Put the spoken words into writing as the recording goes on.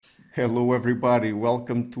Hello, everybody.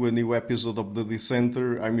 Welcome to a new episode of the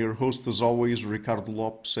Dissenter. I'm your host, as always, Ricardo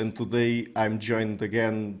Lopes, and today I'm joined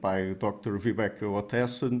again by Dr. Vibeke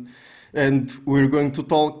Ottesen, and we're going to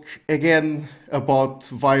talk again about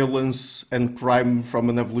violence and crime from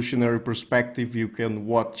an evolutionary perspective. You can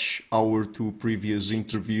watch our two previous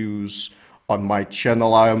interviews on my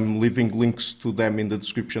channel. I'm leaving links to them in the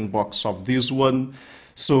description box of this one.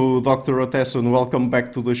 So, Dr. Ottesen, welcome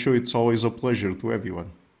back to the show. It's always a pleasure to have you on.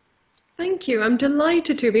 Thank you. I'm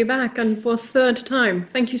delighted to be back, and for a third time.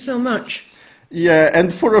 Thank you so much. Yeah,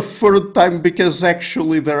 and for a third time, because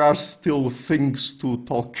actually there are still things to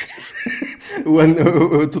talk when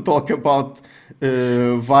to talk about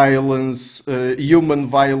violence, human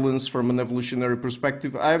violence from an evolutionary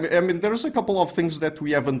perspective. I mean, there's a couple of things that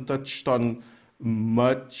we haven't touched on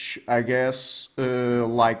much, I guess,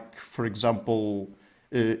 like, for example,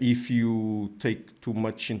 if you take too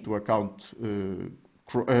much into account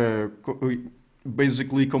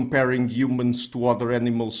basically comparing humans to other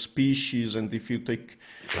animal species, and if you take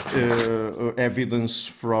evidence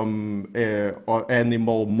from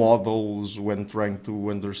animal models when trying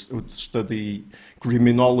to study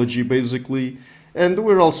criminology, basically. And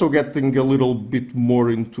we're also getting a little bit more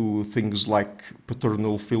into things like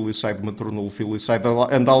paternal filicide, maternal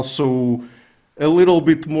filicide, and also a little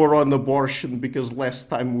bit more on abortion, because last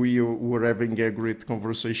time we were having a great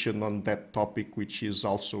conversation on that topic, which is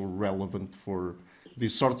also relevant for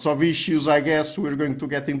these sorts of issues. I guess we're going to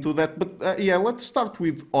get into that. But yeah, let's start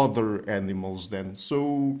with other animals then.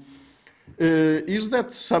 So is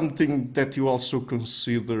that something that you also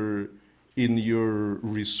consider in your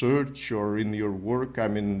research or in your work? I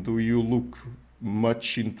mean, do you look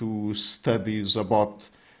much into studies about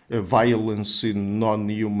violence in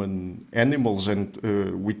non-human animals, and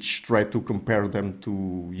which try to compare them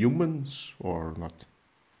to humans, or not?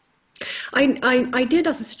 I did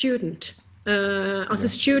as a student. As a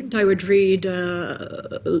student, I would read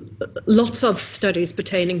lots of studies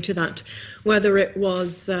pertaining to that, whether it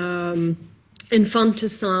was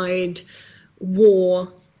infanticide,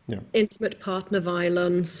 war, intimate partner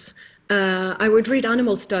violence. I would read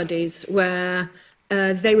animal studies where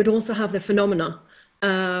they would also have the phenomena.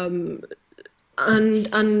 And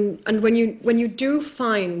when you do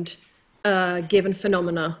find given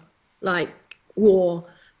phenomena like war,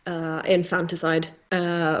 infanticide,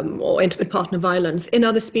 or intimate partner violence in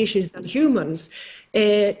other species than humans,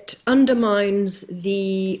 it undermines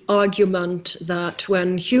the argument that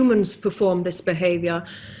when humans perform this behavior,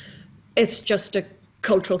 it's just a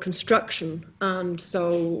cultural construction, and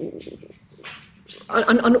so.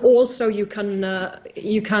 And also you can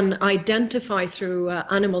identify through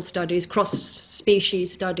animal studies,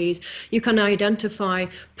 cross-species studies, you can identify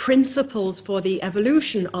principles for the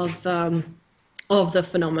evolution of the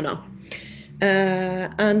phenomena.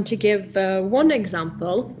 And to give one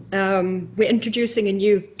example, we're introducing a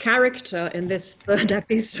new character in this third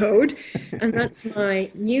episode, and that's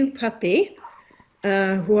my new puppy,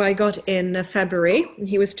 who I got in February.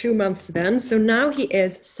 He was 2 months then, so now he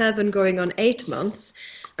is 7 going on 8 months,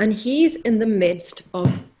 and he's in the midst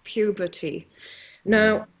of puberty.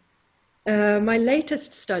 Now, my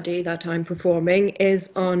latest study that I'm performing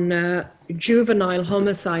is on juvenile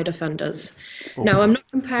homicide offenders. Now, I'm not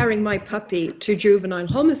comparing my puppy to juvenile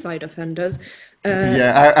homicide offenders.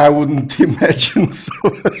 Yeah, I wouldn't imagine so.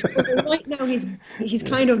 Right now he's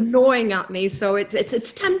kind of gnawing at me, so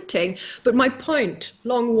it's tempting. But my point,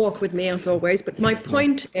 long walk with me as always, but my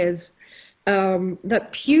point is that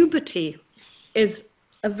puberty is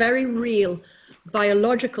a very real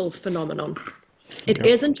biological phenomenon. It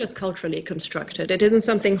isn't just culturally constructed. It isn't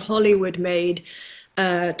something Hollywood made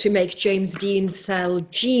to make James Dean sell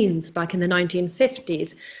jeans back in the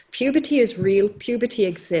 1950s. Puberty is real, puberty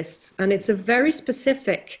exists, and it's a very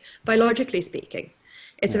specific, biologically speaking,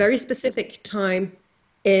 it's a very specific time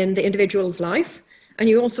in the individual's life, and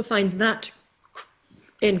you also find that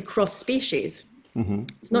in cross-species. Mm-hmm.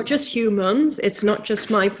 It's not just humans, it's not just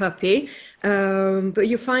my puppy, but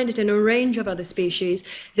you find it in a range of other species,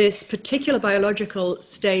 this particular biological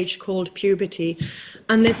stage called puberty,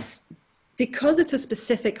 and this. Because it's a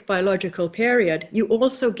specific biological period, you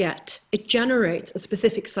also it generates a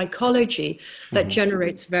specific psychology that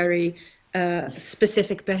generates very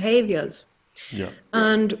specific behaviors. Yeah.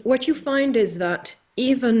 And what you find is that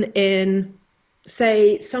even in,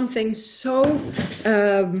 say, something so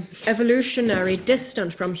evolutionary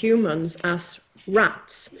distant from humans as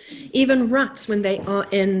rats, even rats, when they are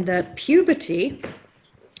in their puberty,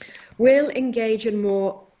 will engage in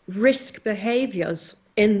more risk behaviors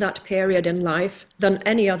in that period in life than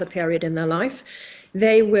any other period in their life.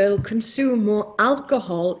 They will consume more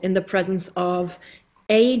alcohol in the presence of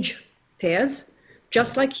age pairs,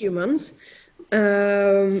 just like humans.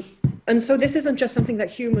 And so this isn't just something that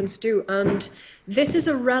humans do. And this is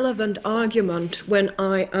a relevant argument when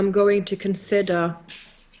I am going to consider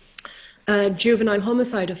juvenile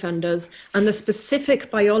homicide offenders and the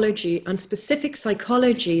specific biology and specific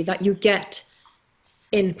psychology that you get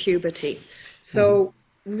in puberty. So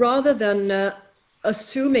rather than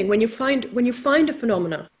assuming when you find a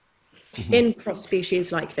phenomena in cross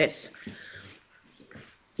species like this,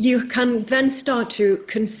 you can then start to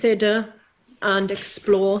consider and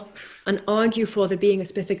explore and argue for there being a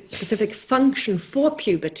specific function for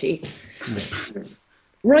puberty.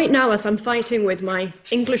 Right now, as I'm fighting with my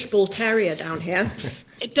English Bull Terrier down here,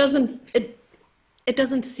 it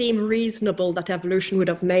doesn't seem reasonable that evolution would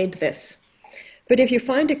have made this. But if you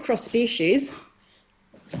find it cross species,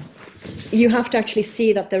 you have to actually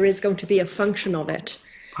see that there is going to be a function of it.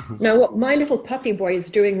 Now, what my little puppy boy is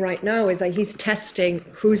doing right now is that he's testing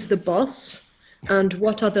who's the boss and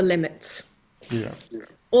what are the limits. Yeah.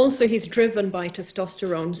 Also, he's driven by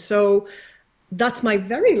testosterone. So that's my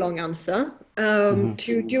very long answer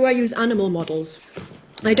to do I use animal models?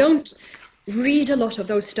 I don't read a lot of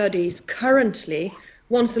those studies currently.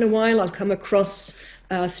 Once in a while, I'll come across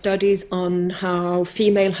studies on how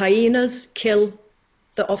female hyenas kill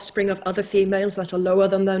the offspring of other females that are lower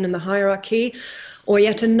than them in the hierarchy, or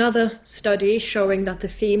yet another study showing that the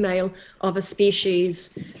female of a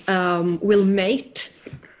species will mate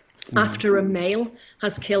after a male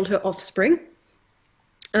has killed her offspring.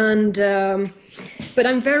 And but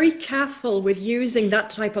I'm very careful with using that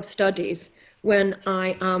type of studies when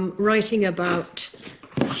I am writing about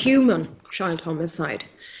human child homicide.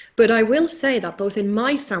 But I will say that both in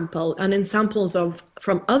my sample and in samples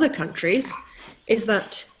from other countries is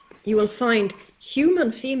that you will find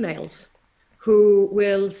human females who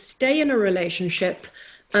will stay in a relationship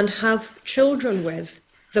and have children with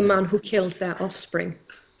the man who killed their offspring.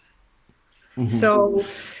 So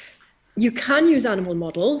you can use animal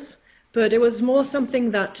models, but it was more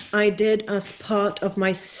something that I did as part of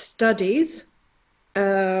my studies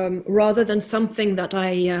rather than something that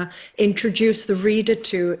I introduce the reader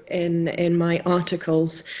to in my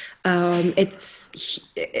articles.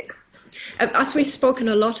 As we've spoken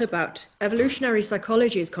a lot about, evolutionary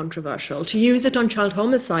psychology is controversial. To use it on child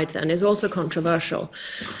homicide then is also controversial.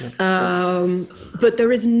 But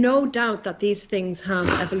there is no doubt that these things have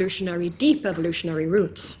deep evolutionary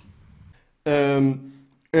roots.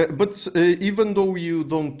 But even though you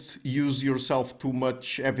don't use yourself too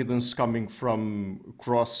much evidence coming from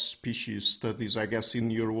cross-species studies, I guess, in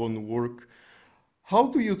your own work, how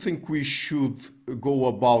do you think we should go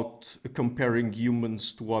about comparing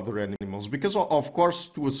humans to other animals? Because, of course,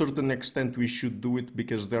 to a certain extent, we should do it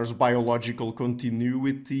because there's biological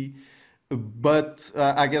continuity. But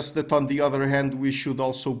I guess that on the other hand, we should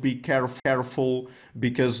also be careful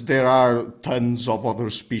because there are tons of other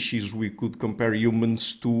species we could compare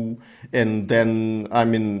humans to. And then, I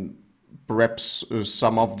mean, perhaps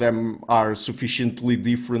some of them are sufficiently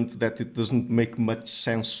different that it doesn't make much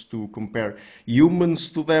sense to compare humans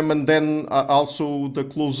to them. And then also the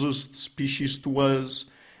closest species to us.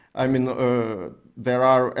 I mean, there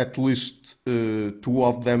are at least two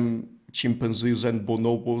of them, chimpanzees and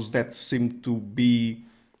bonobos, that seem to be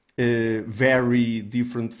very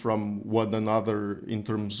different from one another in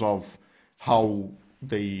terms of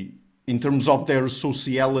in terms of their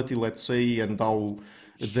sociality, let's say, and how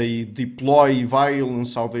they deploy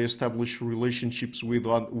violence, how they establish relationships with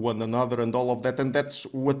one another and all of that. And that's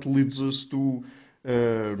what leads us to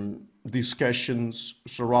discussions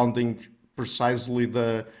surrounding precisely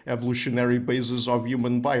the evolutionary basis of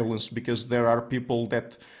human violence, because there are people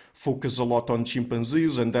that focus a lot on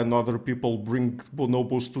chimpanzees, and then other people bring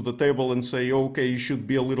bonobos to the table and say, okay, you should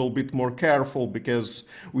be a little bit more careful because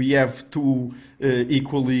we have two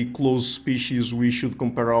equally close species we should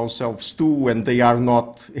compare ourselves to, and they are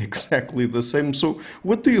not exactly the same. So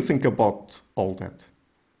what do you think about all that?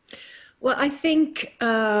 Well, I think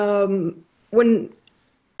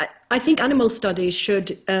I think animal studies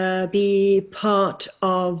should be part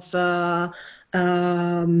of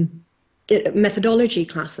methodology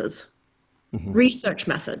classes, research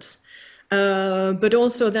methods, but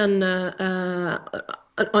also then on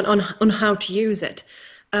how to use it,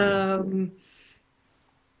 and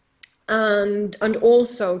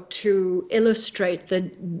also to illustrate the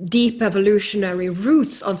deep evolutionary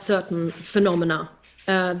roots of certain phenomena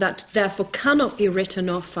that therefore cannot be written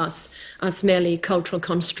off as merely cultural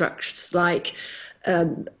constructs, like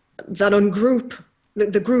that on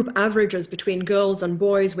the group averages between girls and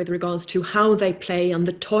boys with regards to how they play and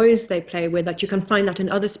the toys they play with, that you can find that in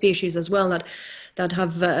other species as well, that that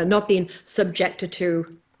have not been subjected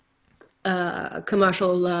to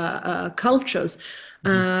commercial cultures.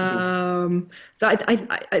 So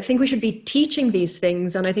I think we should be teaching these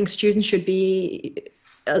things, and I think students should be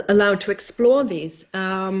allowed to explore these.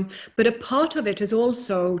 But a part of it is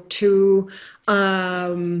also to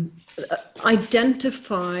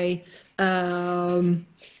identify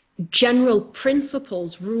general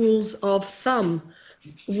principles, rules of thumb.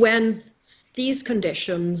 When these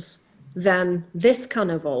conditions, then this can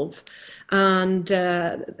evolve. And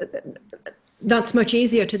that's much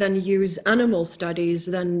easier to then use animal studies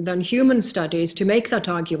than human studies to make that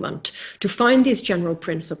argument, to find these general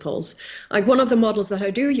principles. Like one of the models that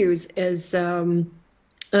I do use is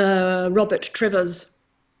Robert Triver's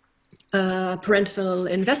parental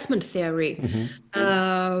investment theory.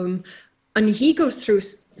 And he goes through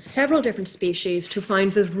several different species to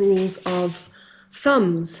find the rules of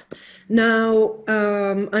thumbs. Now,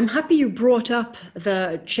 I'm happy you brought up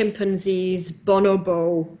the chimpanzees,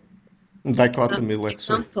 bonobo dichotomy, let's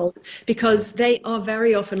say, examples, because they are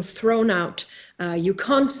very often thrown out. You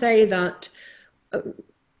can't say that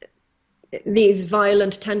these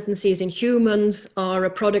violent tendencies in humans are a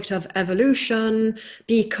product of evolution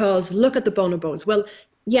because look at the bonobos. Well,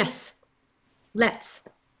 yes, let's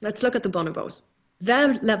look at the bonobos.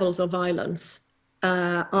 Their levels of violence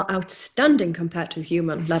are outstanding compared to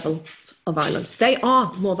human levels of violence. They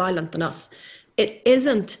are more violent than us. It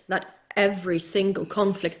isn't that every single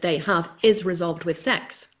conflict they have is resolved with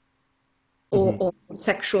sex or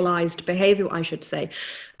sexualized behavior, I should say.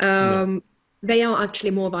 They are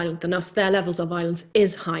actually more violent than us. Their levels of violence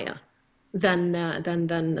is higher than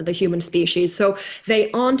the human species. So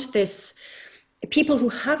they aren't this. People who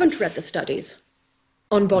haven't read the studies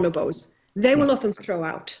on bonobos, they will often throw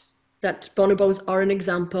out that bonobos are an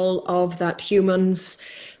example of that humans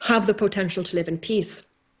have the potential to live in peace.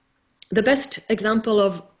 The best example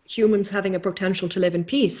of humans having a potential to live in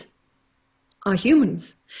peace are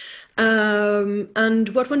humans. And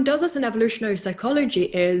what one does as an evolutionary psychology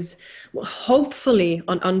is, well, hopefully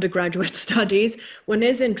on undergraduate studies, one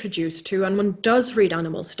is introduced to and one does read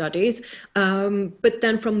animal studies. But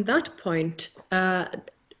then from that point,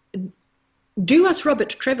 do as Robert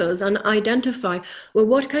Trivers and identify, well,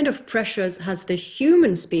 what kind of pressures has the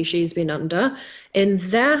human species been under in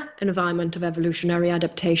their environment of evolutionary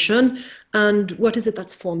adaptation, and what is it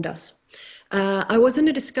that's formed us? I was in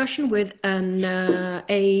a discussion with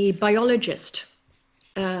a biologist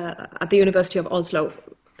at the University of Oslo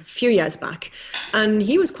a few years back, and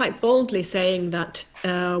he was quite boldly saying that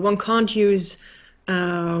one can't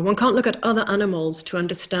look at other animals to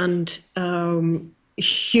understand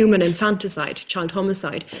human infanticide, child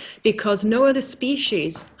homicide, because no other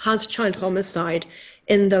species has child homicide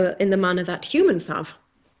in the manner that humans have.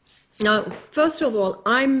 Now, first of all,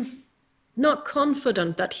 I'm not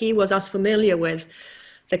confident that he was as familiar with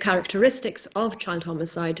the characteristics of child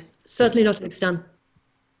homicide, certainly not to the extent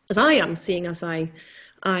as I am, seeing as I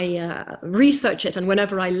research it, and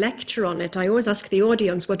whenever I lecture on it, I always ask the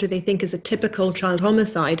audience what do they think is a typical child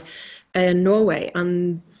homicide in Norway,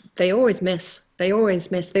 and they always miss. They always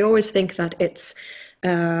think that it's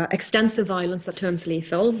extensive violence that turns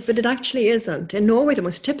lethal, but it actually isn't. In Norway, the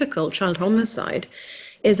most typical child homicide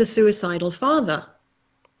is a suicidal father.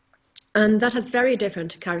 And that has very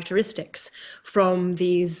different characteristics from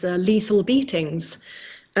these lethal beatings.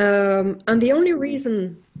 And the only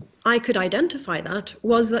reason I could identify that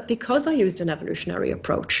was that because I used an evolutionary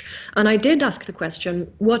approach. And I did ask the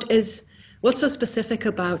question, what's so specific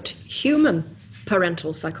about human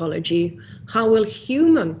parental psychology? How will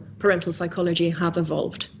human parental psychology have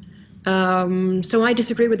evolved? So I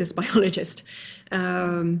disagree with this biologist.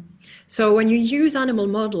 So when you use animal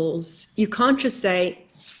models, you can't just say,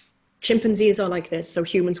 chimpanzees are like this, so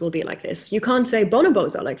humans will be like this. You can't say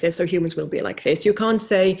bonobos are like this, so humans will be like this. You can't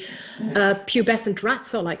say pubescent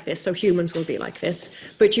rats are like this, so humans will be like this.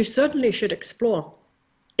 But you certainly should explore,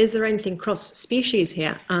 is there anything cross-species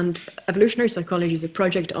here? And evolutionary psychology is a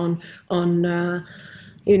project on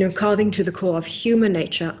carving to the core of human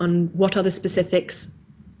nature, on what are the specifics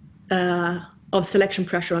of selection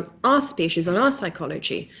pressure on our species, on our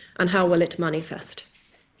psychology, and how will it manifest.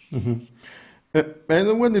 Mm-hmm.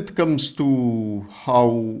 And when it comes to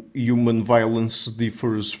how human violence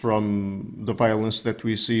differs from the violence that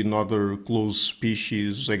we see in other close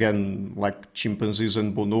species, again, like chimpanzees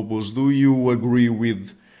and bonobos, do you agree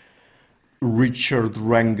with Richard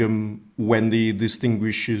Wrangham when he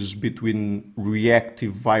distinguishes between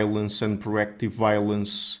reactive violence and proactive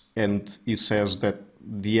violence, and he says that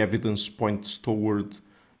the evidence points toward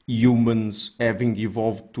humans having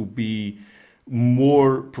evolved to be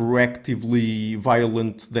more proactively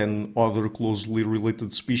violent than other closely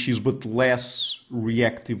related species, but less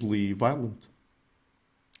reactively violent?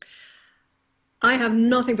 I have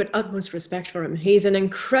nothing but utmost respect for him. He's an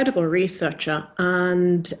incredible researcher,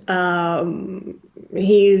 and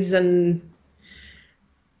he's an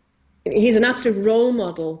he's an absolute role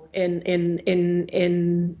model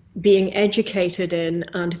in being educated in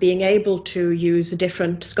and being able to use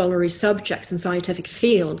different scholarly subjects and scientific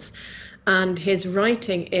fields. And his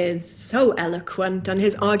writing is so eloquent, and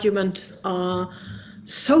his arguments are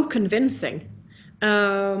so convincing.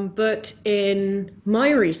 But in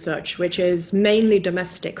my research, which is mainly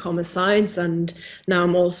domestic homicides, and now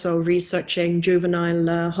I'm also researching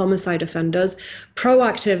juvenile homicide offenders,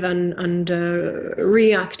 proactive and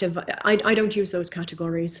reactive, I don't use those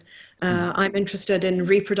categories. I'm interested in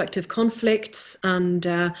reproductive conflicts and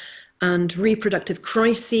reproductive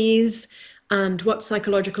crises, and what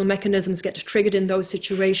psychological mechanisms get triggered in those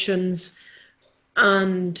situations,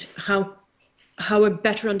 and how a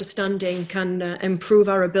better understanding can improve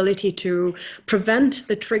our ability to prevent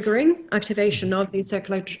the triggering activation of these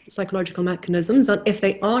psychological mechanisms. And if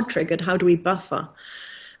they are triggered, how do we buffer?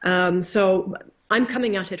 So I'm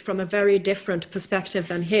coming at it from a very different perspective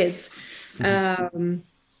than his.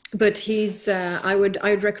 But I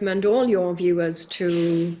would recommend all your viewers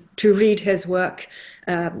to read his work.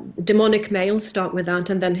 Demonic Males, start with that,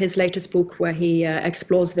 and then his latest book where he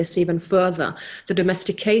explores this even further, The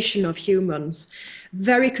Domestication of Humans.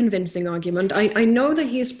 Very convincing argument. I know that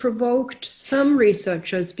he's provoked some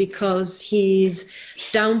researchers because he's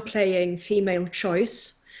downplaying female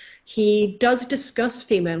choice. He does discuss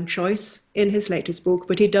female choice in his latest book,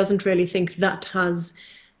 but he doesn't really think that has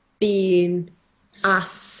been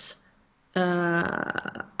as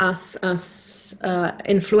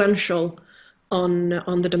influential on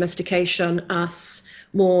the domestication as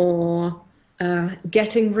more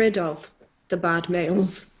getting rid of the bad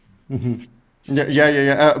males. Mm-hmm.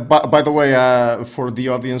 Yeah. By the way, for the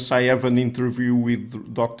audience, I have an interview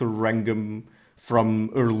with Dr. Wrangham from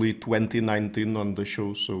early 2019 on the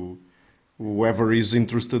show, so whoever is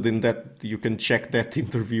interested in that, you can check that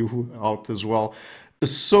interview out as well.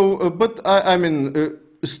 So, but I mean,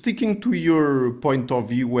 sticking to your point of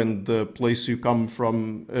view and the place you come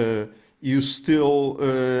from, you still,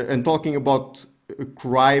 and talking about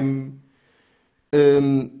crime,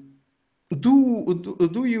 do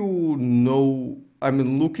you know, I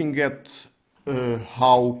mean, looking at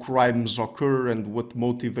how crimes occur and what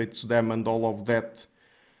motivates them and all of that,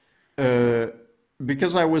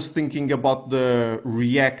 because I was thinking about the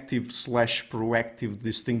reactive slash proactive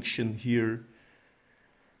distinction here.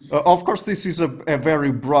 Of course, this is a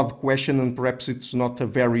very broad question, and perhaps it's not a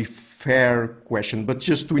very fair question, but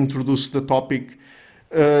just to introduce the topic,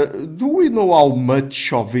 do we know how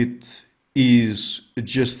much of it is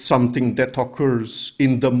just something that occurs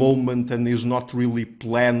in the moment and is not really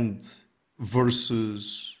planned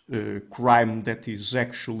versus crime that is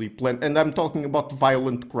actually planned? And I'm talking about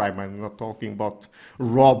violent crime. I'm not talking about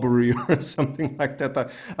robbery or something like that.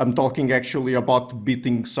 I'm talking actually about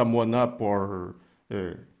beating someone up or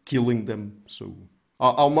killing them. So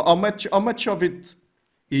how much of it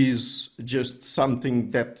is just something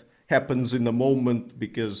that happens in a moment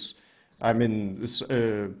because, I mean,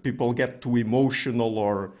 people get too emotional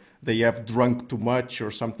or they have drunk too much or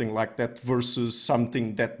something like that versus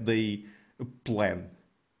something that they plan?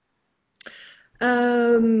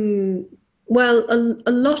 Well,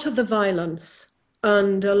 a lot of the violence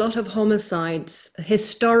and a lot of homicides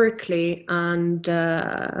historically and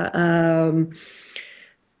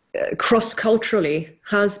cross-culturally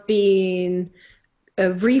has been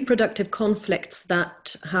reproductive conflicts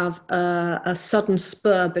that have a sudden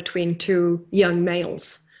spur between two young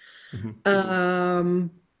males. Mm-hmm.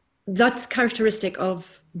 That's characteristic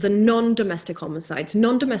of the non-domestic homicides.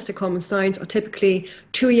 Non-domestic homicides are typically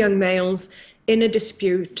two young males in a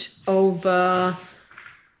dispute over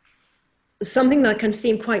something that can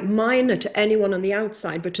seem quite minor to anyone on the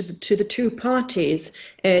outside, but to the two parties,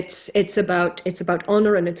 it's about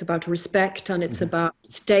honor and it's about respect and it's about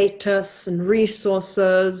status and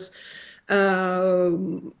resources,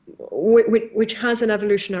 which has an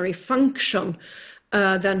evolutionary function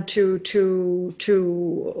than to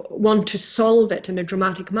want to solve it in a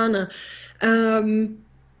dramatic manner. But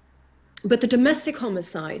the domestic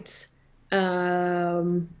homicides,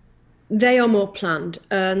 they are more planned,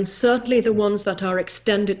 and certainly the ones that are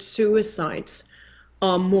extended suicides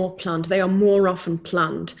are more planned. They are more often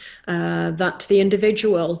planned, that the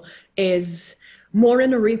individual is more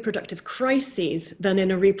in a reproductive crisis than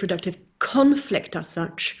in a reproductive conflict as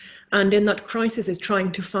such, and in that crisis is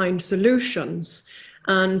trying to find solutions.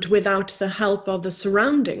 and without the help of the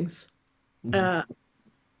surroundings,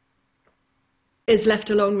 is left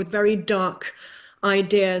alone with very dark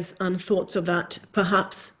ideas and thoughts of that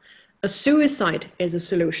perhaps a suicide is a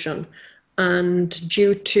solution, and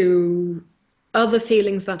due to other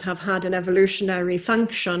feelings that have had an evolutionary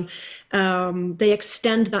function, they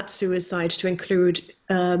extend that suicide to include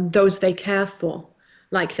those they care for,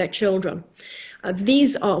 like their children.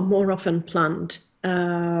 These are more often planned,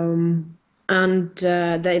 and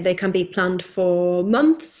they can be planned for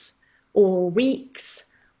months or weeks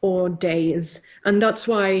or days. And that's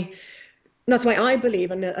why I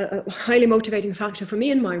believe, and a highly motivating factor for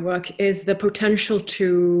me in my work is the potential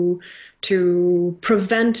to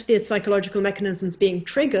prevent the psychological mechanisms being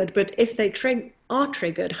triggered. But if they are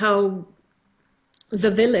triggered, how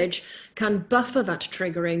the village can buffer that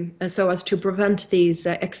triggering so as to prevent these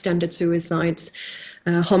extended suicides,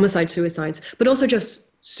 homicide suicides, but also just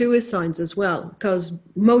suicides as well, because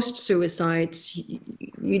most suicides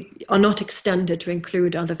are not extended to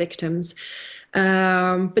include other victims.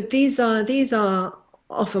 But these are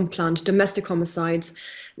often planned domestic homicides.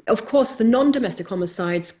 Of course, the non-domestic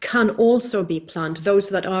homicides can also be planned. Those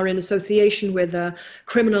that are in association with a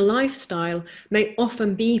criminal lifestyle may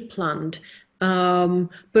often be planned.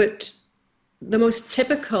 But the most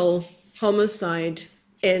typical homicide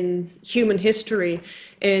in human history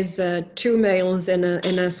is two males in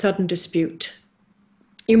a sudden dispute.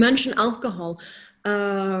 You mentioned alcohol.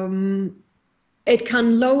 It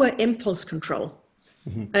can lower impulse control.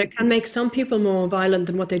 It can make some people more violent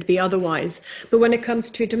than what they'd be otherwise. But when it comes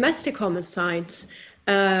to domestic homicides,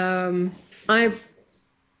 I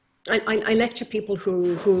lecture people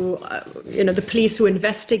who the police who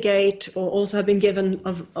investigate, or also have been given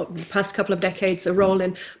of the past couple of decades a role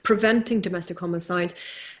in preventing domestic homicides.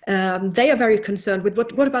 They are very concerned with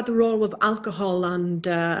what about the role of alcohol and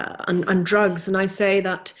drugs. And I say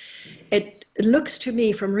that it looks to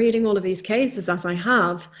me, from reading all of these cases as I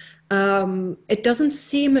have, it doesn't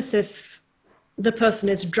seem as if the person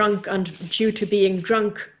is drunk and due to being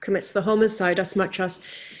drunk commits the homicide, as much as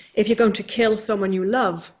if you're going to kill someone you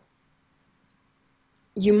love,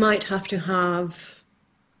 you might have to have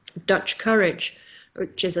Dutch courage,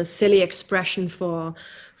 which is a silly expression for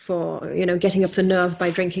getting up the nerve by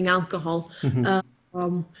drinking alcohol.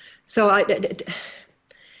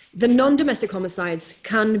 The non-domestic homicides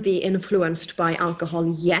can be influenced by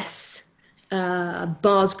alcohol, yes.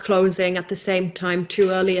 Bars closing at the same time too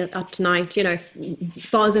early at night, if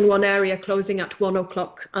bars in one area closing at 1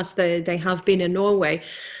 o'clock, as they have been in Norway,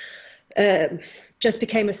 just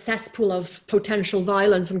became a cesspool of potential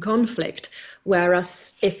violence and conflict.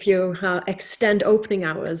 Whereas if you extend opening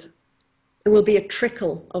hours, there will be a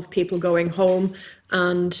trickle of people going home,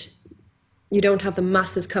 and you don't have the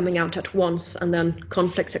masses coming out at once and then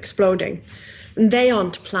conflicts exploding. And they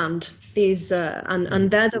aren't planned. These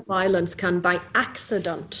and there the violence can by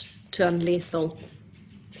accident turn lethal.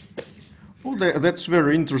 Oh, that's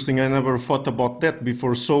very interesting. I never thought about that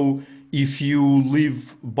before. So if you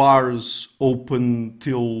leave bars open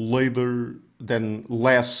till later, then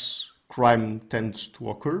less crime tends to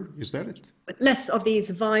occur. Is that it? Less of these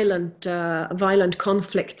violent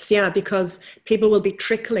conflicts, yeah, because people will be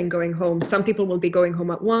trickling going home. Some people will be going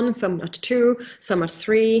home at 1, some at 2, some at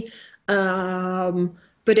 3.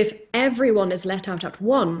 But if everyone is let out at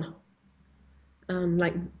 1,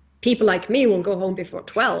 like people like me will go home before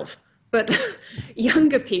 12. But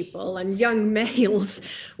younger people and young males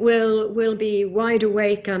will be wide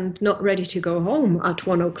awake and not ready to go home at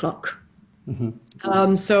 1 o'clock.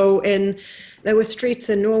 There were streets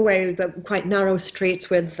in Norway, quite narrow streets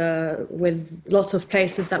with lots of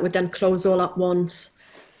places that would then close all at once.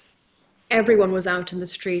 Everyone was out in the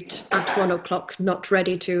street at 1 o'clock, not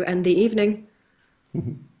ready to end the evening.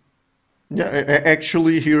 Yeah,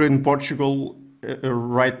 actually here in Portugal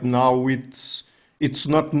right now it's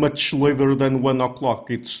not much later than 1 o'clock.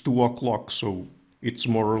 It's 2 o'clock, so it's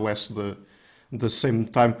more or less the same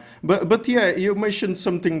time. But yeah, you mentioned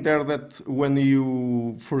something there that when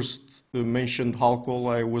you first mentioned alcohol,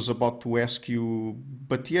 I was about to ask you.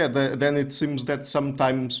 But yeah, then it seems that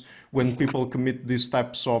sometimes when people commit these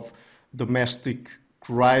types of domestic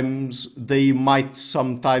crimes, they might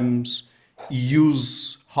sometimes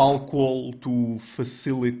use alcohol to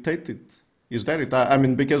facilitate it. Is that it? I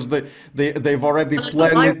mean, because they've already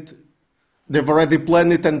planned it. They've already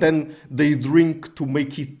planned it, and then they drink to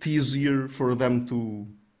make it easier for them to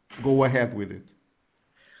go ahead with it.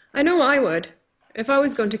 I know I would. If I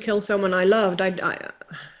was going to kill someone I loved,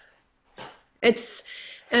 it's,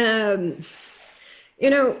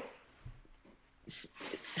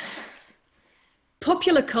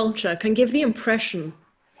 popular culture can give the impression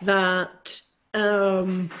that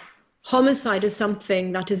um, homicide is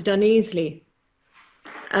something that is done easily.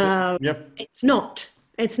 Yep. It's not.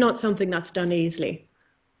 It's not something that's done easily.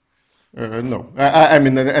 No, I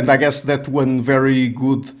mean, and I guess that one very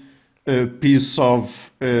good piece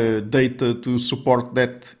of data to support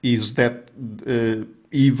that is that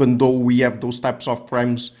even though we have those types of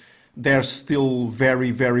crimes, there's still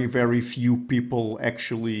very, very, very few people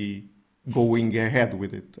actually going ahead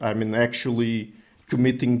with it. I mean, actually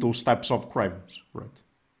committing those types of crimes, right?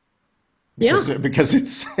 Yeah, Because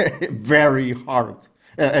it's very hard.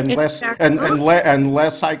 it's Unless very and, hard.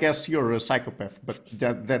 unless I guess you're a psychopath, but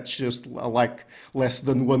that's just like less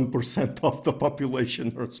than 1% of the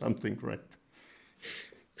population or something, right?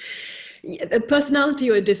 A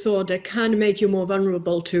personality or a disorder can make you more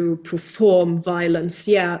vulnerable to perform violence,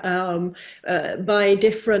 yeah, by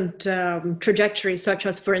different trajectories, such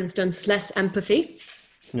as, for instance, less empathy,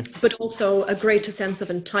 Yeah. but also a greater sense of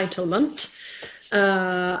entitlement.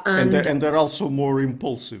 And And they're also more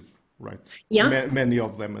impulsive, right? yeah, Many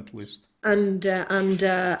of them at least. a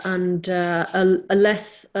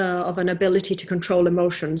less of an ability to control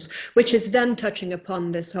emotions, which is then touching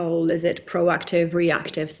upon this whole, is it proactive,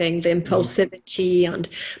 reactive thing, the impulsivity, and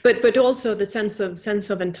but also the sense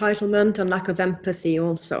of entitlement and lack of empathy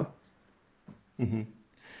also.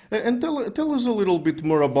 And tell us a little bit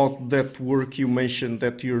more about that work you mentioned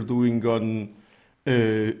that you're doing on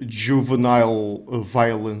juvenile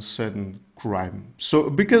violence and crime. So,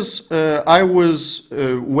 because I was,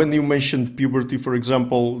 when you mentioned puberty, for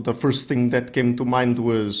example, the first thing that came to mind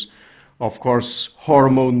was, of course,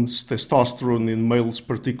 hormones, testosterone in males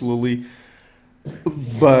particularly.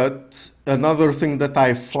 But another thing that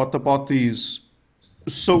I thought about is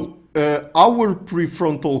so our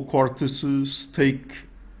prefrontal cortices take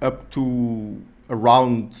up to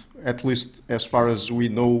around, at least as far as we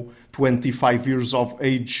know, 25 years of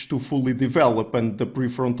age to fully develop, and the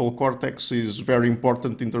prefrontal cortex is very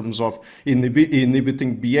important in terms of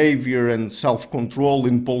inhibiting behavior and self-control,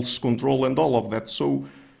 impulse control, and all of that. So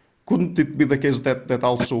couldn't it be the case that that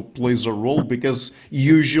also plays a role? Because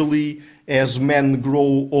usually, as men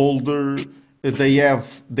grow older,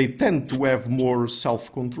 they tend to have more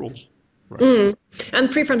self-control, right? And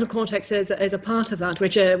prefrontal cortex is a part of that,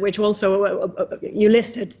 which also you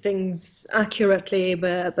listed things accurately,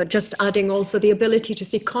 but just adding also the ability to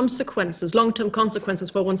see consequences, long-term consequences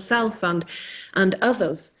for oneself and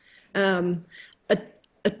others. Um, a,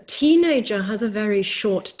 a teenager has a very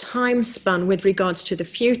short time span with regards to the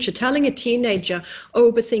future. Telling a teenager,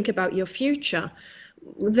 "Oh, but think about your future,"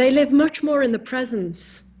 they live much more in the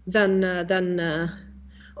presence than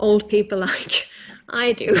old people like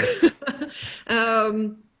I do.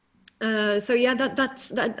 um, so yeah,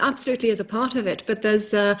 that absolutely is a part of it. But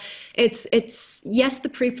it's yes, the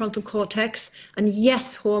prefrontal cortex, and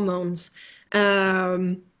yes, hormones.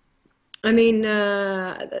 I mean,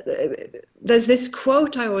 there's this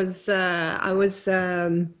quote when I was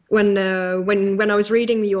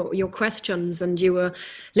reading your questions, and you were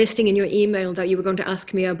listing in your email that you were going to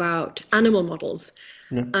ask me about animal models.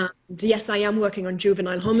 Yeah. And yes, I am working on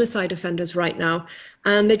juvenile homicide offenders right now,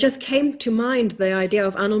 and it just came to mind the idea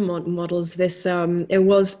of animal models. It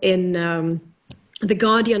was in The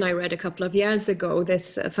Guardian I read a couple of years ago.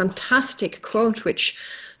 This fantastic quote which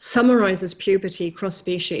summarizes puberty cross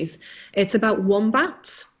species. It's about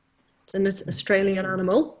wombats, an Australian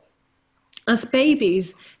animal. As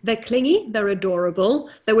babies, they're clingy, they're adorable,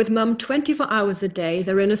 they're with mum 24 hours a day,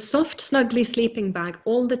 they're in a soft, snuggly sleeping bag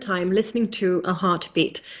all the time, listening to a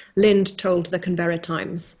heartbeat, Lind told the Canberra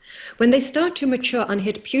Times. When they start to mature and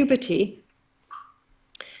hit puberty,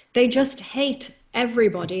 they just hate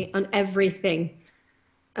everybody and everything.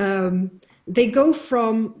 They go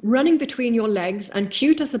from running between your legs and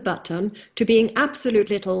cute as a button to being absolute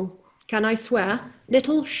little, can I swear,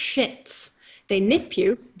 little shits. They nip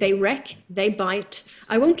you, they wreck, they bite.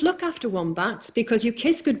 I won't look after wombats because you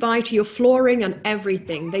kiss goodbye to your flooring and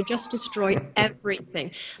everything. They just destroy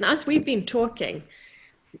everything. And as we've been talking,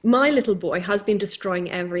 my little boy has been destroying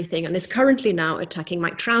everything and is currently now attacking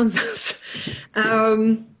my trousers.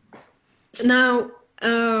 Now,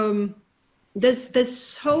 there's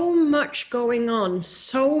so much going on,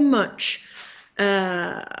 so much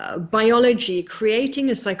biology creating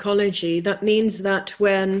a psychology that means that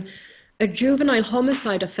when a juvenile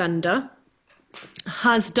homicide offender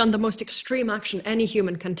has done the most extreme action any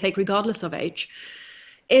human can take, regardless of age,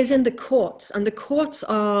 is in the courts. And the courts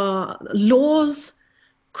are laws,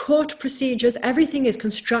 court procedures, everything is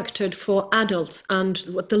constructed for adults and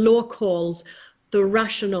what the law calls the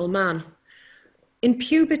rational man. In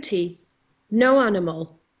puberty, no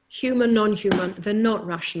animal, human, non-human, they're not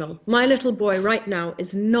rational. My little boy right now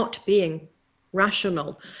is not being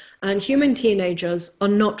rational. And human teenagers are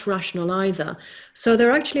not rational either. So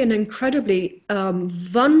they're actually an incredibly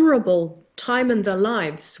vulnerable time in their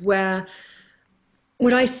lives where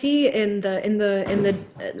what I see in the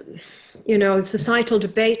societal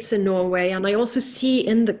debates in Norway, and I also see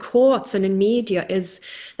in the courts and in media, is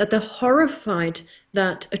that they're horrified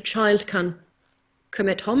that a child can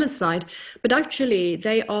commit homicide, but actually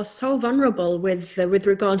they are so vulnerable with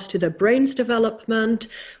regards to their brain's development,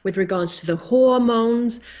 with regards to the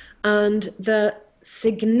hormones, and the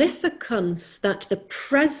significance that the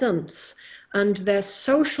presence and their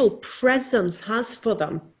social presence has for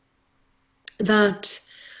them, that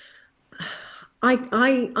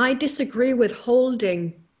I disagree with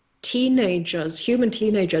holding teenagers, human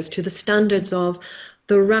teenagers, to the standards of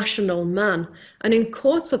the rational man. And in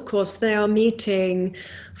courts, of course, they are meeting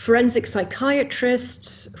forensic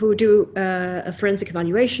psychiatrists who do a forensic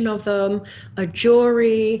evaluation of them, a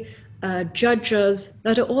jury, judges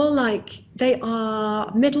that are all like, they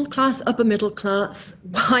are middle class, upper middle class,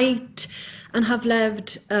 white, and have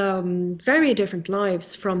lived very different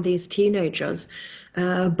lives from these teenagers.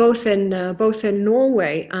 Both in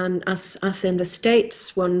Norway and as in the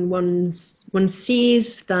States, one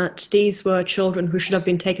sees that these were children who should have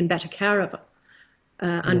been taken better care of,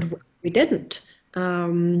 and we didn't.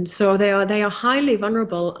 So they are highly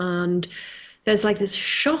vulnerable, and there's like this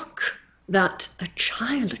shock that a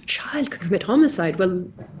child can commit homicide. Well,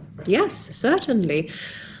 yes, certainly.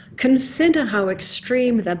 Consider how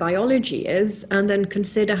extreme their biology is, and then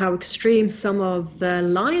consider how extreme some of their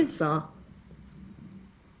lives are.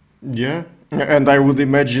 Yeah, and I would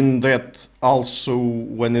imagine that also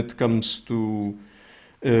when it comes to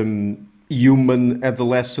human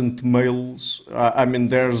adolescent males, I mean,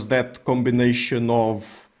 there's that combination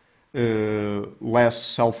of less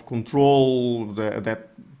self-control that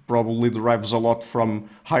probably derives a lot from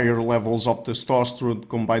higher levels of testosterone,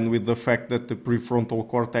 combined with the fact that the prefrontal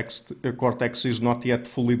cortex is not yet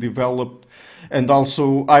fully developed, and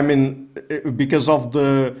also, I mean, because of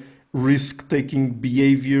the risk-taking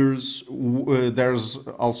behaviors, there's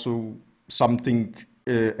also something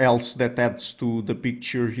else that adds to the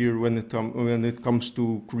picture here when it comes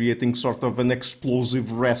to creating sort of an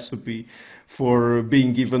explosive recipe for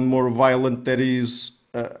being even more violent. That is,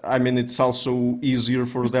 I mean, it's also easier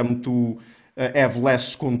for them to have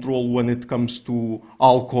less control when it comes to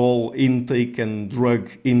alcohol intake and drug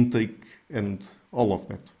intake and all of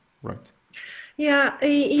that, right? Yeah,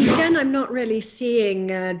 again, I'm not really seeing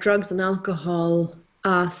drugs and alcohol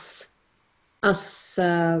as the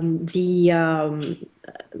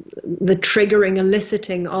triggering,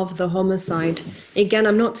 eliciting of the homicide. Again,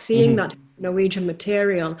 I'm not seeing that Norwegian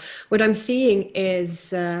material. What I'm seeing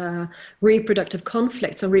is reproductive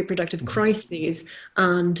conflicts and reproductive crises,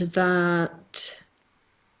 and that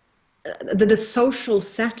the social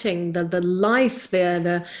setting, the life there,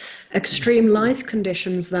 the extreme life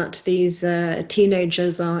conditions that these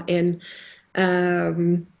teenagers are in.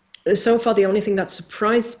 So far, the only thing that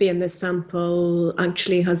surprised me in this sample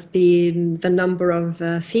actually has been the number of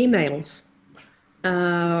females.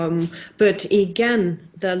 But again,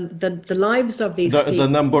 the lives of these people. The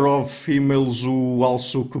number of females who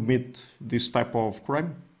also commit this type of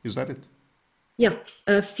crime, is that it? Yeah,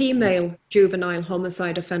 female juvenile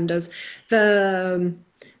homicide offenders. There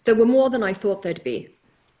were more than I thought there'd be.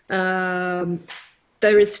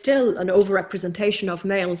 There is still an overrepresentation of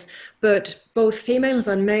males, but both females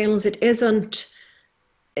and males, it isn't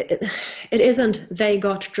they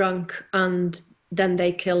got drunk and then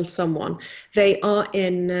they killed someone. They are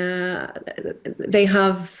they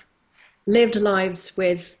have lived lives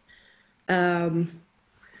with many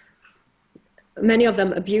of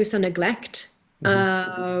them abuse and neglect,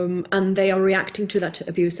 and they are reacting to that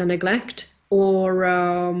abuse and neglect, or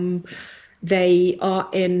they are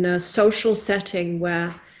in a social setting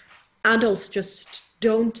where adults just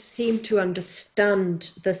don't seem to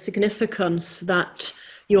understand the significance that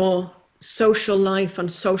your social life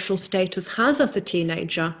and social status has as a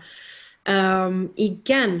teenager.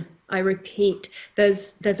 Again, I repeat,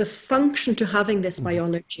 there's a function to having this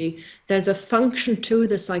biology. There's a function to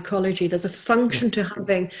the psychology. There's a function to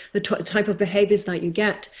having the type of behaviors that you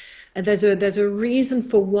get. And there's a reason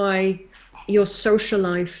for why your social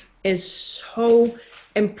life is so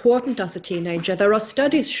important as a teenager. There are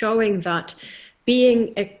studies showing that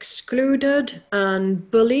being excluded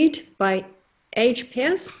and bullied by age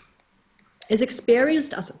peers is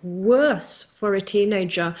experienced as worse for a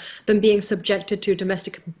teenager than being subjected to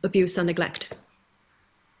domestic abuse and neglect.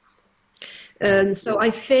 So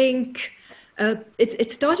I think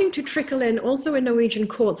it's starting to trickle in also in Norwegian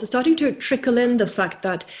courts. It's starting to trickle in the fact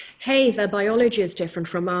that, hey, their biology is different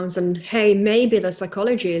from ours, and hey, maybe their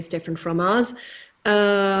psychology is different from ours.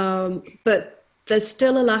 But there's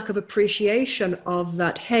still a lack of appreciation of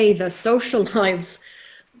that, hey, their social lives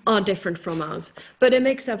are different from ours. But it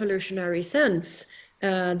makes evolutionary sense.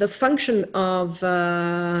 The function of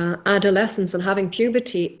adolescence and having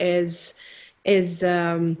puberty is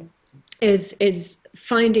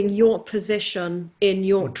finding your position in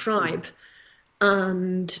your tribe.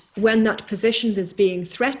 And when that position is being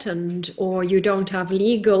threatened, or you don't have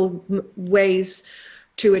legal ways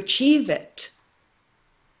to achieve it,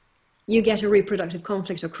 you get a reproductive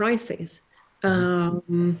conflict or crisis.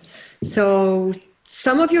 So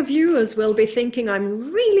some of your viewers will be thinking,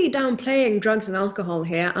 I'm really downplaying drugs and alcohol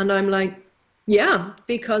here. And I'm like, yeah,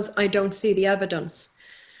 because I don't see the evidence.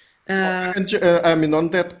 I mean, on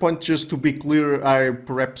that point, just to be clear,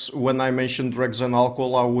 perhaps when I mentioned drugs and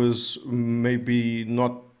alcohol, I was maybe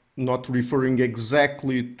not referring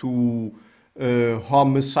exactly to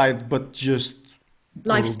homicide, but just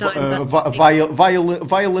Lifestyle,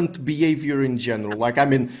 violent behavior in general. Like, I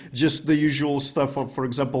mean, just the usual stuff of, for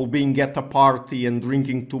example, being at a party and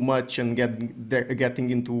drinking too much and getting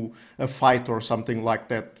into a fight or something like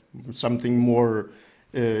that, something more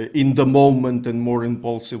in the moment and more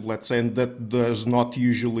impulsive, let's say, and that does not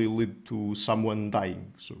usually lead to someone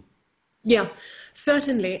dying. So, yeah,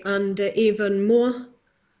 certainly, and even more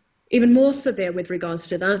severe with regards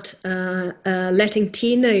to that, letting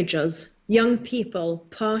teenagers, young people,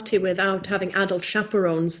 party without having adult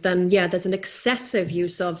chaperones, then yeah, there's an excessive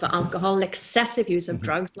use of alcohol, an excessive use of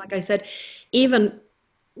drugs. Like I said, even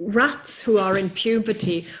rats who are in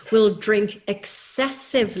puberty will drink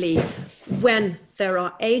excessively when there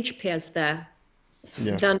are age peers there.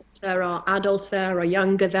 yeah. Then there are adults there or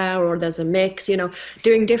younger there, or there's a mix,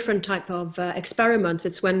 doing different type of experiments.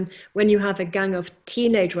 It's when you have a gang of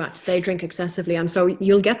teenage rats, they drink excessively. And so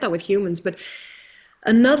you'll get that with humans. But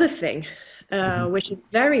another thing, which is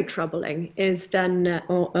very troubling, is then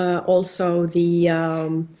also the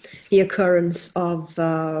occurrence of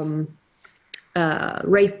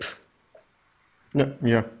rape.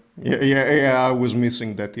 Yeah. I was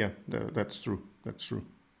missing that. Yeah, that's true. That's true.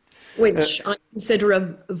 Which I consider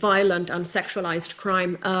a violent and sexualized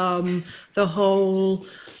crime. The whole,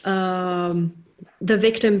 the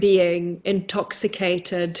victim being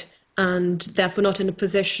intoxicated and therefore not in a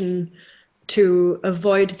position to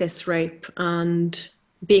avoid this rape and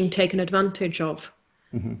being taken advantage of.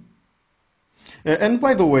 And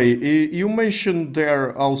by the way, you mentioned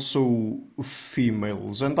there also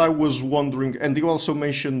females, and I was wondering, and you also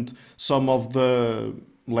mentioned some of the,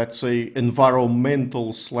 let's say,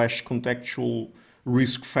 environmental / contextual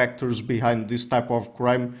risk factors behind this type of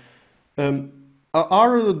crime.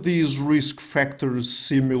 Are these risk factors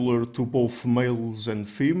similar to both males and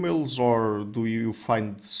females, or do you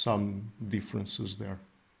find some differences there?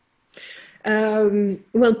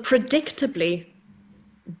 Well, predictably,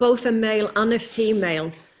 both a male and a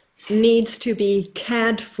female needs to be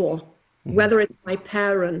cared for, whether it's by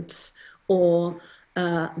parents or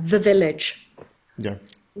the village. Yeah.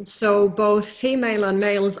 So both female and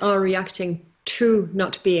males are reacting to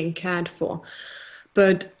not being cared for.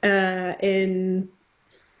 But in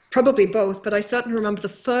probably both, but I certainly remember the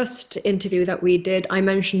first interview that we did, I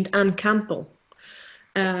mentioned Anne Campbell.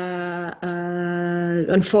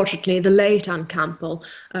 Unfortunately, the late Anne Campbell,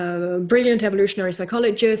 a brilliant evolutionary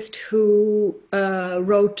psychologist who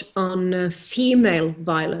wrote on female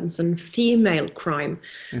violence and female crime.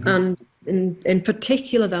 And in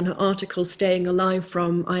particular, then her article Staying Alive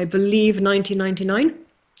from, I believe, 1999.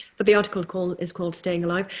 But the article is called Staying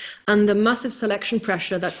Alive. And the massive selection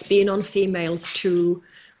pressure that's been on females to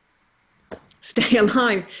stay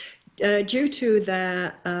alive due to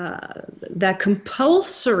their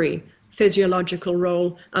compulsory physiological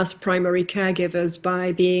role as primary caregivers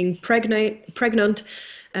by being pregnant,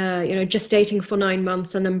 gestating for 9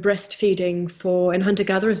 months and then breastfeeding in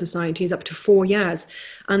hunter-gatherer societies up to 4 years.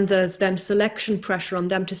 And there's then selection pressure on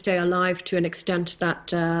them to stay alive to an extent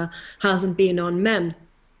that hasn't been on men.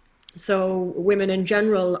 So women in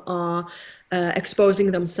general are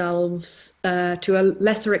exposing themselves to a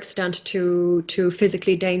lesser extent to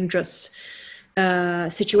physically dangerous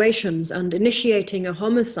situations, and initiating a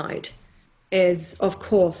homicide is, of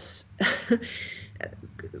course,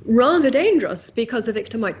 rather dangerous because the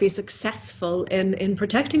victim might be successful in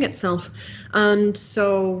protecting itself. And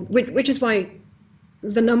so, which is why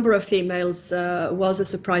the number of females was a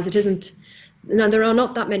surprise. It isn't. Now, there are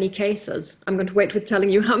not that many cases. I'm going to wait with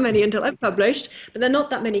telling you how many until I've published, but there are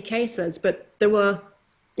not that many cases. But there were,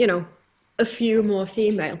 a a few more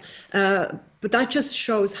female. But that just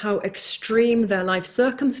shows how extreme their life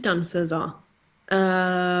circumstances are.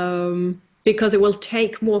 Because it will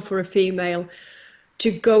take more for a female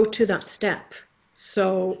to go to that step.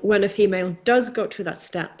 So when a female does go to that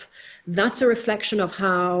step, that's a reflection of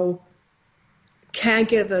how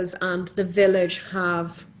caregivers and the village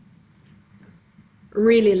have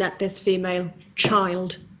really let this female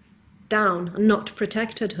child down and not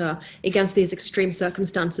protected her against these extreme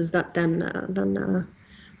circumstances that then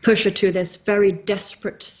push her to this very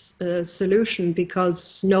desperate solution,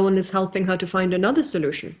 because no one is helping her to find another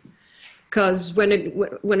solution. Because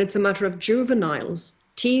when it's a matter of juveniles,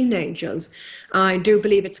 teenagers, I do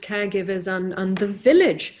believe it's caregivers and the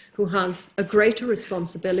village who has a greater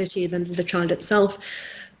responsibility than the child itself,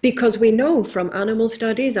 because we know from animal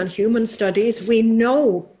studies and human studies, we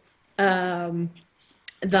know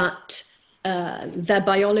that their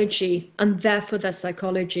biology and therefore their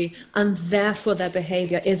psychology and therefore their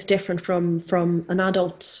behavior is different from an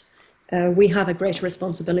adult's. We have a greater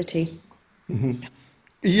responsibility. Mm-hmm.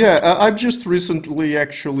 Yeah, I've just recently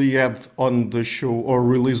actually had on the show or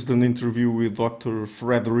released an interview with Dr.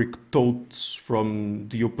 Frederick Totes from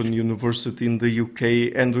the Open University in the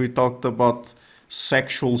UK, and we talked about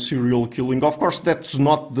sexual serial killing. Of course, that's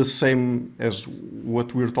not the same as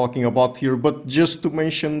what we're talking about here, but just to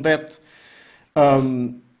mention that,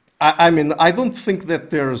 I mean, I don't think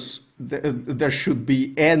that there should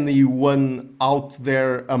be anyone out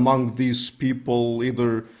there among these people,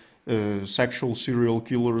 either sexual serial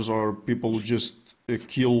killers or people who just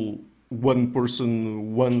kill one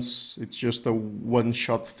person once. It's just a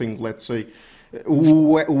one-shot thing, let's say,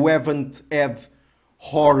 who haven't had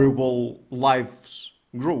horrible lives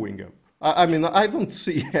growing up. I mean, I don't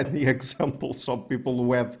see any examples of people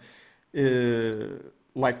who have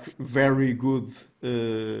like very good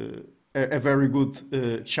a very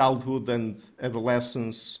good childhood and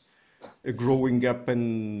adolescence, growing up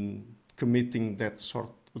and committing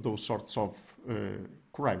those sorts of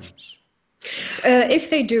crimes. If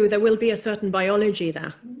they do, there will be a certain biology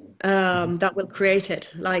there that will create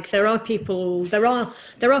it. Like there are cases.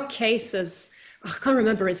 I can't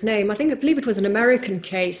remember his name. I believe it was an American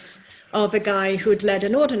case of a guy who'd led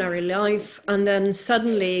an ordinary life and then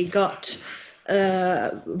suddenly got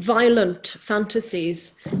violent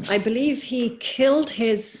fantasies. I believe he killed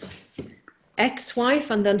his ex-wife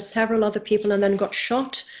and then several other people and then got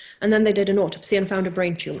shot. And then they did an autopsy and found a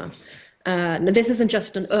brain tumor. Now this isn't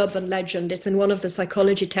just an urban legend. It's in one of the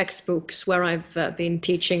psychology textbooks where I've been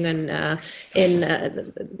teaching in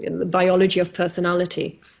the biology of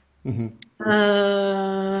personality. Mm-hmm.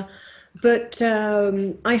 But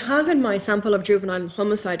I have in my sample of juvenile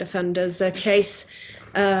homicide offenders a case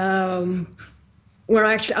where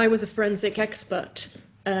I was a forensic expert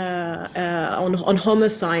on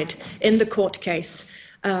homicide in the court case.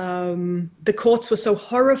 The courts were so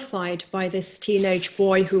horrified by this teenage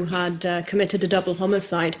boy who had committed a double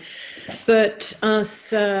homicide, but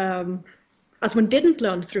as one didn't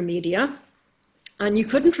learn through media, and you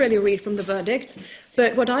couldn't really read from the verdicts,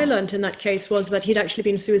 but what I learned in that case was that he'd actually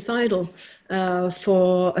been suicidal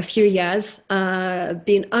for a few years,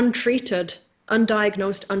 been untreated,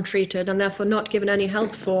 undiagnosed, untreated, and therefore not given any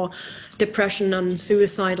help for depression and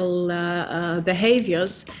suicidal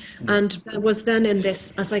behaviors. And there was then in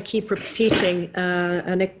this, as I keep repeating,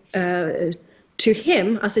 to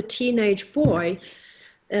him as a teenage boy,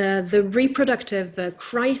 the reproductive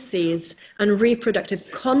crises and reproductive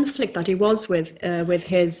conflict that he was with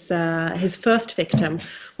his first victim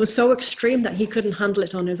was so extreme that he couldn't handle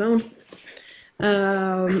it on his own.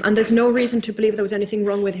 And there's no reason to believe there was anything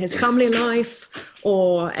wrong with his family life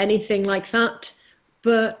or anything like that.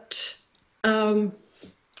 But the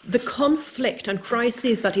conflict and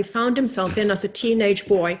crises that he found himself in as a teenage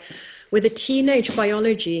boy with a teenage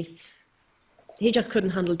biology, he just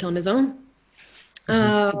couldn't handle it on his own.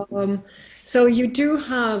 So you do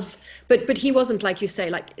have, but he wasn't, like you say,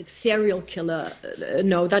 like a serial killer.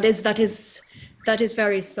 No, that's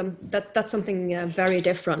something very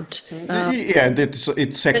different. Yeah, and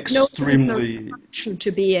it's extremely no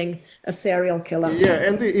to being a serial killer. Yeah,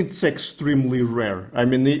 and it's extremely rare. I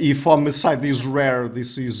mean, if homicide is rare,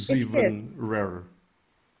 this is even rarer.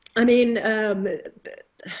 I mean,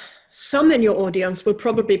 some in your audience will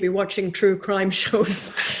probably be watching true crime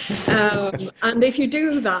shows. And if you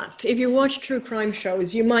do that, if you watch true crime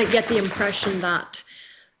shows, you might get the impression that,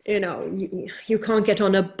 you know, you can't get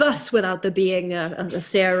on a bus without there being a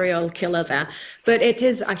serial killer there. But it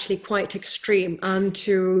is actually quite extreme. And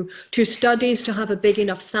to studies, to have a big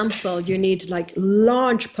enough sample, you need like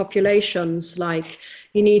large populations. Like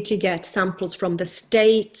you need to get samples from the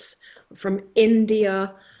States, from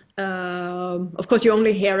India, Of course, you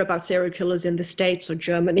only hear about serial killers in the States or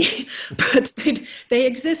Germany, but they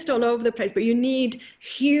exist all over the place. But you need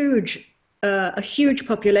a huge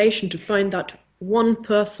population to find that one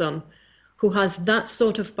person who has that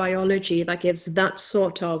sort of biology, that gives that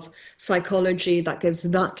sort of psychology, that gives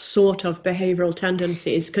that sort of behavioral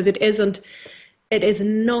tendencies, because it is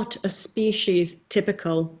not a species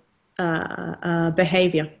typical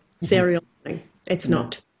behavior, serial killing. It's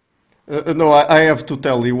not. No, I have to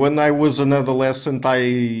tell you, when I was an adolescent,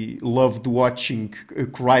 I loved watching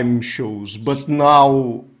crime shows, but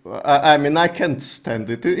now, I mean, I can't stand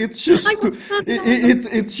it. It's just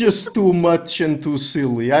it's just too much and too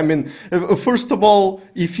silly. I mean, first of all,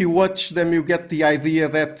 if you watch them, you get the idea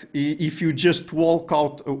that if you just walk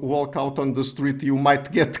out on the street, you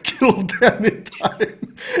might get killed anytime,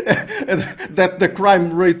 and that the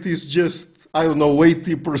crime rate is just, I don't know,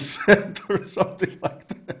 80% or something like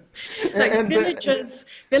that. Like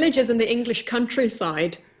villages in the English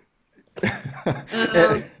countryside.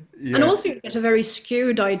 Yeah. And also you get a very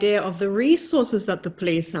skewed idea of the resources that the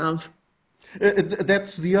police have.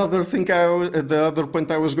 That's the other thing, the other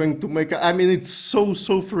point I was going to make. I mean, it's so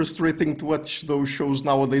frustrating to watch those shows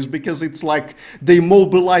nowadays, because it's like they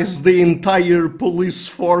mobilize the entire police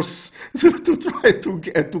force to try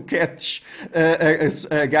to catch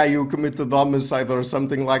a guy who committed homicide or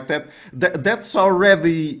something like that. That's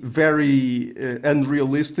already very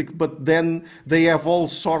unrealistic, but then they have all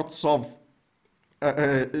sorts of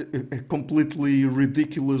completely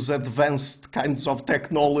ridiculous advanced kinds of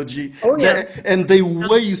technology. Oh, yeah. And they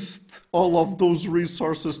waste all of those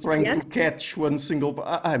resources trying Yes. to catch one single.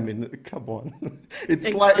 I mean, come on. It's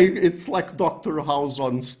Exactly. like Dr. House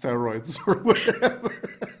on steroids or whatever.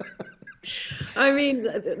 I mean,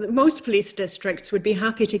 most police districts would be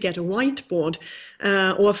happy to get a whiteboard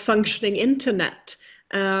or a functioning internet.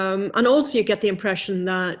 And also you get the impression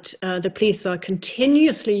that the police are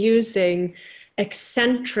continuously using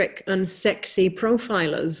eccentric and sexy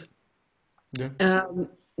profilers. Yeah.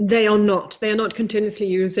 They are not. They are not continuously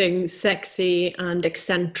using sexy and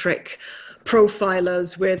eccentric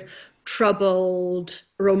profilers with troubled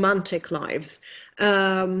romantic lives.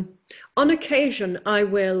 On occasion, I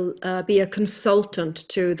will be a consultant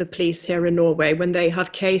to the police here in Norway when they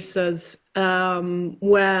have cases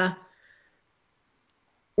where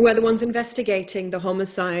the ones investigating the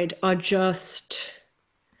homicide are just...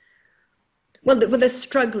 Well, they're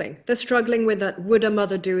struggling. They're struggling with that. Would a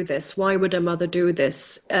mother do this? Why would a mother do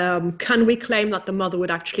this? Can we claim that the mother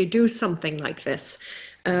would actually do something like this?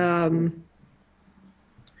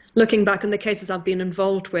 Looking back on the cases I've been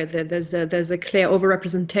involved with, there's a clear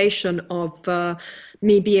overrepresentation of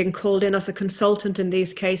me being called in as a consultant in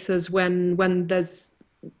these cases when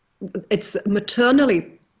it's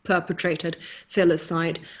maternally perpetrated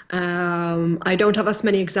filicide. I don't have as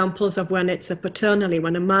many examples of when it's a paternally,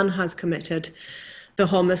 when a man has committed the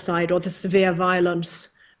homicide or the severe violence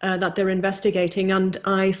that they're investigating. And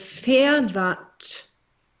I fear that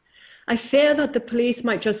the police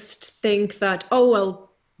might just think that, oh, well,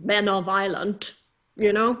 men are violent,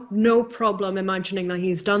 no problem imagining that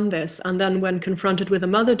he's done this. And then when confronted with a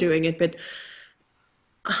mother doing it, but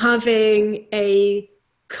having a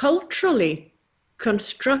culturally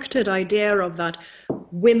constructed idea of that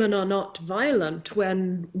women are not violent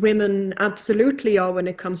when women absolutely are when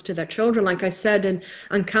it comes to their children. Like I said,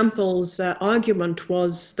 and Campbell's argument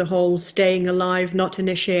was the whole staying alive, not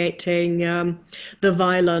initiating the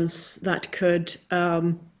violence that could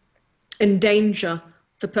endanger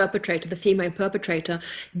the perpetrator, the female perpetrator.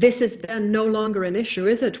 This is then no longer an issue,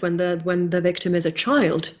 is it, when the victim is a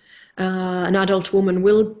child? An adult woman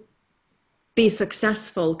will be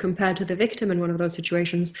successful compared to the victim in one of those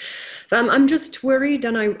situations. So I'm just worried,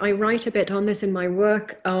 and I write a bit on this in my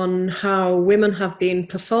work, on how women have been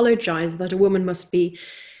pathologized, that a woman must be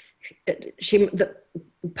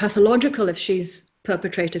pathological if she's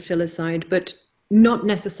perpetrated filicide, but not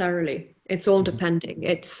necessarily. It's all depending.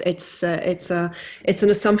 It's an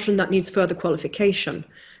assumption that needs further qualification,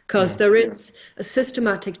 because there is a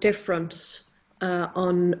systematic difference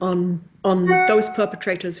on those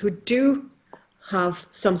perpetrators who do have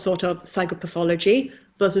some sort of psychopathology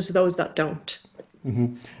versus those that don't.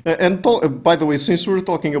 Mm-hmm. And by the way, since we're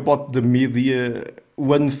talking about the media,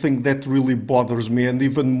 one thing that really bothers me, and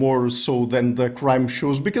even more so than the crime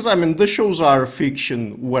shows, because I mean the shows are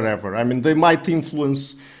fiction, whatever. I mean they might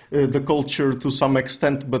influence the culture to some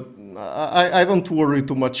extent, but I don't worry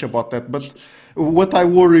too much about that. But what I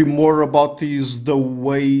worry more about is the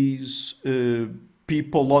ways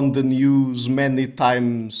people on the news many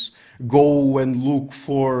times go and look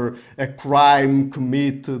for a crime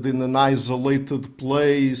committed in an isolated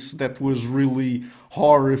place that was really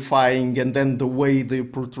horrifying, and then the way they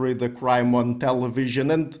portray the crime on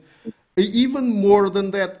television, and even more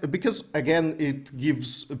than that, because again, it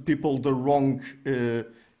gives people the wrong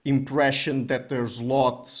impression that there's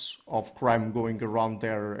lots of crime going around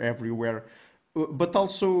there everywhere. But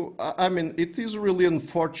also, I mean, it is really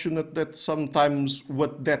unfortunate that sometimes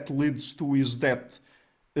what that leads to is that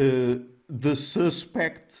the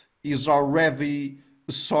suspect is already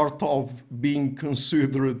sort of being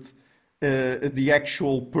considered the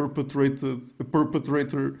actual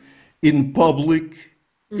perpetrator in public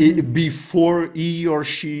before he or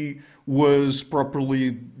she was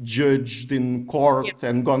properly judged in court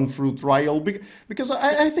and gone through trial. Because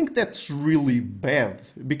I think that's really bad.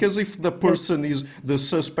 Because if the person is, the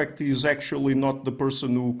suspect is actually not the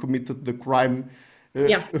person who committed the crime,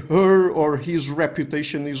 her or his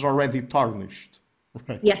reputation is already tarnished.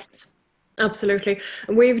 Right? Yes, absolutely.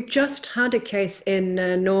 We've just had a case in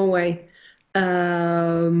Norway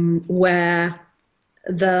where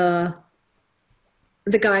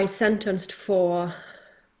the guy sentenced for,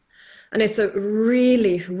 and it's a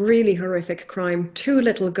really, really horrific crime. 2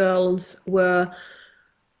 little girls were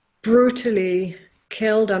brutally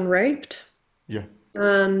killed and raped. Yeah.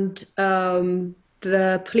 And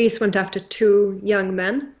the police went after 2 young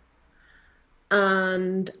men.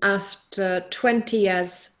 And after 20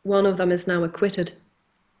 years, one of them is now acquitted.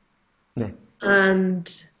 Yeah.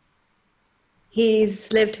 And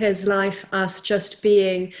he's lived his life as just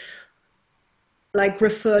being like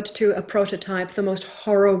referred to a prototype, the most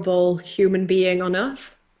horrible human being on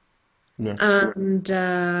earth. Yeah.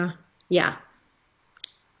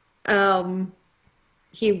 And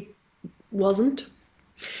he wasn't.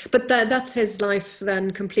 But that's his life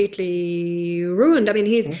then completely ruined. I mean,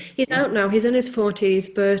 he's out now. He's in his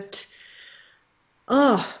 40s, but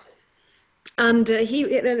the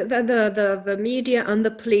media and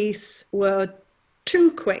the police were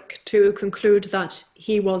too quick to conclude that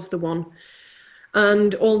he was the one.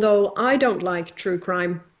 And although I don't like true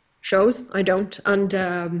crime shows, I don't, and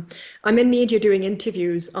I'm in media doing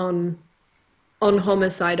interviews on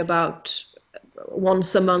homicide about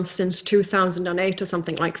once a month since 2008 or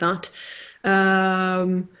something like that.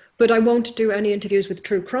 But I won't do any interviews with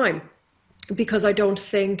true crime because I don't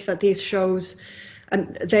think that these shows,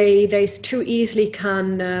 they too easily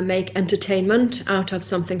can make entertainment out of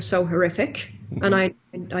something so horrific. And I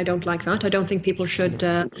don't like that. I don't think people should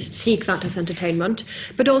seek that as entertainment.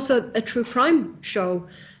 But also a true crime show.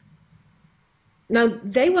 Now,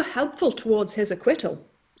 they were helpful towards his acquittal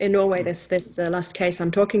in Norway, this last case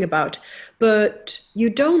I'm talking about. But you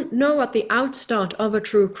don't know at the outstart of a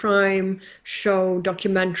true crime show,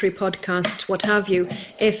 documentary, podcast, what have you,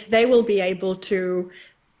 if they will be able to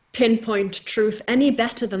pinpoint truth any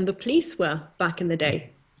better than the police were back in the day.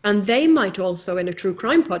 And they might also, in a true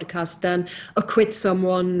crime podcast, then acquit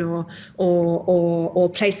someone or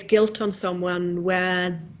place guilt on someone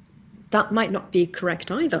where that might not be correct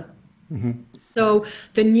either. Mm-hmm. So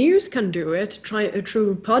the news can do it.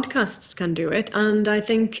 True podcasts can do it, and I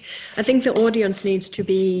think the audience needs to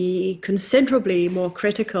be considerably more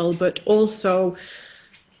critical, but also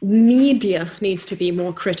media needs to be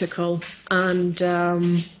more critical. And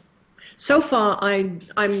so far, I'm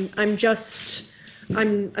just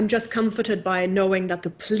comforted by knowing that the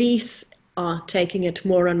police are taking it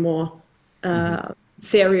more and more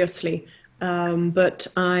seriously. But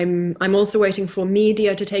I'm also waiting for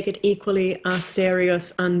media to take it equally as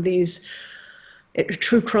serious, and these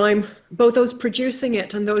true crime, both those producing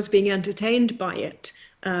it and those being entertained by it,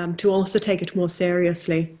 to also take it more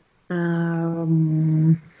seriously.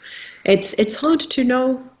 It's hard to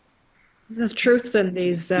know the truth in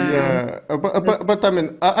these. But I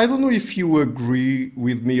mean, I don't know if you agree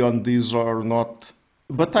with me on this or not.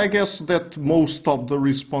 But I guess that most of the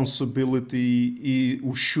responsibility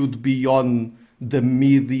should be on the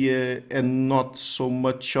media and not so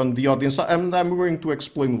much on the audience. I'm going to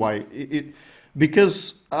explain why.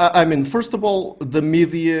 Because, I mean, first of all, the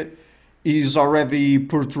media is already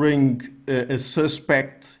portraying a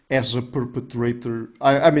suspect as a perpetrator.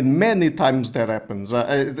 I mean, many times that happens.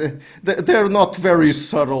 They're not very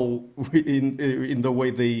subtle in the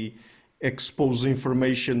way they expose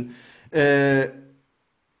information.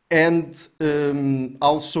 And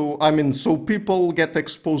also, I mean, so people get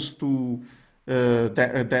exposed to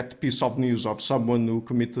that piece of news of someone who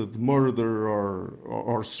committed murder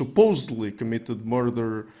or supposedly committed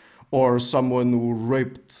murder or someone who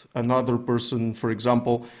raped another person, for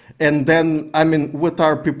example. And then, I mean, what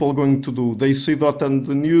are people going to do? They see that on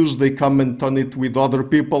the news, they comment on it with other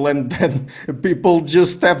people, and then people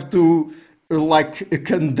just have to like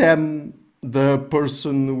condemn the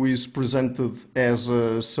person who is presented as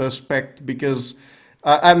a suspect because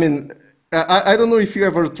I mean I don't know if you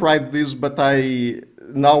ever tried this, but I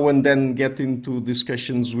now and then get into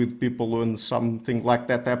discussions with people when something like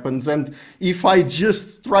that happens, and if I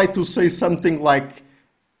just try to say something like,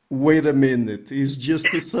 wait a minute, he's just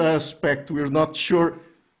a suspect, we're not sure,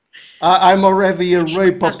 I'm already a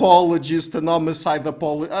rape apologist, an homicide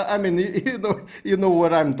apologist. I mean, you know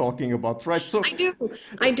what I'm talking about, right? So,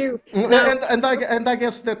 I do. Now, and I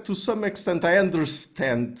guess that to some extent I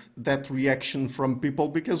understand that reaction from people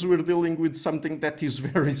because we're dealing with something that is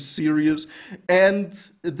very serious, and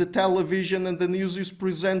the television and the news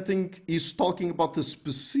is talking about a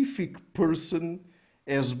specific person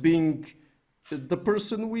as being the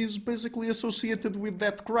person who is basically associated with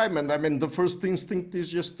that crime. And I mean, the first instinct is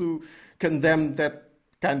just to condemn that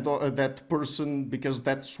kind of that person because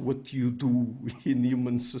that's what you do in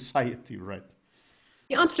human society, right?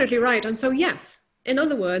 you're absolutely right. And so, yes, in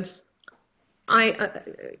other words, I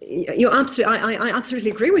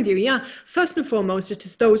absolutely agree with you. Yeah. First and foremost, it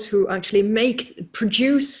is those who actually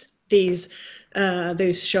produce these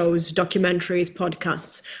shows, documentaries,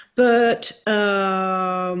 podcasts. But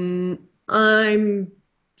I'm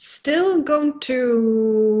still going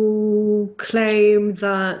to claim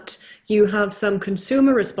that you have some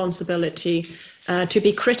consumer responsibility to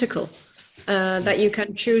be critical. That you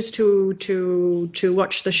can choose to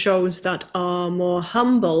watch the shows that are more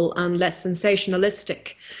humble and less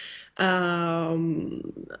sensationalistic, and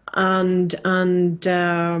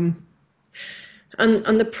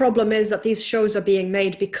the problem is that these shows are being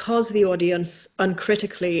made because the audience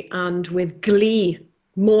uncritically and with glee,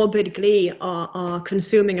 morbid glee, are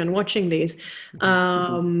consuming and watching these.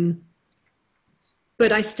 But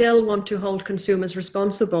I still want to hold consumers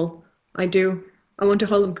responsible. I do. I want to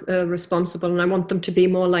hold them responsible, and I want them to be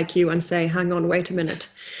more like you and say, hang on, wait a minute.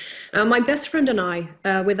 My best friend and I,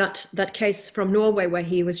 with that case from Norway where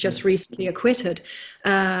he was just recently acquitted,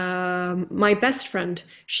 my best friend,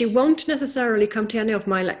 she won't necessarily come to any of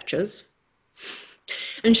my lectures,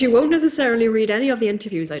 and she won't necessarily read any of the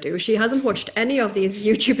interviews I do. She hasn't watched any of these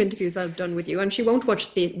YouTube interviews I've done with you, and she won't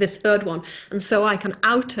watch this third one, and so I can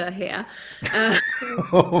out her here.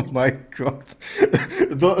 Oh my God.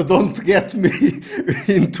 Don't get me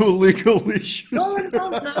into legal issues.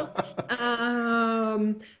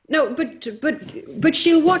 No, but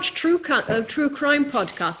she'll watch true crime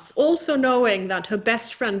podcasts, also knowing that her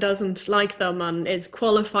best friend doesn't like them and is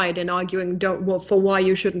qualified in arguing for why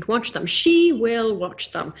you shouldn't watch them. She will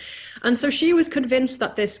watch them. And so she was convinced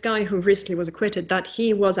that this guy who recently was acquitted, that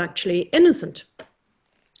he was actually innocent.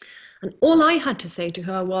 And all I had to say to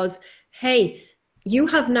her was, hey, you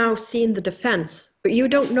have now seen the defense, but you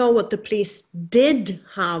don't know what the police did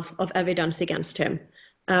have of evidence against him.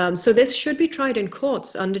 So this should be tried in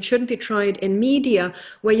courts, and it shouldn't be tried in media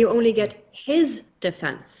where you only get his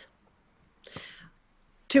defense.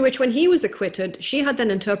 To which, when he was acquitted, she had then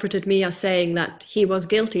interpreted me as saying that he was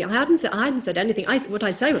guilty. I hadn't said anything. What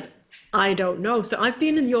I say was, I don't know. So I've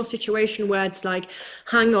been in your situation where it's like,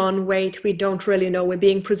 hang on, wait, we don't really know. We're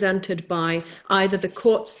being presented by either the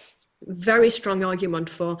court's very strong argument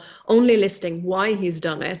for only listing why he's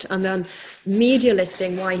done it, and then media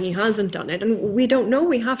listing why he hasn't done it. And we don't know.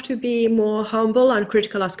 We have to be more humble and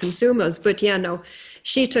critical as consumers. But yeah, no,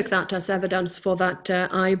 she took that as evidence for that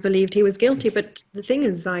I believed he was guilty. But the thing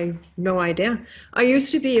is, I have no idea. I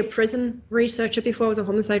used to be a prison researcher before I was a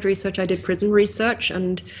homicide researcher. I did prison research,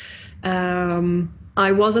 and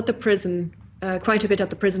I was at the prison, quite a bit at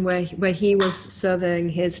the prison where he was serving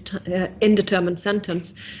his indeterminate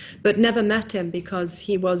sentence, but never met him because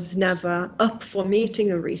he was never up for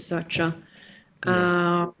meeting a researcher.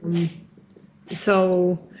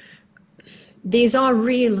 So these are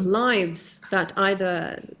real lives that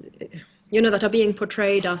either, that are being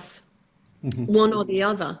portrayed as one or the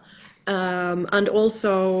other. And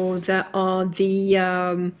also there are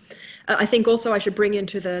I think also I should bring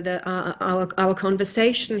into our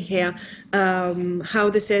conversation here how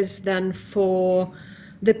this is then for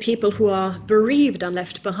the people who are bereaved and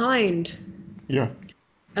left behind. Yeah.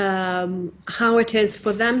 How it is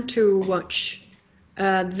for them to watch.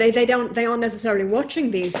 They aren't necessarily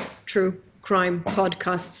watching these true crime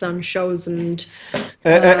podcasts and shows and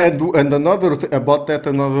another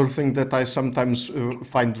thing that I sometimes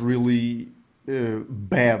find really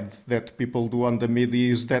bad that people do on the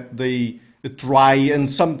media is that they try and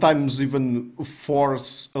sometimes even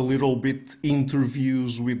force a little bit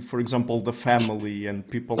interviews with, for example, the family and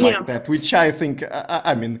people Yeah. like that, which I think,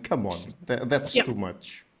 I mean, come on, that's Yeah. too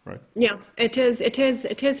much, right? Yeah, it is. It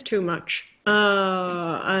is too much.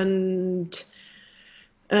 And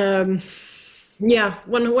um, yeah,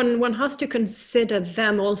 one has to consider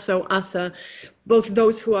them also as both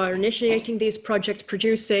those who are initiating these projects,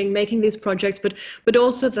 producing, making these projects, but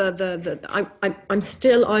also I'm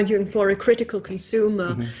still arguing for a critical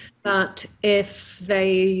consumer, that if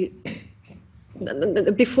they,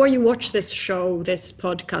 before you watch this show, this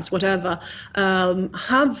podcast, whatever,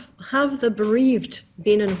 have the bereaved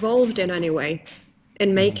been involved in any way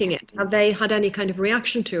in making it? Have they had any kind of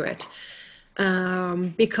reaction to it?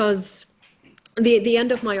 Because the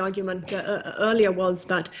end of my argument earlier was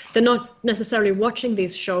that they're not necessarily watching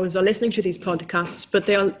these shows or listening to these podcasts, but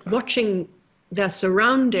they are watching their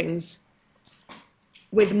surroundings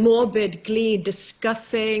with morbid glee,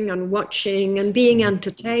 discussing and watching and being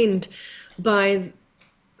entertained by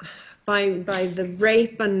the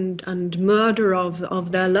rape and murder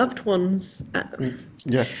of their loved ones.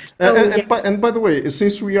 Yeah. So, And, yeah. and by the way,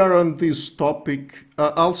 since we are on this topic,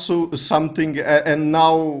 also something, and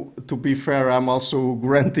now to be fair, I'm also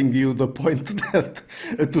granting you the point that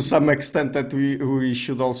to some extent that we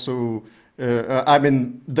should also, I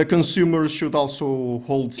mean, the consumers should also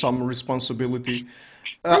hold some responsibility.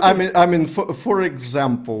 I mean, for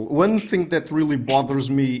example, one thing that really bothers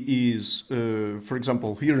me is, for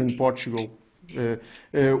example, here in Portugal,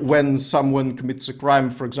 when someone commits a crime,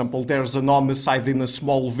 for example, there's an homicide in a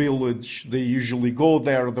small village. They usually go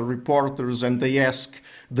there, the reporters, and they ask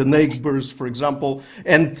the neighbors, for example,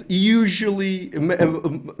 and usually,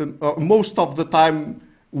 most of the time,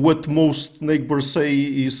 what most neighbors say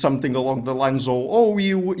is something along the lines of, "Oh,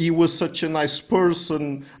 he was such a nice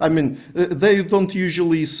person." I mean, they don't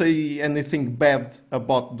usually say anything bad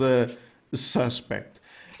about the suspect.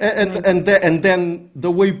 And then the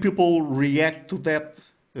way people react to that,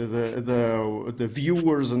 the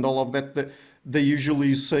viewers and all of that, they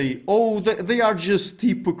usually say, "Oh, they are just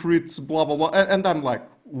hypocrites," blah blah blah. And I'm like,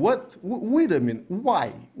 what? Wait a minute.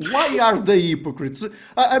 Why? Why are they hypocrites?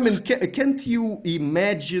 I mean, can't you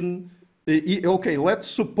imagine? Okay, let's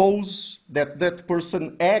suppose that that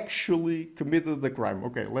person actually committed the crime.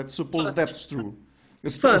 Okay, let's suppose that's true.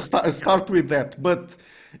 Start with that. But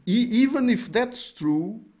even if that's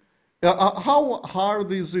true, how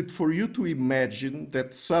hard is it for you to imagine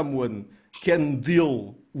that someone can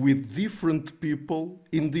deal with different people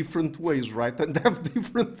in different ways, right? And have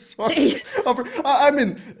different sorts of. I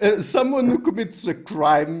mean, someone who commits a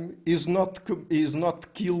crime is not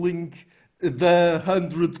killing the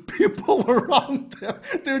 100 people around them.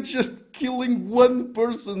 They're just killing one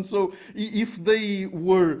person. So if they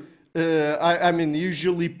were, I mean,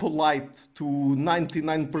 usually polite to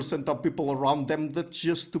 99% of people around them, that's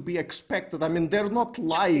just to be expected. I mean, they're not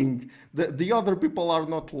lying. The other people are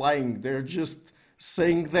not lying. They're just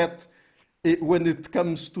saying that when it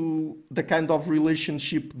comes to the kind of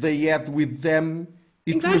relationship they had with them,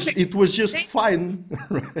 Exactly. it was just fine.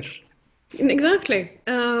 Right? Exactly.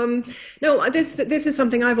 No, this is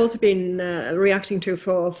something I've also been reacting to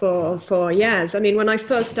for years. I mean, when I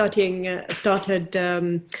first started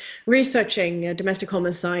researching domestic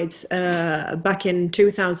homicides back in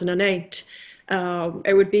 2008,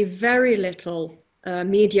 it would be very little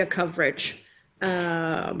media coverage,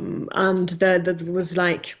 and there was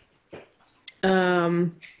like.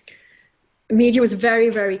 Media was very,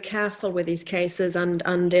 very careful with these cases,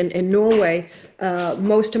 and in Norway,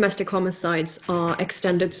 most domestic homicides are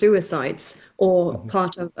extended suicides or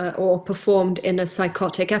part of or performed in a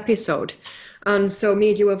psychotic episode, and so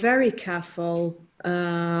media were very careful.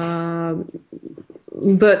 But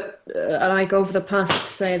like over the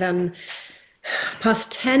past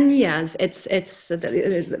 10 years, it's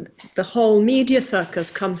the whole media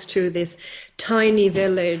circus comes to this tiny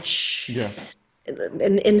village. Yeah.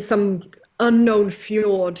 In some unknown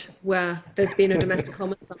fjord where there's been a domestic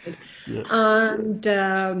homicide,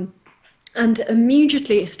 Yeah. and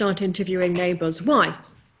immediately start interviewing neighbours. Why?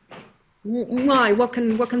 What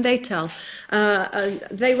can they tell?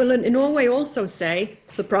 They will in Norway also say,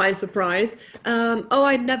 surprise, surprise. Oh,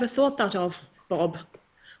 I'd never thought that of Bob.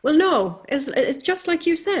 Well, no, it's just like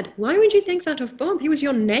you said. Why would you think that of Bob? He was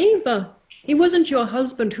your neighbour. He wasn't your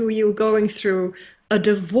husband who you were going through a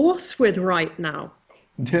divorce with right now.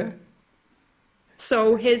 Yeah.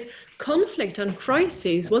 So his conflict and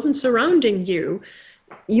crises wasn't surrounding you.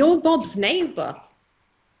 You're Bob's neighbor.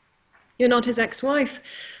 You're not his ex-wife.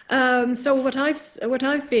 So what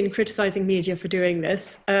I've been criticizing media for doing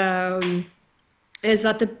this is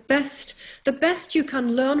that the best you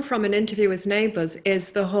can learn from an interview with neighbors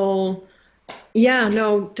is the whole, yeah,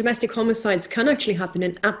 no, domestic homicides can actually happen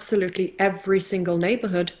in absolutely every single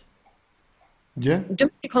neighborhood. Yeah.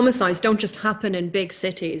 Domestic homicides don't just happen in big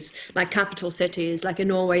cities, like capital cities, like in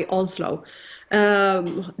Norway, Oslo.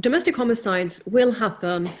 Domestic homicides will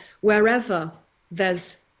happen wherever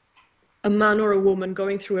there's a man or a woman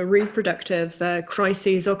going through a reproductive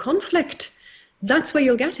crisis or conflict. That's where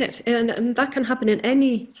you'll get it. And that can happen in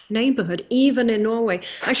any neighborhood, even in Norway.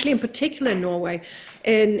 Actually, in particular in Norway.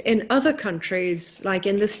 In other countries, like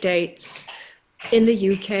in the States, in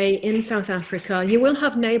the UK, in South Africa, you will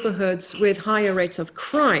have neighborhoods with higher rates of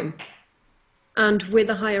crime. And with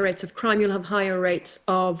the higher rates of crime, you'll have higher rates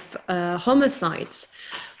of homicides.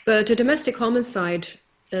 But a domestic homicide,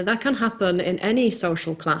 that can happen in any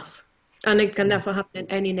social class. And it can therefore happen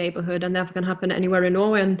in any neighborhood, and therefore can happen anywhere in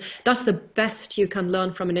Norway. And that's the best you can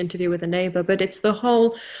learn from an interview with a neighbor. But it's the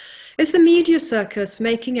media circus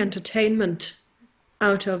making entertainment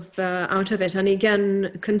out of it. And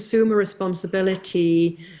again, consumer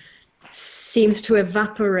responsibility seems to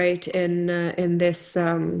evaporate in this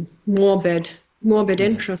morbid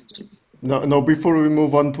interest. No, before we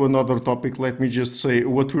move on to another topic, let me just say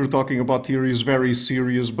what we're talking about here is very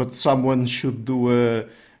serious, but someone should do a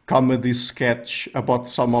comedy sketch about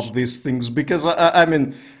some of these things because I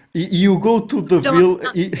mean, you go to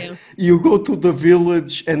the you go to the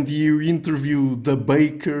village and you interview the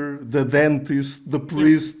baker, the dentist, the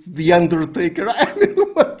priest, the undertaker. I mean,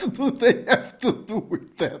 what do they have to do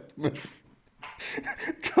with that, man?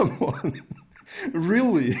 Come on,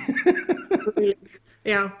 really?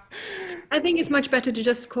 Yeah, I think it's much better to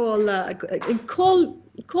just call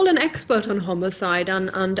an expert on homicide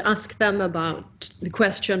and ask them about the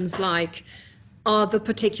questions like, are the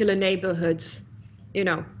particular neighborhoods,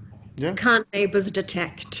 Yeah. can neighbors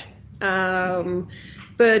detect?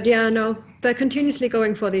 But yeah, no, they're continuously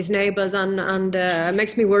going for these neighbors, and it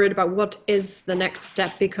makes me worried about what is the next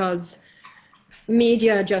step, because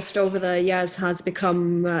media just over the years has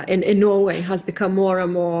become, in Norway, has become more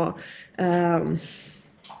and more,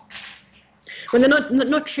 when they're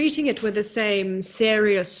not treating it with the same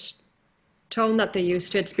serious tone that they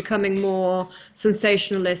used to, it's becoming more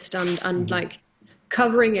sensationalist and like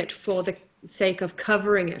covering it for the sake of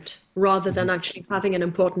covering it, rather than actually having an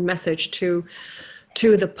important message to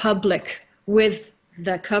the public with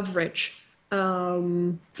their coverage,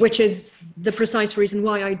 which is the precise reason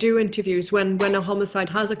why I do interviews. When a homicide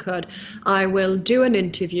has occurred, I will do an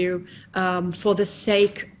interview for the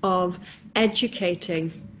sake of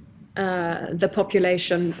educating the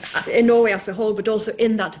population in Norway as a whole, but also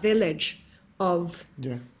in that village of.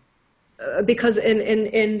 Yeah. Because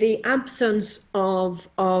in the absence of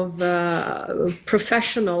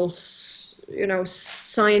professionals,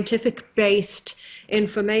 scientific based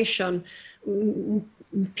information,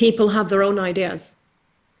 people have their own ideas.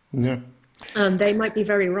 Yeah. And they might be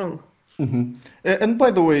very wrong. Mm-hmm. And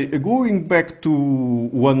by the way, going back to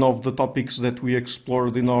one of the topics that we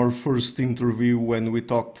explored in our first interview when we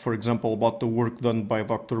talked, for example, about the work done by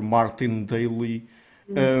Dr. Martin Daly.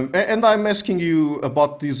 And I'm asking you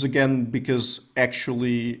about this again because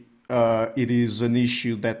actually it is an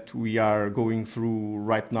issue that we are going through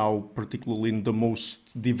right now, particularly in the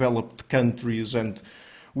most developed countries, and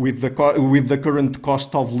with the current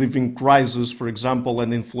cost of living crisis, for example,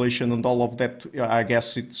 and inflation and all of that, I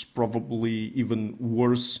guess it's probably even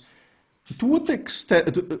worse. To what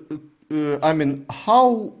extent, I mean,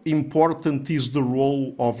 how important is the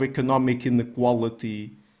role of economic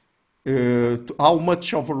inequality? How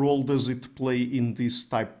much of a role does it play in this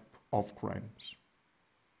type of crimes?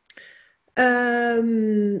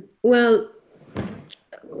 Well,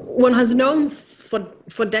 one has known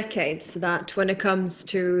for decades that when it comes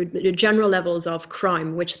to the general levels of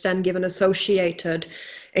crime, which then give an associated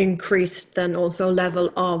increased then also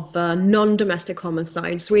level of non-domestic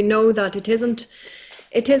homicides, we know that it isn't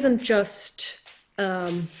just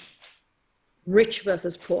rich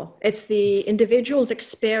versus poor. It's the individual's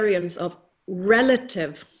experience of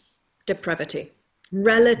relative depravity,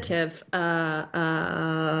 relative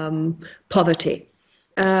poverty.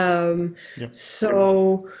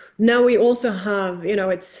 So now we also have,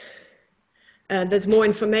 it's there's more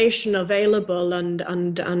information available and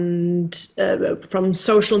from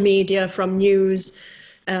social media, from news,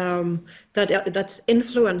 that's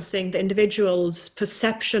influencing the individual's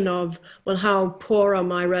perception of, well, how poor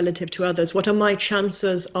am I relative to others? What are my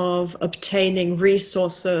chances of obtaining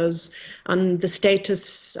resources and the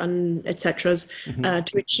status and etc.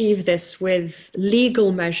 To achieve this with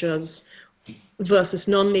legal measures versus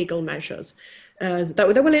non-legal measures?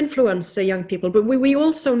 that will influence young people. But we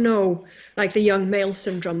also know, like the young male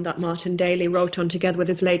syndrome that Martin Daly wrote on together with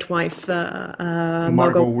his late wife,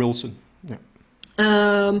 Margot Wilson. Yeah.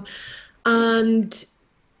 And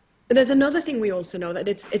there's another thing we also know, that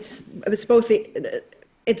it's both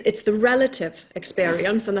it's the relative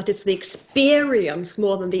experience, and that it's the experience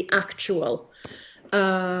more than the actual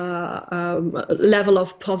level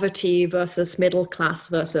of poverty versus middle class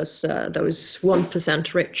versus those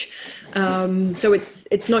 1% rich. So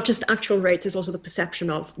it's not just actual rates, it's also the perception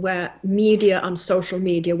of where media and social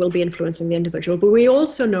media will be influencing the individual. But we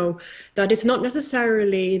also know that it's not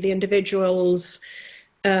necessarily the individual's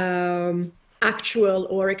actual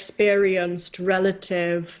or experienced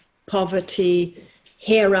relative poverty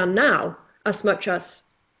here and now, as much as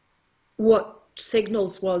what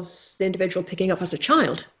signals was the individual picking up as a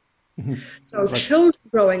child. Mm-hmm. So right. Children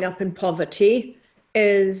growing up in poverty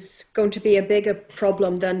is going to be a bigger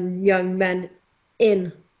problem than young men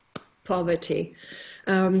in poverty.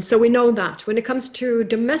 So we know that. When it comes to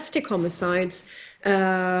domestic homicides,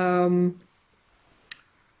 well,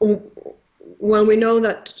 we know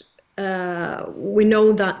that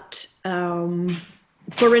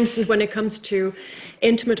for instance, when it comes to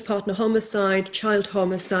intimate partner homicide, child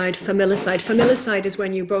homicide, familicide. Familicide is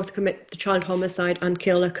when you both commit the child homicide and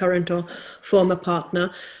kill a current or former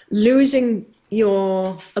partner. Losing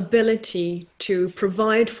your ability to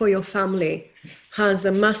provide for your family has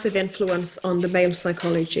a massive influence on the male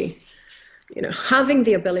psychology. You know, having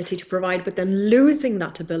the ability to provide, but then losing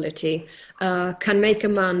that ability can make a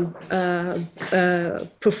man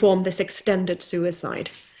perform this extended suicide.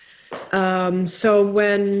 So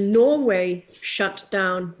when Norway shut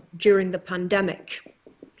down during the pandemic,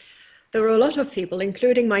 there were a lot of people,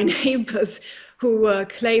 including my neighbors, who were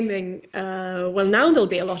claiming, well, now there'll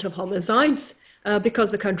be a lot of homicides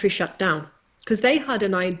because the country shut down. Because they had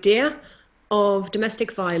an idea of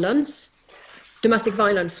domestic violence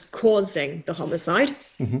causing the homicide.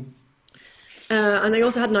 Mm-hmm. And they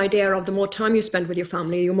also had an idea of the more time you spend with your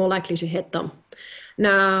family, you're more likely to hit them.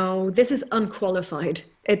 Now, this is unqualified.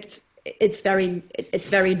 It's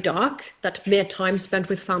very dark that mere time spent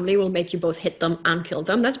with family will make you both hit them and kill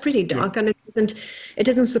them. That's pretty dark, yeah. And it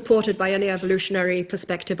isn't supported by any evolutionary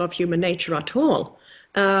perspective of human nature at all.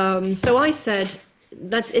 So I said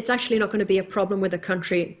that it's actually not going to be a problem with the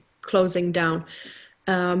country closing down,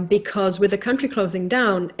 because with the country closing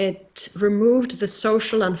down, it removed the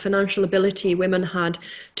social and financial ability women had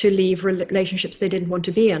to leave relationships they didn't want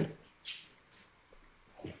to be in.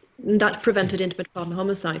 That prevented intimate partner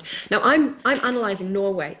homicide. Now, I'm analysing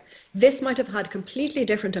Norway. This might have had completely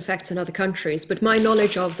different effects in other countries, but my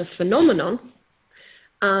knowledge of the phenomenon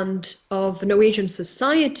and of Norwegian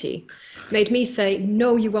society made me say,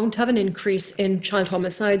 no, you won't have an increase in child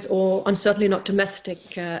homicides, and certainly not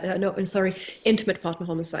intimate partner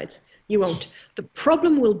homicides. You won't. The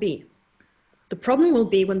problem will be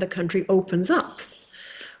when the country opens up.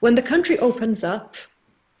 When the country opens up,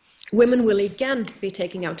 women will again be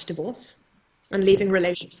taking out divorce and leaving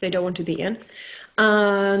relationships they don't want to be in.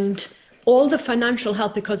 And all the financial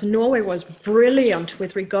help, because Norway was brilliant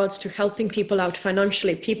with regards to helping people out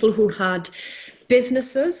financially, people who had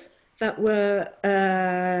businesses that were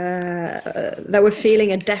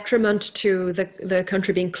feeling a detriment to the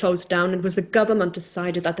country being closed down. It was the government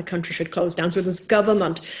decided that the country should close down. So it was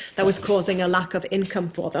government that was causing a lack of income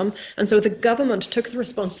for them. And so the government took the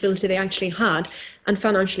responsibility they actually had and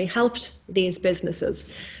financially helped these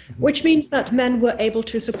businesses, which means that men were able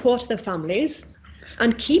to support their families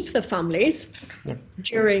and keep the families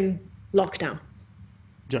during lockdown.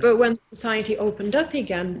 Yeah. But when society opened up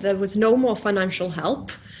again, there was no more financial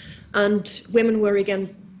help, and women were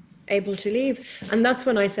again able to leave. And that's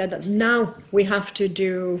when I said that now we have to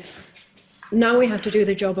do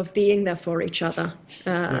the job of being there for each other,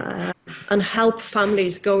 and help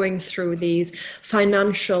families going through these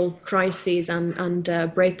financial crises and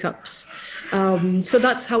breakups. So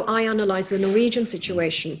that's how I analyze the Norwegian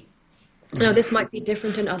situation. Now, this might be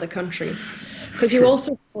different in other countries, because you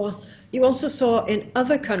also saw in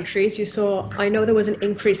other countries, I know there was an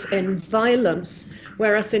increase in violence,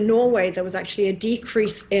 whereas in Norway there was actually a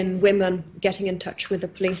decrease in women getting in touch with the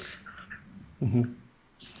police. Mm-hmm.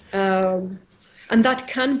 And that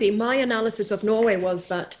can be, my analysis of Norway was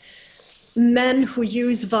that men who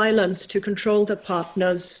use violence to control their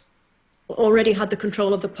partners already had the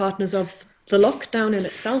control of the partners of the lockdown in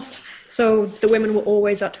itself. So the women were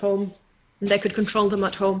always at home. They could control them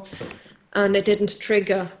at home, and it didn't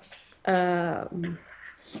trigger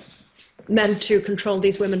men to control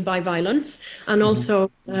these women by violence. And also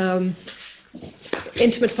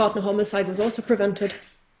intimate partner homicide was also prevented.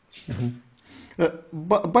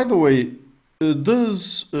 Mm-hmm. By the way,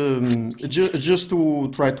 Does just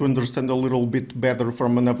to try to understand a little bit better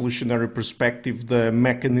from an evolutionary perspective the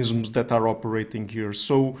mechanisms that are operating here.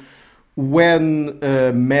 So, when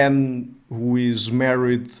a man who is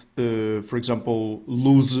married, for example,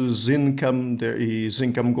 loses income, his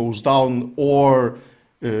income goes down, or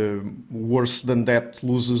worse than that,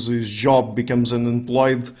 loses his job, becomes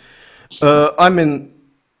unemployed. I mean,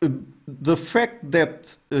 the fact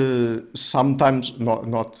that sometimes,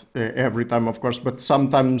 not every time, of course, but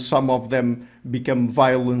sometimes some of them become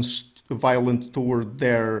violent toward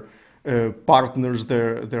their partners,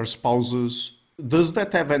 their spouses. Does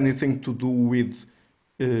that have anything to do with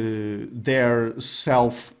their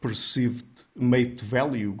self-perceived mate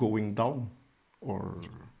value going down, or?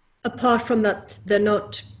 Apart from that, they're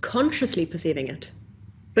not consciously perceiving it.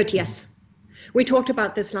 But yes, we talked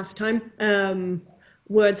about this last time.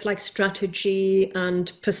 Words like strategy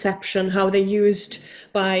and perception, how they're used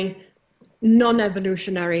by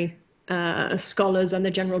non-evolutionary scholars and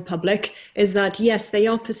the general public, is that yes, they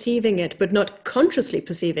are perceiving it, but not consciously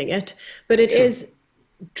perceiving it. But it Sure. is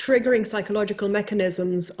triggering psychological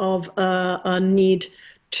mechanisms of a need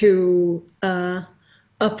to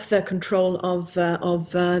up the control of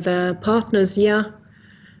their partners. Yeah,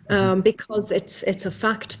 because it's a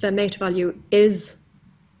fact their mate value is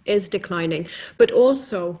declining. But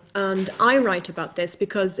also, and I write about this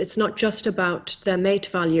because it's not just about their mate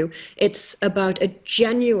value, it's about a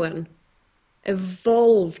genuine,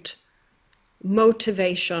 evolved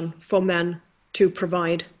motivation for men to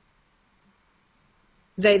provide.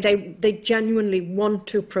 They genuinely want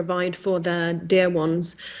to provide for their dear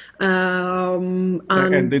ones. And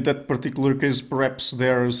in that particular case, perhaps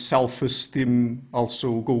their self-esteem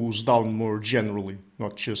also goes down more generally,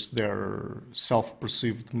 not just their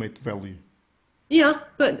self-perceived mate value. Yeah,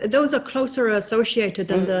 but those are closer associated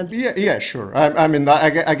than the Yeah, sure. I mean,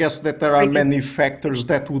 I guess that there are many factors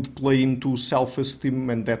that would play into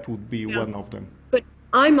self-esteem, and that would be yeah. one of them. But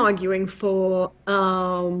I'm arguing for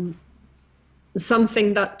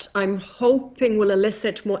something that I'm hoping will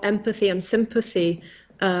elicit more empathy and sympathy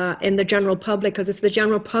in the general public, because it's the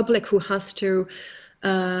general public who has to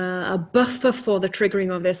buffer for the triggering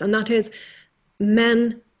of this, and that is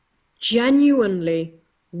men genuinely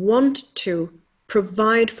want to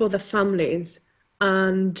provide for the families,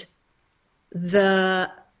 and the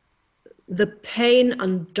pain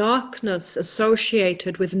and darkness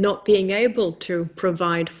associated with not being able to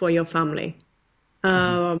provide for your family.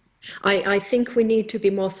 I think we need to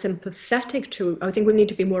be more sympathetic to, I think we need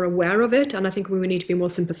to be more aware of it, and I think we need to be more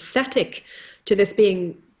sympathetic to this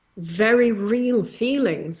being very real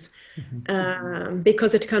feelings,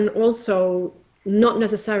 because it can also not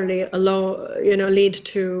necessarily lead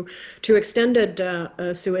to extended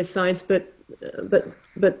suicides, but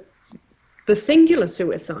the singular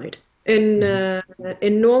suicide.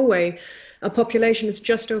 In Norway, our population is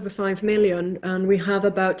just over 5 million, and we have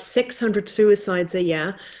about 600 suicides a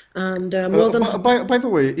year. And more than by the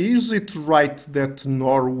way, is it right that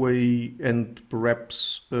Norway and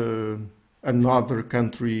perhaps another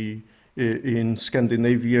country in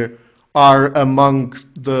Scandinavia are among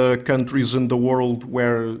the countries in the world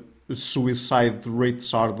where suicide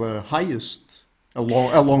rates are the highest,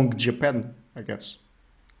 along Japan, I guess?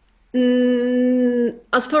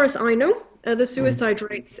 As far as I know, the suicide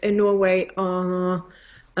rates in Norway are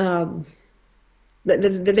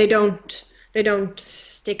they don't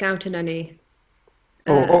stick out in any.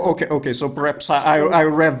 Okay. So perhaps I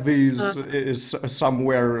read these is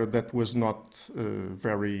somewhere that was not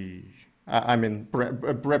very. I mean,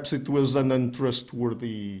 perhaps it was an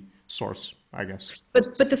untrustworthy source, I guess.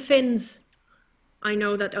 But the Finns, I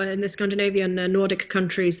know that in the Scandinavian Nordic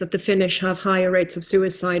countries, that the Finnish have higher rates of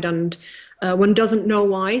suicide, and one doesn't know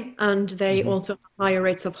why, and they also have higher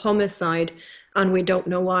rates of homicide, and we don't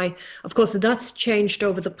know why. Of course, that's changed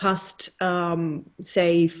over the past,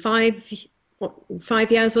 say, 5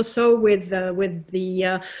 years or so with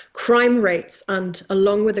the crime rates, and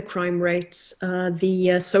along with the crime rates, the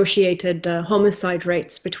associated homicide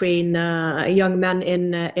rates between young men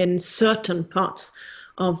in certain parts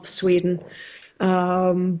of Sweden.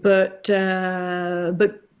 But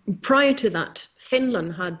prior to that,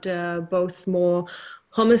 Finland had both more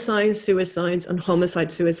homicide suicides and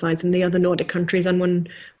homicide suicides than the other Nordic countries, and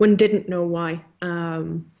one didn't know why.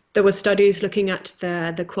 There were studies looking at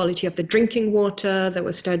the quality of the drinking water. There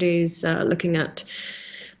were studies looking at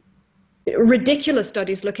ridiculous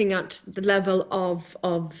studies looking at the level of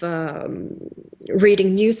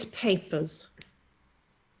reading newspapers,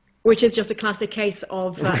 which is just a classic case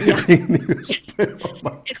of So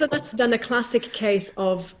that's then a classic case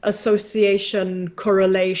of association,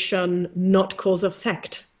 correlation, not cause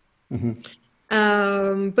effect.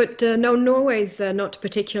 But no, Norway's not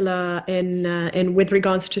particular in with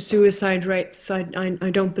regards to suicide rates. I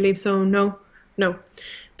don't believe so. No, no.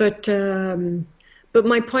 But but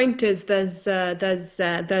my point is there's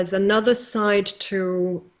another side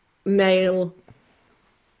to male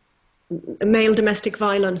male domestic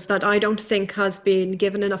violence that I don't think has been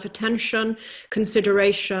given enough attention,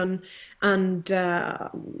 consideration, and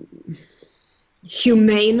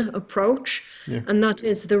humane approach, Yeah. and that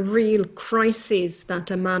is the real crises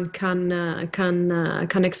that a man can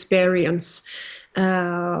experience.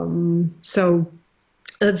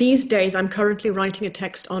 These days, I'm currently writing a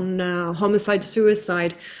text on homicide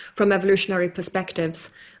suicide from evolutionary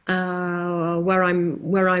perspectives, where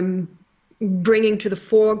I'm bringing to the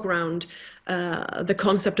foreground the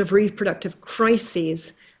concept of reproductive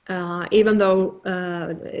crises. Even though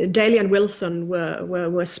Daly and Wilson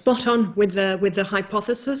were spot on with the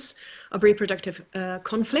hypothesis of reproductive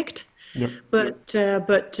conflict, Yeah. but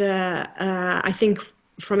I think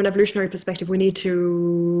from an evolutionary perspective we need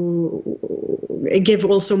to give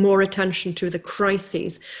also more attention to the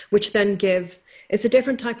crises, which then give. It's a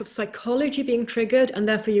different type of psychology being triggered, and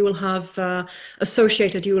therefore you will have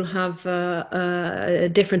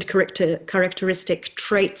different characteristic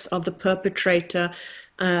traits of the perpetrator,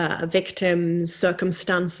 victims,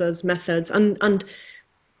 circumstances, methods, and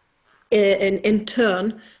in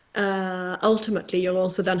turn, ultimately, you'll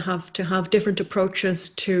also then have to have different approaches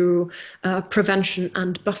to prevention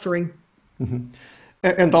and buffering.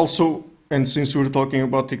 And also, and since we're talking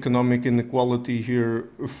about economic inequality here,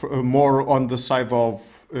 more on the side of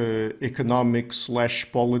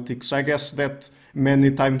economics/politics, I guess that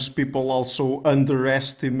many times people also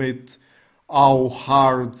underestimate how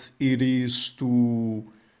hard it is to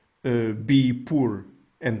be poor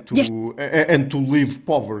and Yes. to live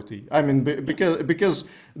poverty. I mean, because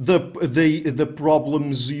the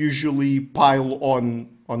problems usually pile on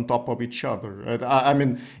top of each other. I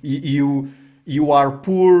mean, you are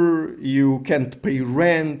poor, you can't pay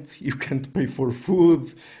rent, you can't pay for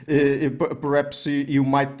food. Perhaps you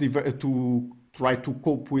might to try to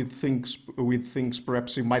cope with things.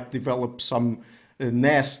 Perhaps you might develop some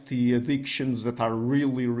nasty addictions that are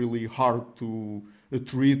really, really hard to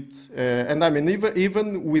treat. And I mean,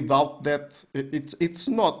 even without that, it's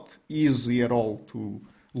not easy at all to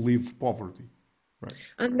live poverty. Right.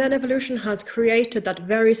 And then evolution has created that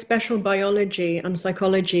very special biology and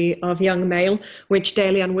psychology of young male, which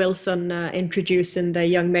Daly and Wilson introduce in the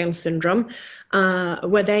young male syndrome,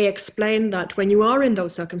 where they explain that when you are in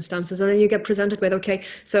those circumstances, and then you get presented with, okay,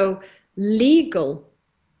 so legal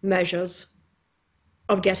measures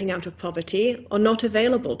of getting out of poverty are not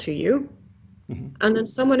available to you. And then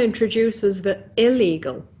someone introduces the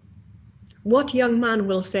illegal. What young man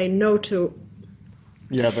will say no to?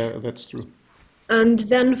 Yeah, that's true. And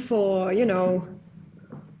then for,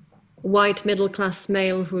 white middle-class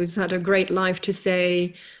male who's had a great life to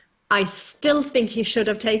say, I still think he should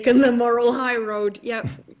have taken the moral high road. Yeah,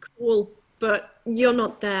 cool, but you're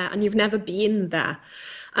not there and you've never been there.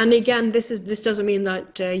 And again, this doesn't mean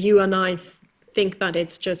that you and I think that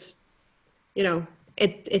it's just,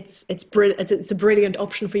 it's a brilliant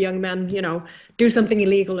option for young men, do something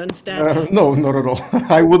illegal instead. No, not at all.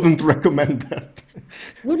 I wouldn't recommend that.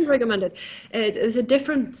 Wouldn't recommend it. There's a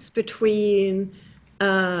difference between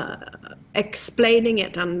explaining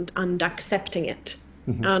it and accepting it.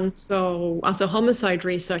 And so, as a homicide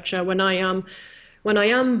researcher, when I am,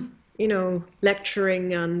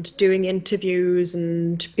 lecturing and doing interviews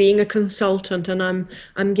and being a consultant, and I'm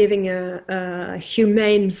giving a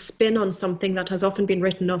humane spin on something that has often been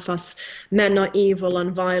written off as men are evil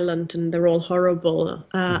and violent and they're all horrible,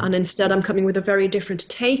 and instead I'm coming with a very different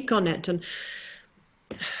take on it. And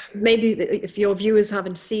maybe if your viewers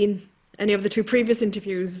haven't seen any of the two previous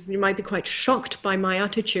interviews, you might be quite shocked by my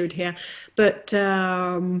attitude here. But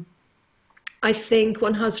I think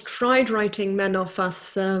one has tried writing men off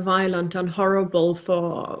as violent and horrible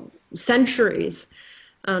for centuries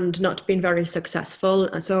and not been very successful.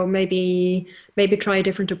 So maybe try a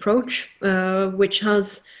different approach, which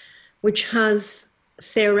has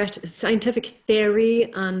scientific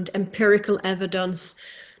theory and empirical evidence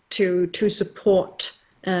to support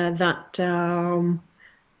that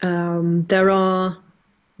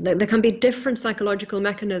there can be different psychological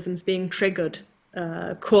mechanisms being triggered,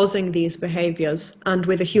 causing these behaviors, and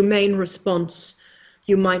with a humane response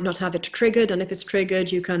you might not have it triggered, and if it's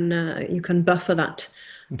triggered you can buffer that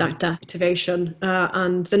activation.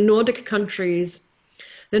 And the Nordic countries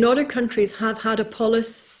have had a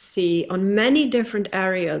policy on many different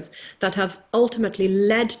areas that have ultimately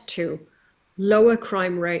led to lower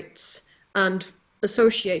crime rates and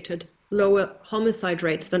associated lower homicide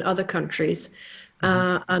rates than other countries,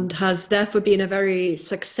 and has therefore been a very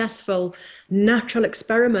successful natural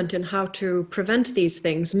experiment in how to prevent these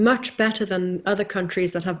things, much better than other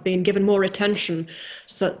countries that have been given more attention,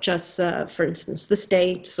 such as, for instance, the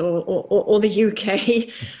States or the UK,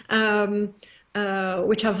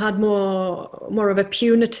 which have had more of a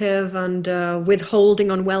punitive and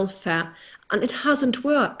withholding on welfare, and it hasn't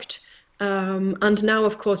worked. And now,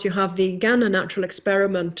 of course, you have the Ghana natural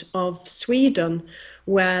experiment of Sweden,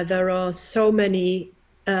 where there are so many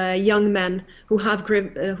young men who have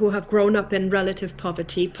grown up in relative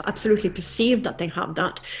poverty, absolutely perceive that they have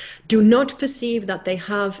that, do not perceive that they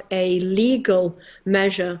have a legal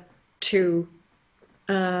measure to,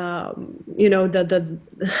 the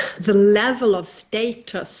level of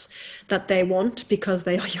status that they want, because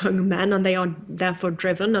they are young men and they are therefore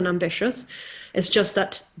driven and ambitious. It's just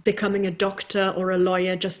that becoming a doctor or a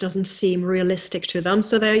lawyer just doesn't seem realistic to them.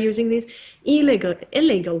 So they're using these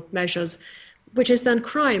illegal measures, which is then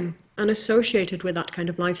crime. And associated with that kind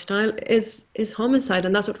of lifestyle is homicide.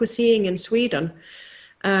 And that's what we're seeing in Sweden.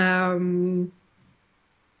 So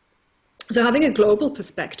having a global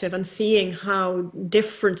perspective and seeing how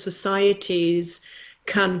different societies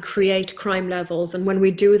can create crime levels, and when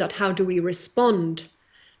we do that, how do we respond,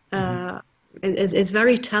 is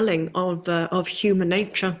very telling of human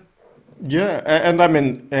nature. Yeah, and I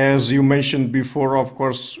mean, as you mentioned before, of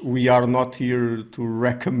course, we are not here to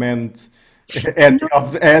recommend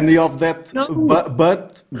any of that, No,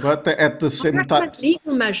 but at the I same time, recommend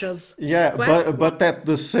legal measures. yeah, Well, but at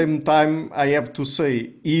the same time, I have to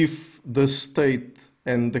say, if the state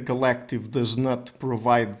and the collective does not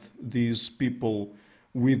provide these people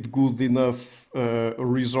with good enough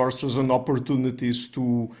resources and opportunities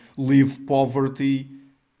to leave poverty,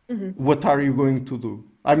 what are you going to do?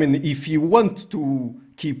 I mean, if you want to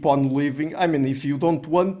keep on living, I mean, if you don't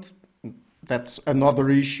want, that's another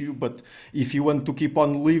issue, but if you want to keep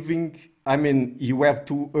on living, I mean, you have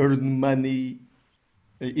to earn money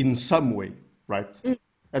in some way, right?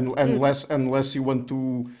 And unless you want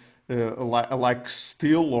to like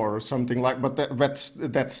steal or something like, but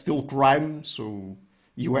that's still crime. So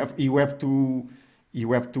you have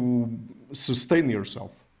to sustain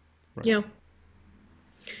yourself, right? yeah.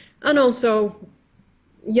 And also,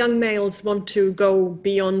 young males want to go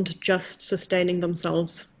beyond just sustaining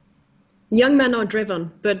themselves. Young men are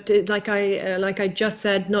driven, but like I just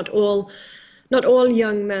said, not all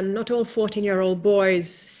young men, not all 14-year-old boys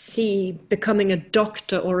see becoming a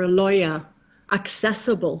doctor or a lawyer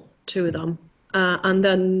accessible to them, and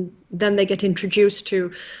then they get introduced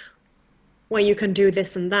to, well, you can do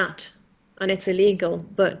this and that, and it's illegal,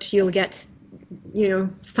 but you'll get,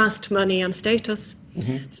 fast money and status.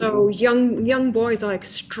 So young boys are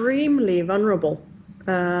extremely vulnerable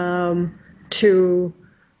to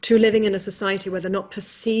living in a society where they're not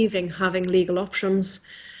perceiving having legal options.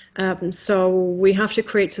 So we have to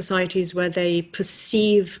create societies where they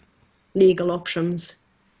perceive legal options,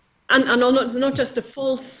 and it's not just a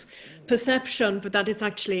false perception, but that it's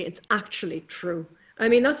actually true. I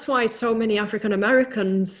mean, that's why so many African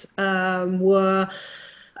Americans were,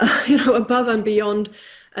 above and beyond.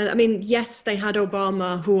 I mean, yes, they had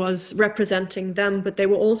Obama who was representing them, but they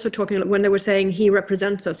were also talking, when they were saying he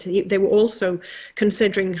represents us, they were also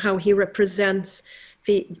considering how he represents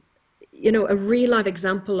a real life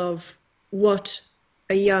example of what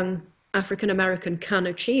a young African American can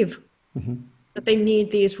achieve. That they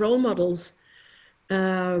need these role models.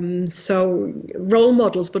 So role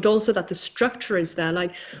models, but also that the structure is there.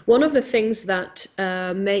 Like, one of the things that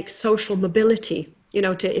makes social mobility,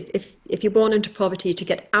 if you're born into poverty, to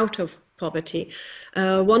get out of poverty,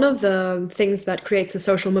 one of the things that creates a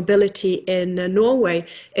social mobility in Norway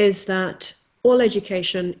is that all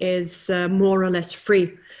education is more or less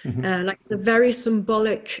free. Like, it's a very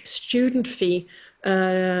symbolic student fee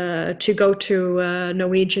to go to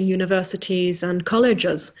Norwegian universities and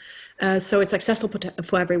colleges. So it's accessible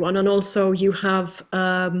for everyone. And also you have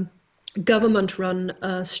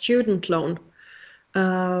government-run student loan,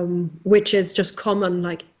 which is just common,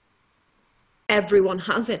 like everyone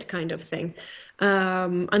has it kind of thing.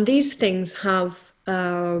 And these things have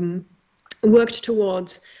worked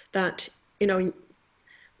towards that,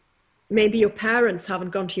 maybe your parents haven't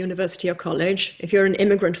gone to university or college. If you're an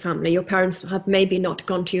immigrant family, your parents have maybe not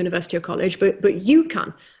gone to university or college, but you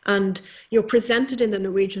can. And you're presented in the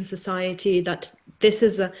Norwegian society that this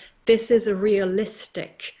is a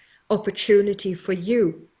realistic opportunity for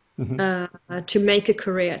you to make a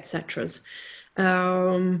career, etc.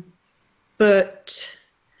 But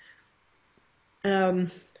the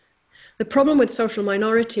problem with social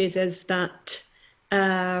minorities is that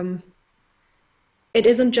it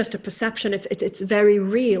isn't just a perception, it's very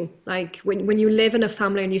real. Like when you live in a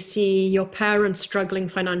family and you see your parents struggling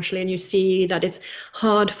financially and you see that it's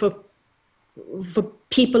hard for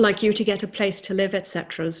people like you to get a place to live,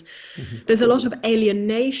 etc. There's a lot of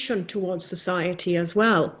alienation towards society as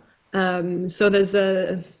well. So there's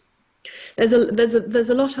a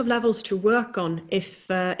lot of levels to work on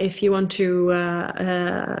if you want to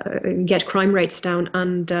get crime rates down,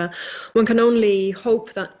 and one can only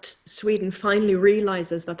hope that Sweden finally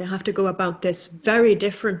realizes that they have to go about this very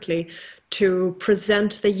differently to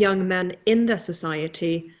present the young men in their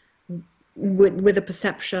society with a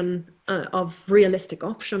perception of realistic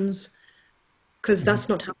options, because that's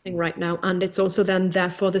not happening right now. And it's also then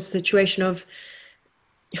therefore the situation of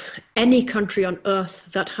any country on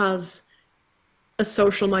earth that has a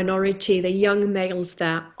social minority, the young males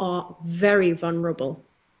there are very vulnerable.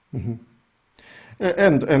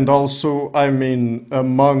 And also, I mean,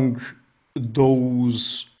 among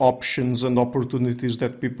those options and opportunities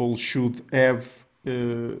that people should have,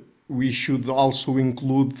 we should also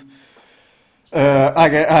include.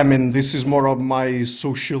 I mean, this is more of my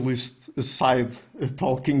socialist side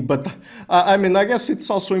talking, but I mean, I guess it's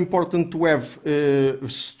also important to have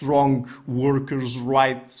strong workers'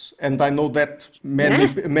 rights, and I know that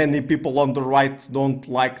many people on the right don't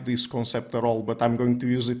like this concept at all, but I'm going to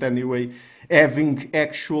use it anyway. Having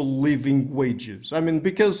actual living wages. I mean,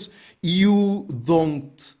 because you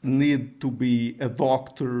don't need to be a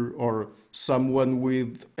doctor or someone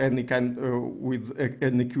with any kind with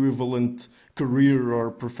an equivalent career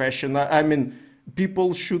or profession. I mean,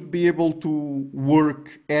 people should be able to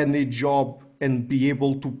work any job and be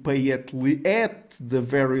able to pay at the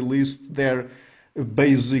very least their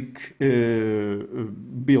basic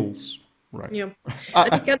bills. Right. Yeah.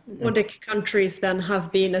 And again, Nordic countries then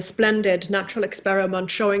have been a splendid natural experiment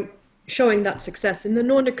showing that success. In the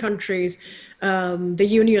Nordic countries, the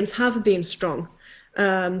unions have been strong,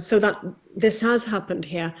 so that this has happened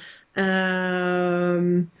here.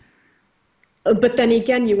 But then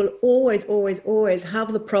again, you will always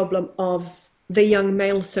have the problem of the young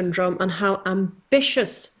male syndrome and how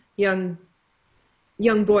ambitious young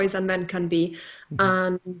boys and men can be.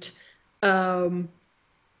 And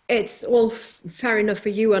it's all fair enough for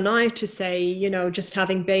you and I to say, you know, just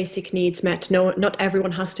having basic needs met. No, not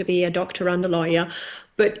everyone has to be a doctor and a lawyer.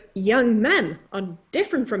 But young men are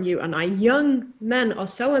different from you and I. Young men are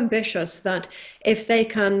so ambitious that if they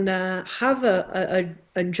can have a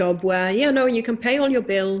job where, you know, you can pay all your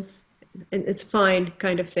bills, it's fine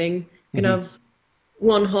kind of thing. You can have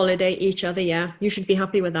one holiday each other year. You should be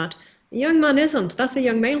happy with that. A young man isn't. That's the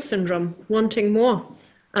young male syndrome, wanting more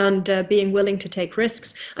and being willing to take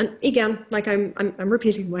risks. And again, like I'm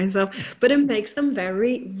repeating myself, but it makes them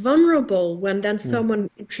very vulnerable when then someone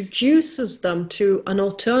introduces them to an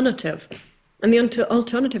alternative. And the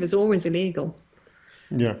alternative is always illegal.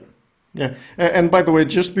 Yeah. Yeah, and by the way,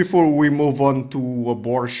 just before we move on to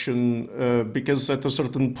abortion, because at a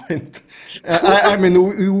certain point, I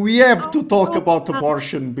mean, we have to talk about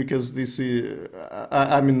abortion because this is,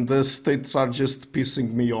 I mean, the states are just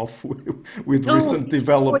pissing me off with recent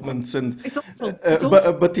developments. It's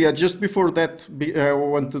awful. But yeah, just before that, I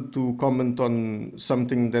wanted to comment on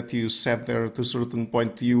something that you said there at a certain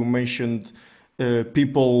point. You mentioned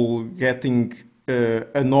people getting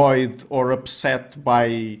annoyed or upset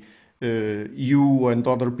by you and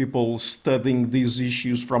other people studying these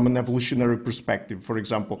issues from an evolutionary perspective, for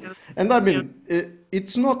example. Yeah. And I mean,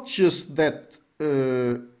 it's not just that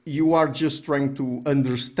you are just trying to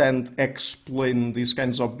understand, explain these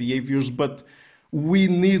kinds of behaviors, but we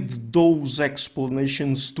need those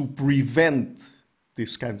explanations to prevent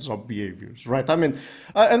these kinds of behaviors, right? I mean,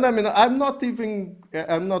 I'm not even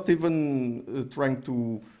trying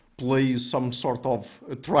to play some sort of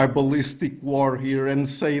tribalistic war here and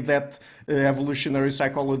say that evolutionary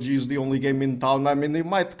psychology is the only game in town. I mean, it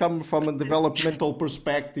might come from a developmental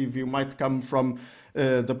perspective, you might come from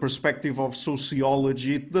the perspective of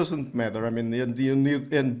sociology. It doesn't matter. I mean,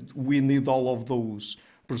 and we need all of those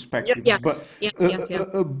perspectives. Yes.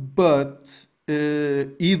 But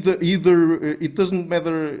either it doesn't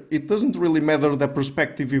matter. It doesn't really matter the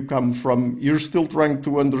perspective you come from. You're still trying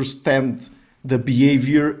to understand the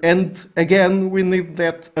behavior, and again, we need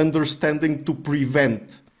that understanding to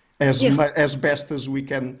prevent as best as we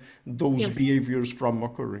can those behaviors from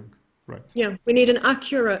occurring. Right. Yeah, we need an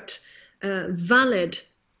accurate, valid,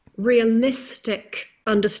 realistic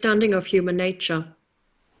understanding of human nature.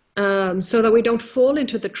 so that we don't fall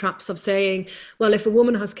into the traps of saying, well, if a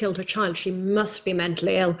woman has killed her child, she must be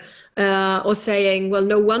mentally ill. Or saying, well,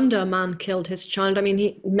 no wonder a man killed his child. I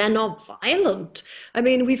mean, men are violent. I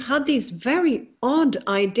mean, we've had these very odd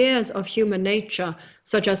ideas of human nature,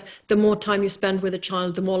 such as the more time you spend with a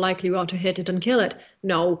child, the more likely you are to hit it and kill it.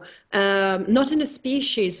 No, not in a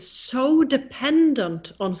species so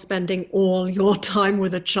dependent on spending all your time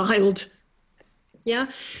with a child. Yeah,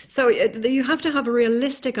 so you have to have a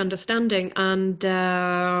realistic understanding, and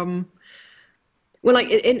well,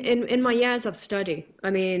 like in my years of study,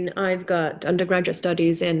 I mean, I've got undergraduate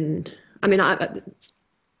studies in, I mean,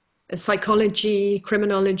 psychology,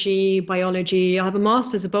 criminology, biology. I have a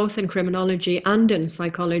master's both in criminology and in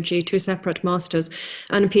psychology, two separate masters,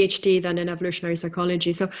 and a PhD then in evolutionary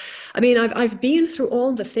psychology. So, I mean, I've been through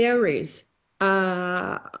all the theories,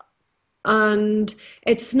 and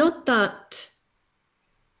it's not that.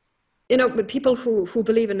 You know, people who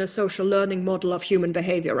believe in a social learning model of human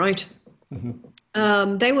behavior, right? They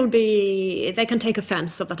can take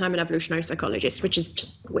offense of that I'm an evolutionary psychologist, which is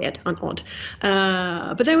just weird and odd.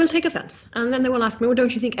 But they will take offense. And then they will ask me, well,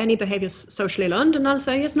 don't you think any behavior is socially learned? And I'll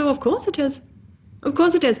say, yes, no, of course it is. Of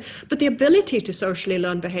course it is. But the ability to socially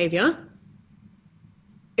learn behavior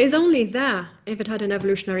is only there if it had an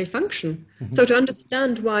evolutionary function. So to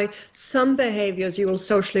understand why some behaviors you will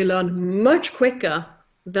socially learn much quicker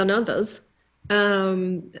than others, we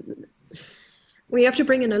have to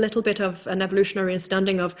bring in a little bit of an evolutionary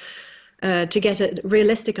understanding of, to get a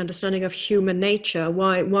realistic understanding of human nature.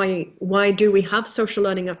 Why do we have social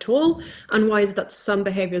learning at all, and why is it that some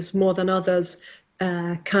behaviors more than others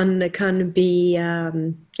can be,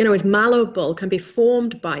 is malleable, can be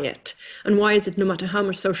formed by it, and why is it no matter how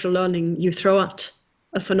much social learning you throw at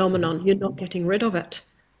a phenomenon, you're not getting rid of it?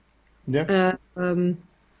 Yeah.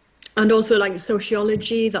 And also like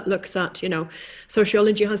sociology that looks at,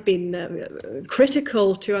 sociology has been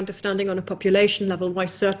critical to understanding on a population level why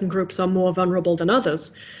certain groups are more vulnerable than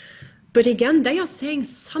others. But again, they are saying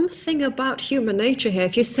something about human nature here.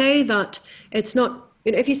 If you say that it's not,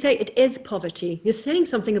 if you say it is poverty, you're saying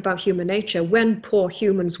something about human nature when poor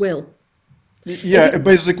humans will. Yeah,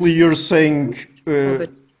 basically you're saying... you're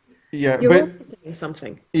also saying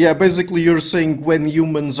something. Yeah, basically you're saying when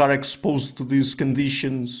humans are exposed to these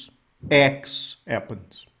conditions, X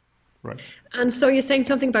happens, right? And so you're saying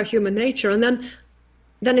something about human nature, and then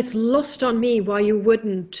it's lost on me why you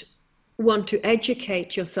wouldn't want to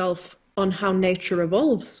educate yourself on how nature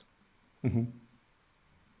evolves. Because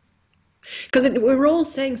we're all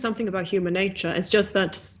saying something about human nature. It's just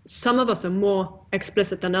that some of us are more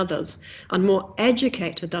explicit than others and more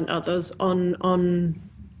educated than others on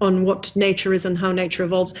what nature is and how nature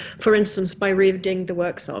evolves. For instance, by reading the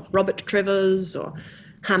works of Robert Trivers or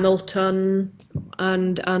Hamilton,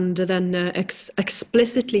 and then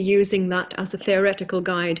explicitly using that as a theoretical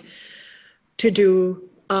guide to do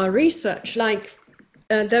our research. Like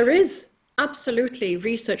there is absolutely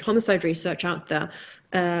homicide research out there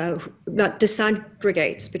that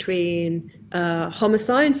disaggregates between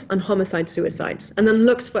homicides and homicide-suicides, and then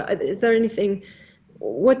looks for, is there anything,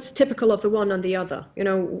 what's typical of the one and the other?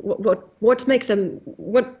 What makes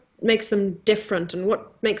them different and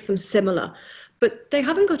what makes them similar? But they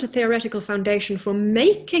haven't got a theoretical foundation for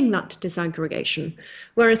making that disaggregation.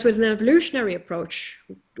 Whereas with an evolutionary approach,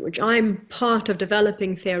 which I'm part of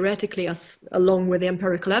developing theoretically along with the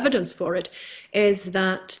empirical evidence for it, is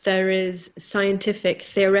that there is scientific,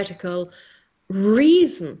 theoretical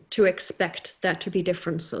reason to expect there to be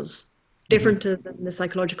differences. Differences in the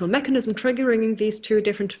psychological mechanism triggering these two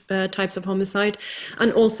different types of homicide,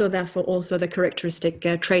 and also therefore also the characteristic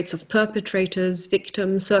traits of perpetrators,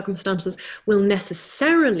 victims, circumstances will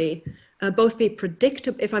necessarily both be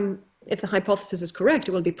predictable. If the hypothesis is correct,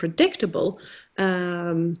 it will be predictable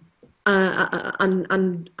and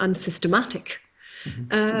systematic.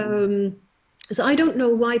 So I don't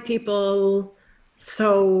know why people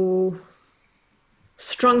so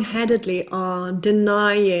strong-headedly are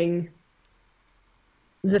denying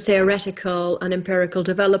the theoretical and empirical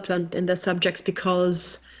development in their subjects,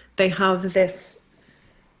 because they have this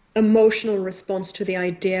emotional response to the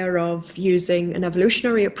idea of using an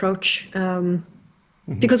evolutionary approach,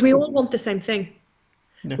 because we all want the same thing.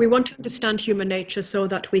 Yeah. We want to understand human nature so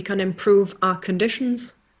that we can improve our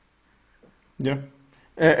conditions. Yeah.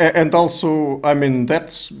 And also, I mean,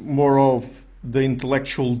 that's more of the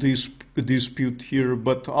intellectual dispute here,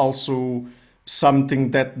 but also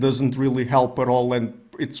something that doesn't really help at all, and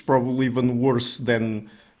it's probably even worse than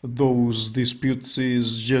those disputes,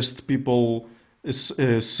 is just people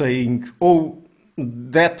saying, oh,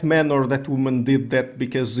 that man or that woman did that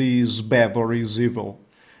because he is bad or he's evil.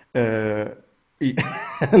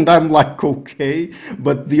 And I'm like, okay,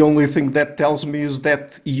 but the only thing that tells me is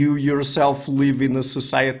that you yourself live in a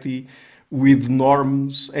society with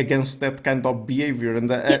norms against that kind of behavior. And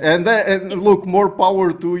look, more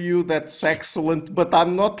power to you. That's excellent. But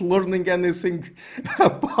I'm not learning anything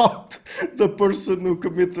about the person who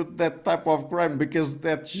committed that type of crime, because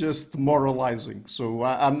that's just moralizing. So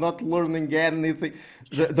I'm not learning anything.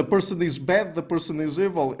 The person is bad. The person is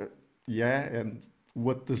evil. Yeah, and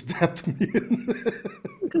what does that mean?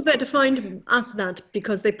 Because they're defined as that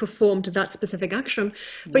because they performed that specific action.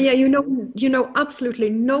 But Yeah. yeah, you know absolutely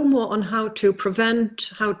no more on how to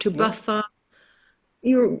prevent, how to No. buffer.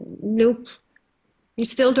 Nope, you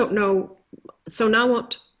still don't know. So now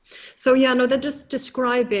what? So yeah, no, they're just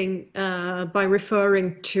describing by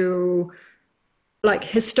referring to like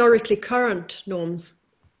historically current norms,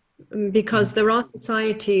 because there are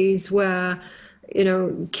societies where, you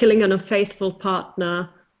know, killing an unfaithful partner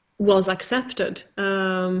was accepted.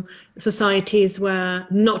 Societies where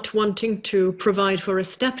not wanting to provide for a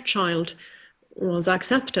stepchild was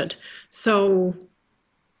accepted. So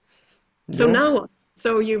Yeah. now what?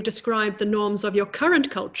 So you've described the norms of your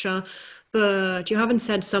current culture, but you haven't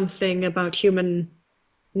said something about human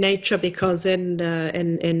nature, because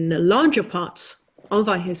in larger parts of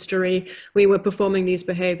our history, we were performing these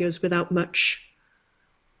behaviors without much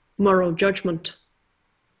moral judgment.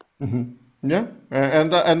 Yeah,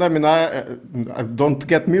 and I mean, I don't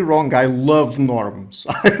get me wrong. I love norms.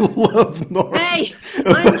 I love Hey, norms.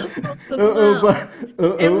 I love dogs as well. But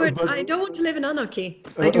but I don't want to live in anarchy.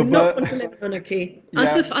 I do not but want to live in anarchy. yeah,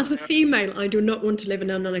 As a female, I do not want to live in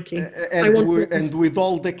anarchy. I and want and laws. with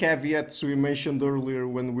all the caveats we mentioned earlier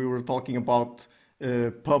when we were talking about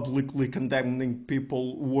publicly condemning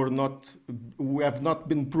people who have not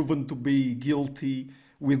been proven to be guilty.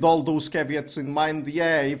 With all those caveats in mind,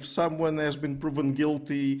 yeah, if someone has been proven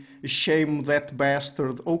guilty, shame that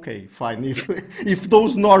bastard. Okay, fine. If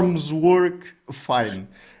those norms work, fine.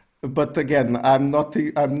 But again, I'm not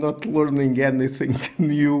learning anything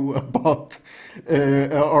new about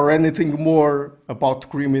or anything more about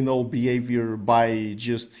criminal behavior by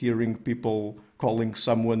just hearing people calling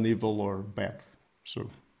someone evil or bad. So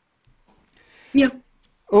Yeah.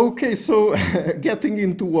 okay, so getting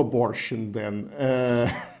into abortion then.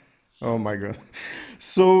 Oh my God.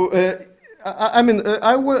 So, I mean,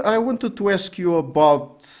 I wanted to ask you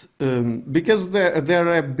about, because there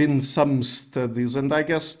have been some studies, and I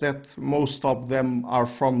guess that most of them are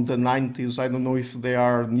from the 90s. I don't know if there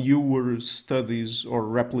are newer studies or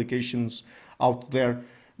replications out there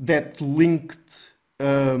that linked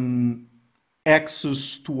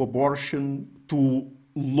access to abortion to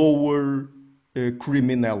lower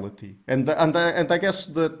criminality, and I guess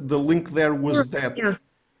that the link there was Yeah.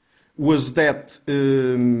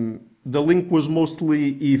 the link was mostly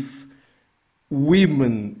if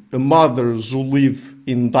women, mothers who live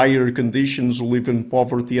in dire conditions, who live in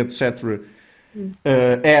poverty, etc.,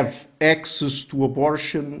 have access to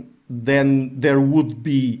abortion, then there would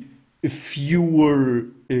be fewer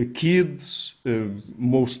kids,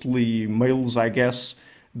 mostly males, I guess,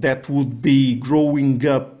 that would be growing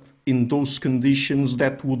up in those conditions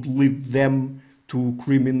that would lead them to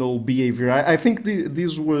criminal behavior. I think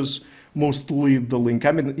this was mostly the link.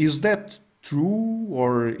 I mean, is that true,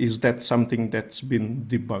 or is that something that's been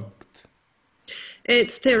debunked?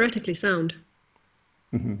 It's theoretically sound.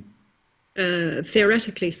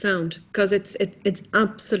 Theoretically sound, because it's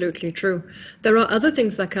absolutely true. There are other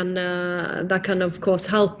things that can of course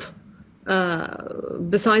help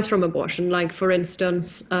besides from abortion, like for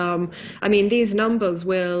instance, I mean, these numbers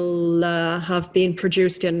will have been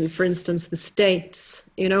produced in, for instance, the States,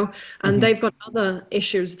 you know, and they've got other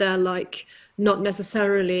issues there, like not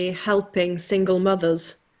necessarily helping single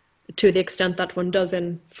mothers to the extent that one does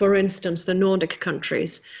in, for instance, the Nordic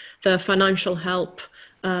countries. The financial help,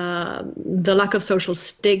 the lack of social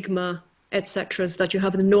stigma, etc., that you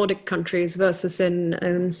have in the Nordic countries versus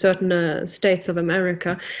in certain states of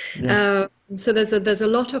America. Yeah. So there's a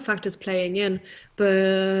lot of factors playing in,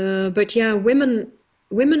 but yeah, women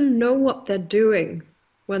know what they're doing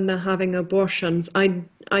when they're having abortions.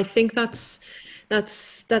 I think that's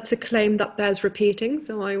a claim that bears repeating,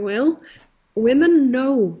 so I will. Women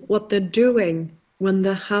know what they're doing when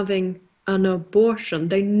they're having an abortion.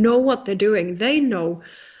 They know what they're doing. They know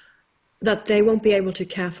that they won't be able to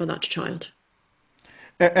care for that child.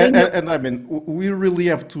 They know. And I mean, we really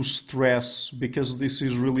have to stress, because this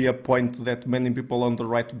is really a point that many people on the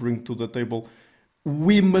right bring to the table.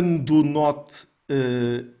 Women do not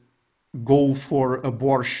go for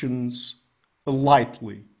abortions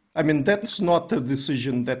lightly. I mean, that's not a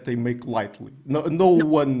decision that they make lightly. No No,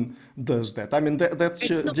 one does that. I mean,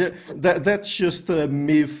 it's not fun. that's just a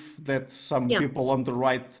myth that some Yeah, people on the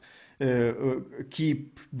right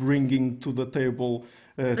keep bringing to the table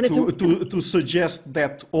and it's a to suggest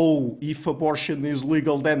that, oh, if abortion is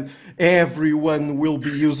legal, then everyone will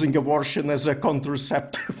be using abortion as a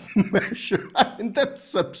contraceptive measure. I mean,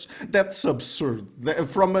 that's absurd.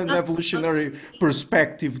 From an that's evolutionary obscene.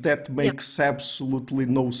 perspective, that Yeah, makes absolutely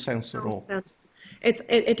no sense at no all. sense.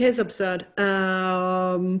 It is absurd.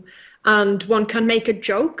 And one can make a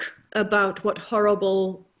joke about what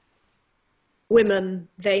horrible women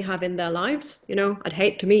they have in their lives. You know, I'd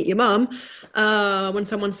hate to meet your mum. When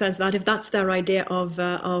someone says that, if that's their idea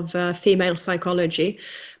of female psychology,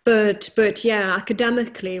 but yeah,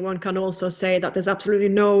 academically, one can also say that there's absolutely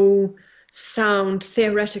no sound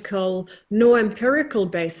theoretical, no empirical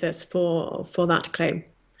basis for that claim.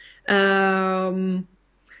 Um,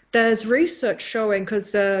 there's research showing,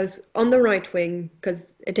 because on the right wing,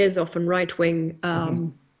 because it is often right wing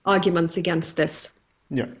arguments against this.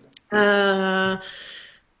 Yeah. Uh,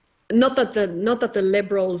 not that the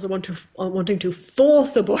liberals are wanting to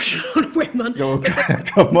force abortion on women, but Okay,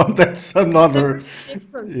 come on, that's there another. is a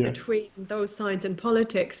difference Yeah, between those sides in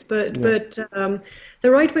politics. But yeah. but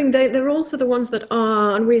the right wing, they're also the ones that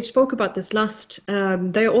are, and we spoke about this last.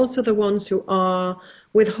 They're also the ones who are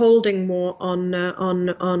withholding more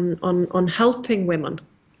on helping women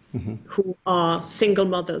who are single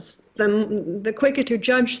mothers. The quicker to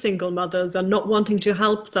judge single mothers and not wanting to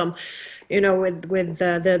help them, with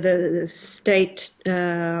the state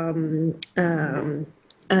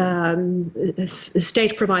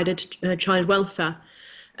state provided child welfare.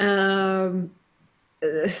 Um,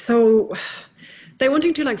 so they're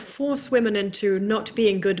wanting to like force women into not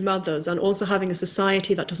being good mothers and also having a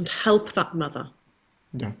society that doesn't help that mother.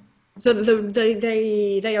 Yeah. So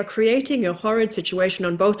they are creating a horrid situation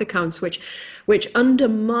on both accounts, which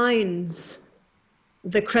undermines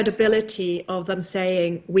the credibility of them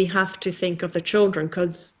saying we have to think of the children,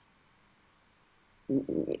 because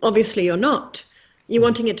obviously you're not. You're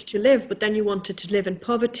wanting it to live, but then you want it to live in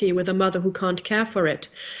poverty with a mother who can't care for it.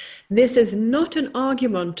 This is not an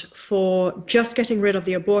argument for just getting rid of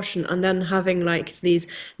the abortion and then having like these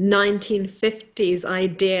 1950s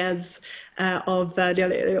ideas of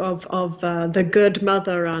the good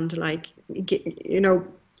mother and like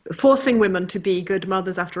forcing women to be good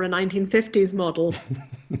mothers after a 1950s model.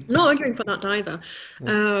 Not arguing for that either.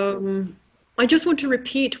 I just want to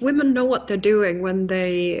repeat: women know what they're doing when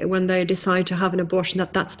they decide to have an abortion.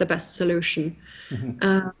 That's the best solution.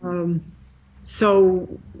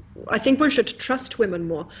 So I think one should trust women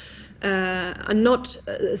more, and not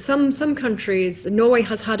some countries. Norway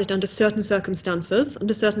has had it under certain circumstances.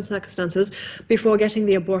 Under certain circumstances, before getting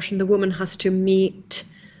the abortion, the woman has to meet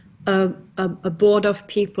a board of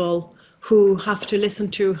people who have to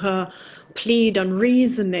listen to her plead and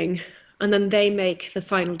reasoning, and then they make the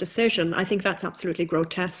final decision. I think that's absolutely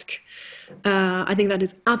grotesque. I think that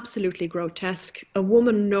is absolutely grotesque. A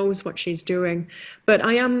woman knows what she's doing, but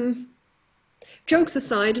I am. Jokes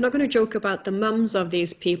aside, I'm not going to joke about the mums of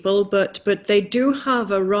these people, but they do have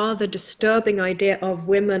a rather disturbing idea of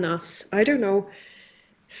women as, I don't know,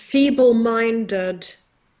 feeble-minded,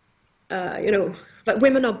 that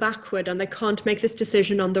women are backward and they can't make this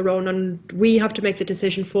decision on their own, and we have to make the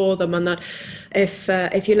decision for them, and that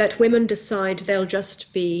if you let women decide, they'll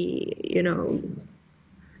just be,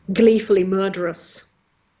 gleefully murderous.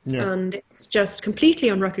 Yeah. And it's just completely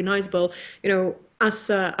unrecognizable,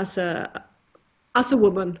 as a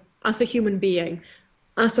woman, as a human being,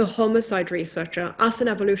 as a homicide researcher, as an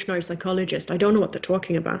evolutionary psychologist. I don't know what they're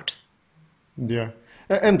talking about. Yeah.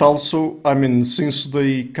 And also, I mean, since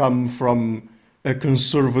they come from a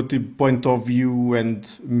conservative point of view, and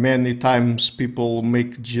many times people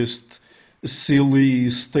make just silly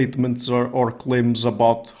statements or claims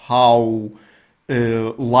about how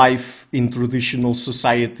life in traditional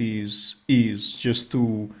societies is, just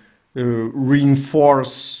to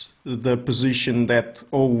reinforce the position that,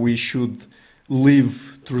 oh, we should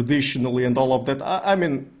live traditionally and all of that. I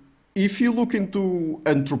mean, if you look into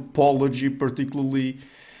anthropology particularly,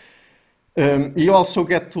 you also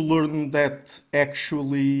get to learn that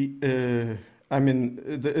actually, I mean,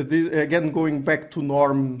 again, going back to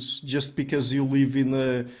norms, just because you live in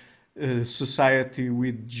a society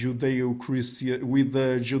with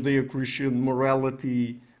Judeo-Christian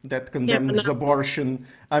morality that Yeah, condemns abortion,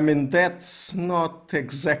 I mean, that's not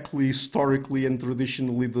exactly historically and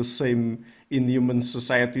traditionally the same in human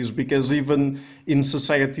societies, because even in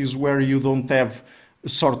societies where you don't have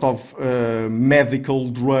sort of medical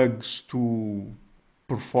drugs to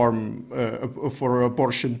perform for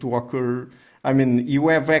abortion to occur. I mean, you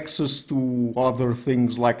have access to other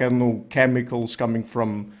things like, I don't know, chemicals coming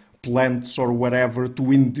from plants or whatever to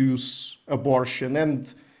induce abortion. And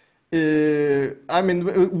I mean,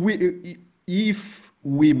 if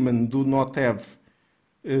women do not have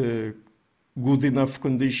good enough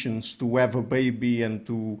conditions to have a baby and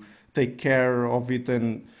to take care of it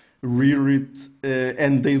and rear it,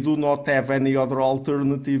 and they do not have any other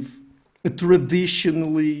alternative,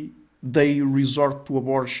 traditionally they resort to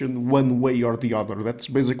abortion one way or the other. That's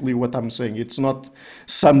basically what I'm saying. It's not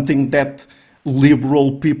something that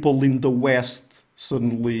liberal people in the West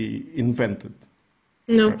suddenly invented.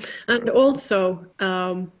 No, Right. and also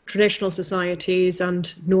traditional societies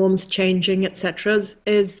and norms changing, etc.,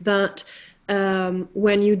 is that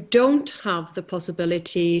when you don't have the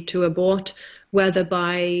possibility to abort, whether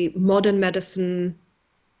by modern medicine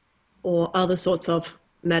or other sorts of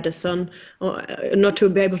medicine, or not to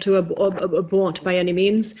be able to abort by any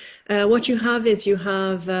means, what you have is you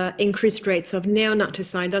have increased rates of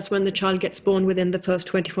neonaticide. That's when the child gets born within the first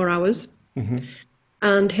 24 hours.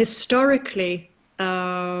 And historically,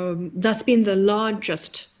 that's been the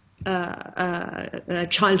largest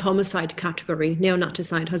child homicide category.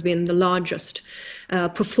 Neonaticide has been the largest,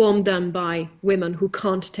 performed then by women who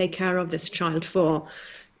can't take care of this child for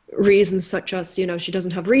reasons such as, she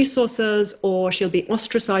doesn't have resources, or she'll be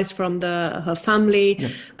ostracized from her family. Yeah.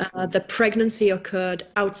 The pregnancy occurred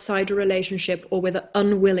outside a relationship or with an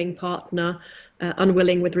unwilling partner,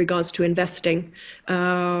 unwilling with regards to investing.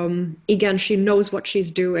 Again, she knows what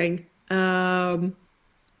she's doing.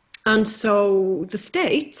 And so the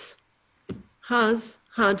States has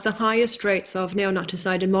had the highest rates of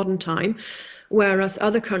neonaticide in modern time, whereas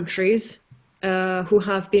other countries who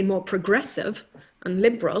have been more progressive and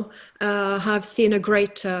liberal have seen a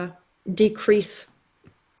great decrease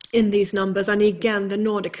in these numbers. And again, the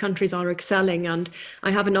Nordic countries are excelling. And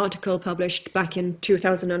I have an article published back in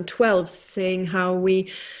 2012 saying how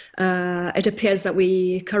it appears that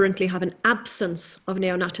we currently have an absence of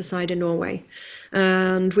neonaticide in Norway.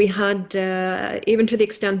 And we had, even to the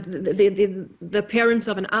extent, the appearance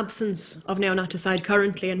of an absence of neonaticide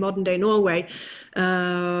currently in modern day Norway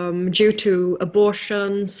due to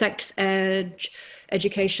abortion, sex ed,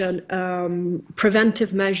 education,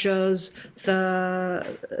 preventive measures, the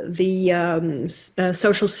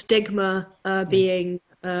social stigma being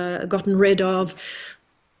gotten rid of,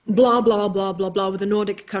 blah, blah, blah, blah, blah, with the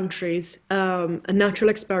Nordic countries, a natural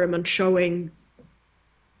experiment showing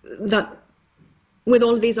that with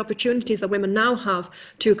all of these opportunities that women now have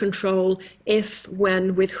to control if,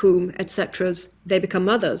 when, with whom, etc., they become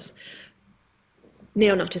mothers,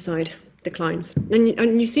 neonaticide declines.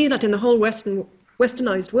 And you see that in the whole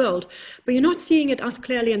westernized world, but you're not seeing it as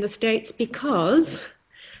clearly in the States because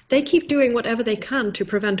they keep doing whatever they can to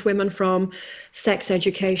prevent women from sex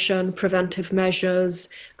education, preventive measures,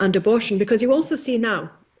 and abortion. Because you also see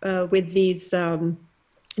now with these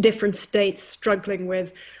different states struggling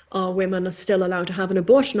with, are women still allowed to have an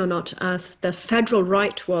abortion or not, as the federal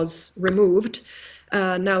right was removed.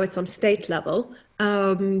 Now it's on state level.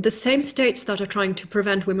 The same states that are trying to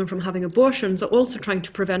prevent women from having abortions are also trying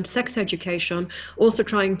to prevent sex education, also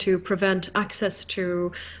trying to prevent access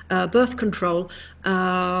to birth control.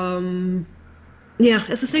 It's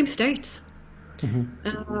the same states.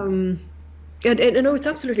 And it's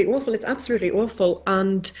absolutely awful. It's absolutely awful.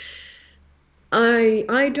 And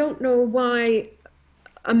I don't know why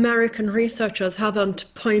American researchers haven't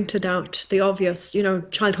pointed out the obvious,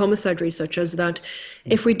 child homicide researchers, that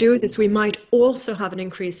if we do this, we might also have an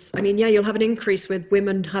increase. I mean, you'll have an increase with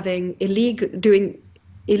women doing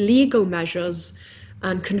illegal measures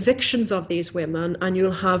and convictions of these women, and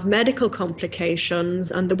you'll have medical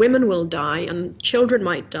complications, and the women will die, and children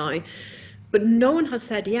might die. But no one has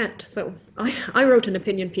said yet. So I wrote an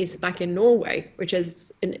opinion piece back in Norway, which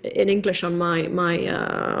is in English on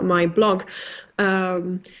my blog,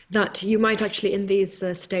 that you might actually in these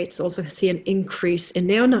states also see an increase in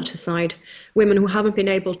neonaticide. Women who haven't been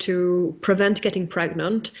able to prevent getting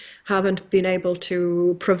pregnant, haven't been able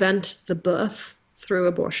to prevent the birth through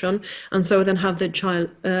abortion, and so then have the child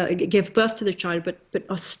give birth to the child, but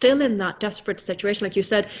are still in that desperate situation. Like you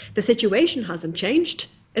said, the situation hasn't changed.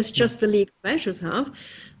 It's just the legal measures have.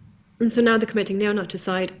 And so now they're committing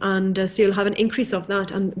neonaticide, and so you'll have an increase of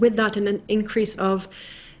that, and with that an increase of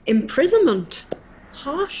imprisonment,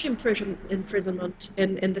 harsh imprisonment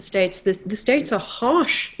in the States. The States are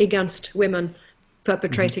harsh against women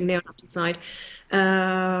perpetrating neonaticide.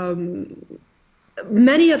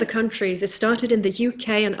 Many other countries, it started in the UK,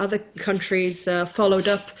 and other countries followed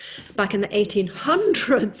up back in the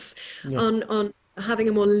 1800s on having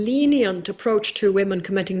a more lenient approach to women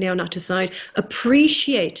committing neonaticide,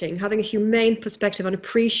 appreciating, having a humane perspective on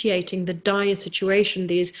appreciating the dire situation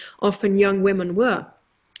these often young women were,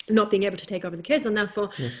 not being able to take over the kids, and therefore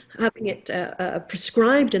having it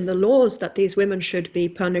prescribed in the laws that these women should be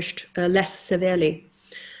punished less severely.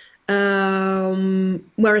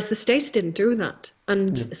 Whereas the states didn't do that.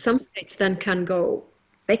 And some states then can go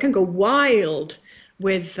wild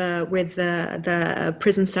with the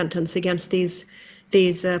prison sentence against these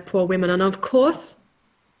poor women. And of course,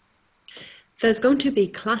 there's going to be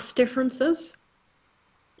class differences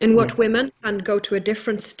in what women can go to a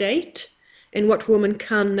different state, in what women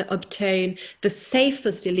can obtain the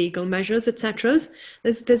safest illegal measures, etc.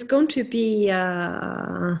 There's going to be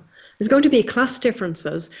class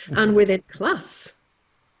differences, and within class,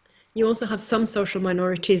 you also have some social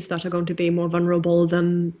minorities that are going to be more vulnerable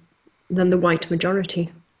than the white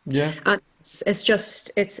majority. Yeah, and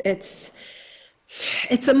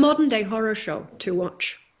it's a modern day horror show to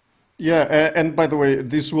watch. Yeah, and by the way,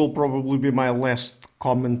 this will probably be my last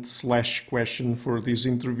comment/question for this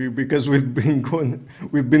interview, because we've been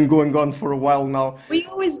going on for a while now. We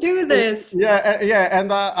always do this. Yeah,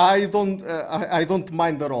 and I don't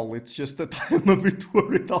mind at all. It's just that I'm a bit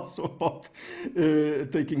worried also about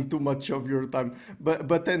taking too much of your time.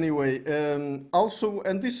 But anyway, also,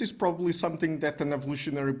 and this is probably something that an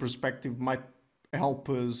evolutionary perspective might help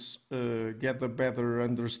us get a better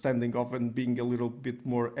understanding of, and being a little bit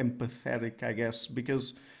more empathetic, I guess,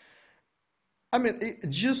 because I mean,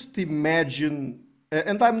 just imagine,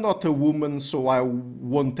 and I'm not a woman, so I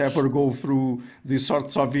won't ever go through these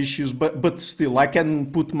sorts of issues, but still, I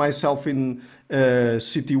can put myself in a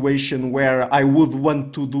situation where I would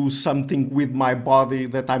want to do something with my body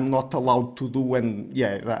that I'm not allowed to do, and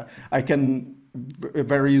yeah, I can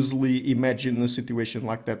very easily imagine a situation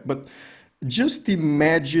like that. But just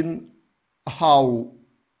imagine how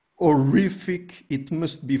horrific it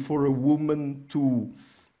must be for a woman to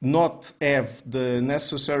not have the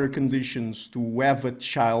necessary conditions to have a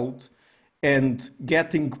child, and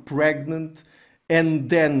getting pregnant, and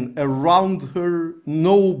then around her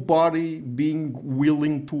nobody being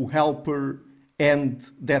willing to help her end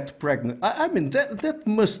that pregnancy. I mean, that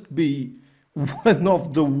must be one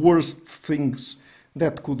of the worst things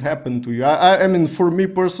that could happen to you. I mean, for me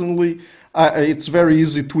personally, it's very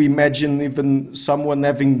easy to imagine even someone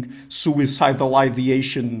having suicidal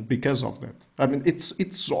ideation because of that. I mean,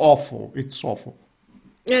 it's awful. It's awful.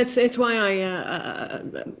 It's why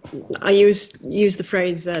I use the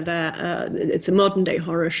phrase it's a modern day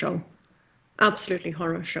horror show, absolutely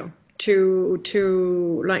horror show.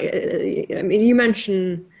 To like, I mean, you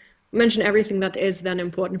mention everything that is then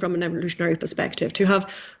important from an evolutionary perspective. To have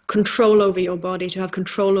control over your body, to have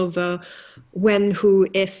control over when, who,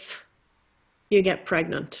 if you get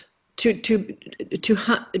pregnant, if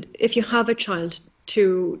you have a child,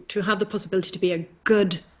 to have the possibility to be a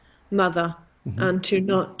good mother, and to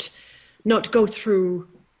not go through,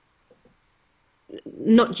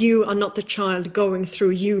 not you or not the child going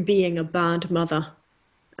through you being a bad mother.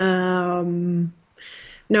 No,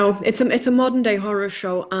 it's a modern day horror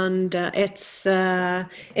show, and it's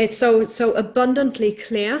so abundantly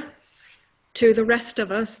clear to the rest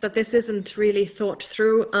of us that this isn't really thought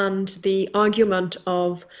through, and the argument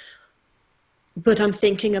of, but I'm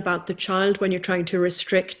thinking about the child when you're trying to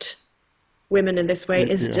restrict women in this way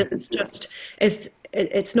is it's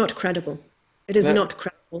not credible. It is not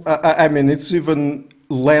credible. I mean, it's even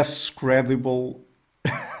less credible.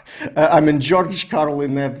 I mean, George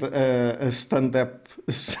Carlin had a stand-up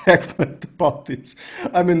segment about this.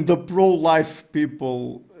 I mean, the pro-life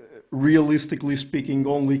people, realistically speaking,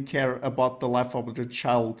 only care about the life of the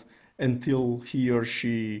child until he or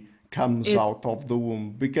she comes out of the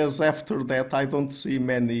womb. Because after that, I don't see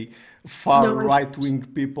many far right-wing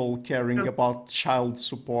people caring about child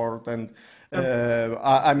support. And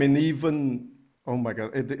I mean, even, oh my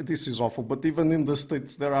God, this is awful. But even in the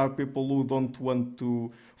States, there are people who don't want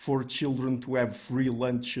for children to have free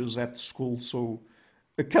lunches at school. So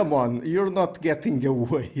come on, you're not getting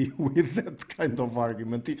away with that kind of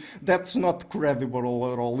argument. That's not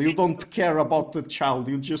credible at all. You don't care about the child,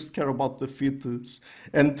 you just care about the fetus.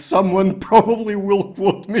 And someone probably will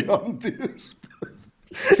quote me on this.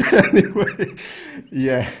 Anyway,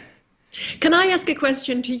 yeah. Can I ask a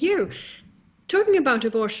question to you? Talking about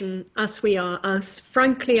abortion as we are, as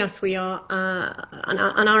frankly as we are,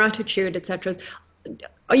 and our attitude, etc.,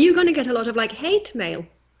 are you going to get a lot of hate mail?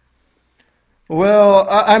 Well,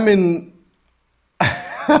 I mean,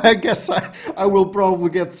 I guess I will probably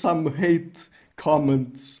get some hate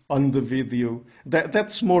comments on the video.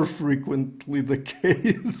 That's more frequently the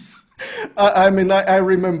case. I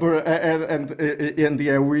remember, and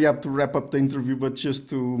yeah, we have to wrap up the interview, but just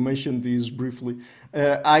to mention this briefly,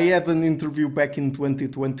 I had an interview back in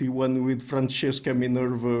 2021 with Francesca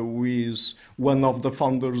Minerva, who is one of the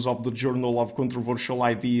founders of the Journal of Controversial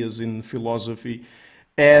Ideas in Philosophy.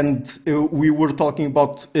 And we were talking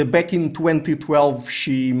about, back in 2012,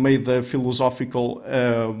 she made a philosophical,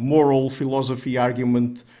 moral philosophy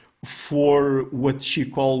argument for what she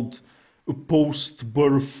called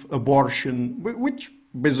post-birth abortion, which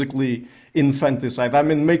basically infanticide.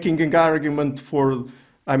 Making an argument for,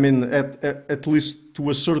 at least to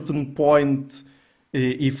a certain point,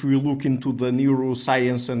 if we look into the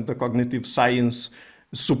neuroscience and the cognitive science,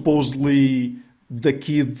 supposedly the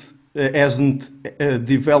kid hasn't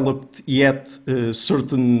developed yet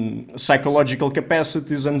certain psychological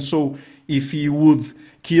capacities, and so if you would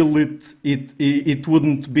kill it, it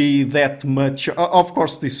wouldn't be that much. Of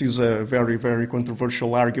course, this is a very, very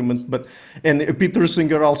controversial argument, and Peter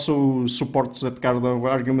Singer also supports that kind of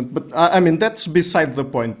argument. But that's beside the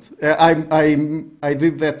point. I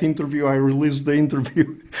did that interview. I released the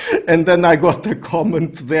interview, and then I got a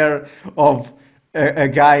comment there of a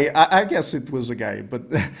guy, I guess it was a guy, but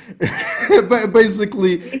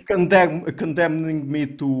basically condemning me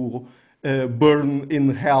to burn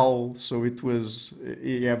in hell. So it was,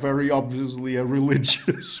 very obviously a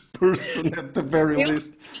religious person at the very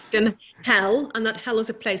least. In hell, and that hell is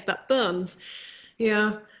a place that burns.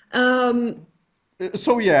 Yeah.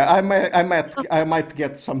 So yeah, I might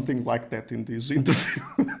get something like that in this interview.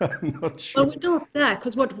 I'm not sure. Well, we're not there,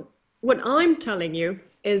 because what I'm telling you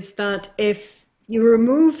is that if you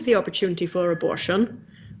remove the opportunity for abortion,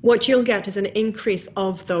 what you'll get is an increase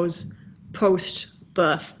of those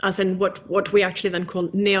post-birth, as in what we actually then call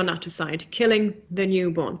neonaticide, killing the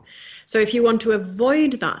newborn. So if you want to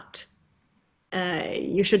avoid that,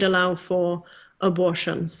 you should allow for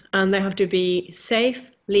abortions, and they have to be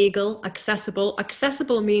safe, legal, accessible.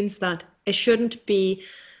 Accessible means that it shouldn't be,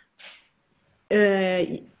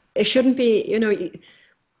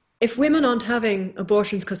 if women aren't having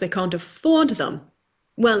abortions because they can't afford them,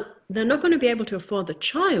 well, they're not going to be able to afford the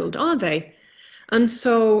child, are they? And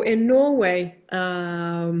so in Norway,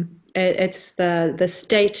 it's the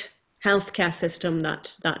state healthcare system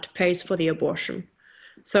that pays for the abortion.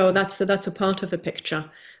 So that's a part of the picture.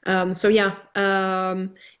 If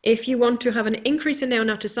you want to have an increase in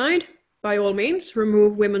neonaticide, by all means,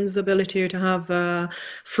 remove women's ability to have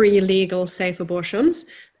free, legal, safe abortions.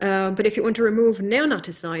 But if you want to remove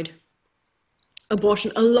neonaticide,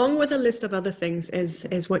 abortion, along with a list of other things,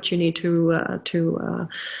 is what you need to.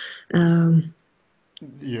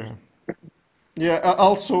 Yeah.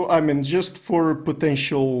 Also, just for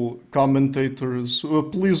potential commentators,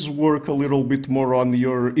 please work a little bit more on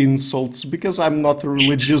your insults, because I'm not a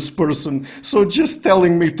religious person. So just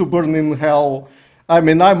telling me to burn in hell,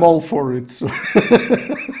 I'm all for it. So.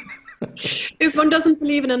 If one doesn't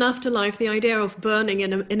believe in an afterlife, the idea of burning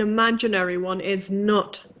in an imaginary one is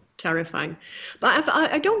not terrifying. But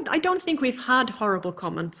I don't think we've had horrible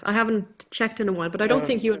comments. I haven't checked in a while, but I don't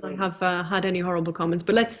think you and I have had any horrible comments.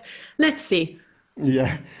 But let's see.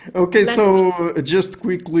 Yeah. Okay. So just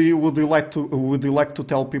quickly, would you like to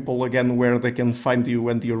tell people again where they can find you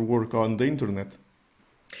and your work on the internet?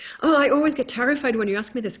 Oh, I always get terrified when you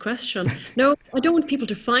ask me this question. No, I don't want people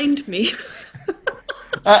to find me.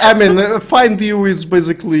 Find you is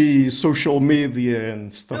basically social media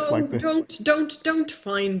and stuff like that. Don't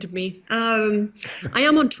find me. I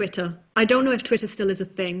am on Twitter. I don't know if Twitter still is a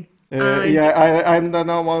thing.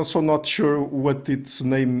 I'm also not sure what its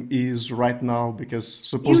name is right now, because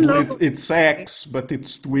supposedly it's X, but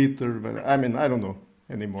it's Twitter. But I don't know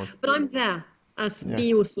anymore. But I'm there as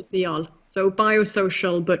biosocial, so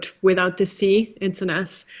biosocial, but without the C, it's an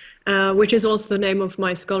S. Which is also the name of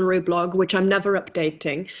my scholarly blog, which I'm never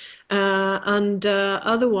updating.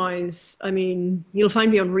 Otherwise, you'll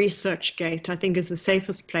find me on ResearchGate, I think is the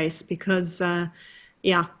safest place, because,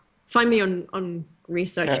 find me on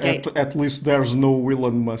ResearchGate. At least there's no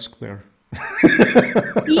Elon Musk there.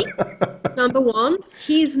 See, number one,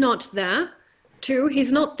 he's not there. Two,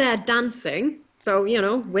 he's not there dancing. So,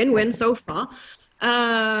 win-win so far.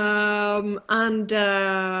 I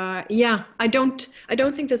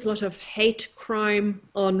don't think there's a lot of hate crime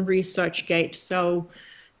on ResearchGate. So,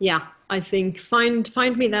 I think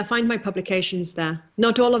find me there, find my publications there.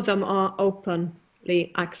 Not all of them are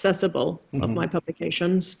openly accessible of my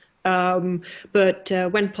publications, But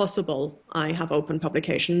when possible, I have open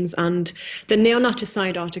publications. And the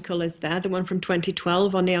neonaticide article is there, the one from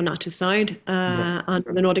 2012 on neonaticide, and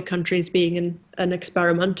the Nordic countries being an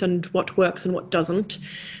experiment and what works and what doesn't,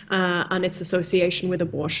 and its association with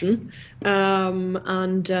abortion,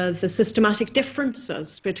 and the systematic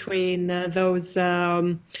differences between those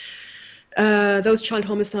child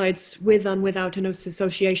homicides with and without an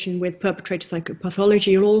association with perpetrator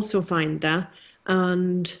psychopathology. You'll also find there,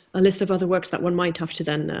 and a list of other works that one might have to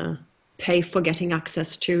then pay for getting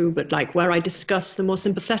access to, but like where I discuss the more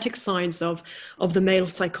sympathetic sides of the male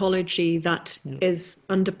psychology that is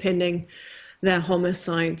underpinning their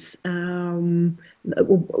homicides.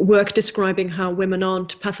 Work describing how women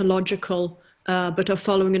aren't pathological, but are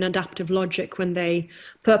following an adaptive logic when they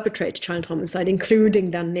perpetrate child homicide,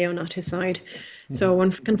 including then neonaticide. So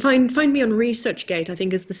one can find me on ResearchGate, I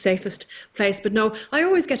think, is the safest place. But no, I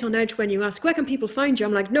always get on edge when you ask, where can people find you?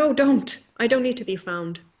 I'm like, no, don't. I don't need to be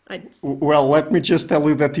found. Well, let me just tell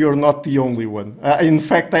you that you're not the only one. In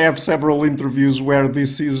fact, I have several interviews where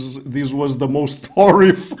this was the most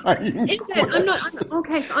horrifying. Is it?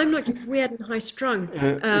 Okay, so I'm not just weird and high-strung.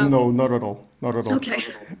 No, not at all. Not at all. Okay.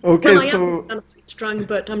 Okay, well, so I am high-strung,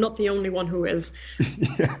 but I'm not the only one who is.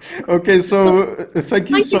 Yeah. Okay, so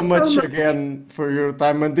thank you so much again for your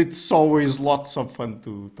time, and it's always lots of fun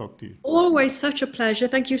to talk to you. Always such a pleasure.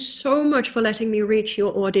 Thank you so much for letting me reach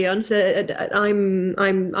your audience.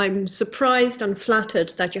 I'm surprised and flattered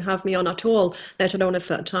that you have me on at all, let alone a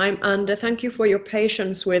third time. And thank you for your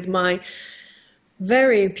patience with my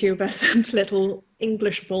very pubescent little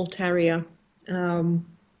English bull terrier.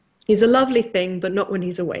 He's a lovely thing, but not when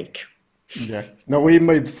he's awake. Yeah. No, he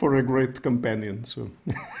made for a great companion. So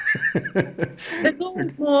there's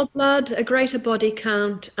always more blood, a greater body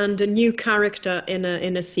count, and a new character in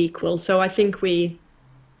a sequel. So I think we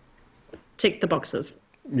tick the boxes.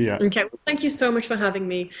 Yeah. Okay. Well, thank you so much for having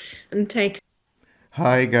me, and take.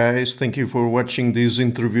 Hi guys, thank you for watching this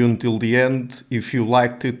interview until the end. If you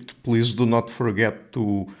liked it, please do not forget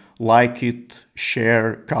to like it,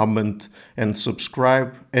 share, comment, and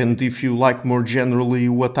subscribe. And if you like more generally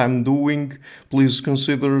what I'm doing, please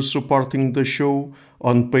consider supporting the show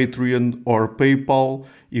on Patreon or PayPal.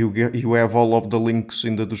 You have all of the links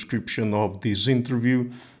in the description of this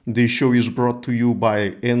interview. This show is brought to you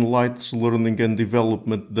by Enlights Learning and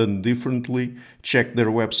Development Done Differently. Check their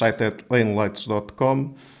website at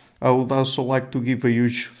enlights.com. I would also like to give a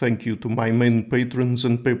huge thank you to my main patrons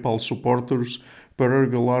and PayPal supporters: Per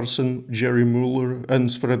Erge Larsen, Jerry Muller,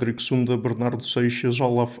 Hans Fredrik Sunda, Bernardo Seixas,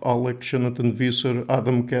 Olaf Alex, Jonathan Visser,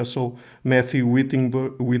 Adam Kessel, Matthew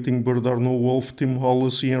Whittingbird, Arno Wolf, Tim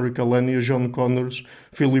Hollis, Henrik Alenia, John Connors,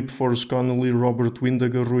 Philip Force Connolly, Robert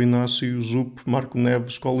Windager, Rui Inácio, Zup, Marco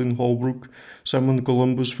Neves, Colin Holbrook, Simon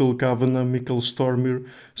Columbus, Phil Kavanagh, Mikkel Stormir,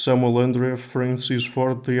 Samuel Andreev, Francis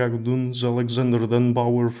Ford, Tiago Dunes, Alexander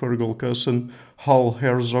Dunbauer, Fergal Cusson, Hal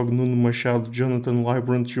Herzog, Nuno Machado, Jonathan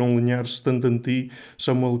Librant, João Linhares, Stanton T,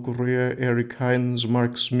 Samuel Correa, Eric Hines,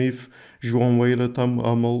 Mark Smith, João Weira, Tom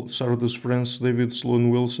Hummel, Sardus France, David Sloan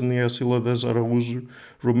Wilson, Yacila Dez Araújo,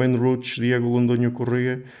 Romain Roach, Diego Londonho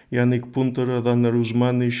Correa, Yannick Punter, Adana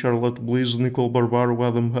Rusmani, Charlotte Bliss, Nicole Barbaro,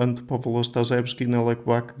 Adam Hunt, Pavlo Stazebski, Nelek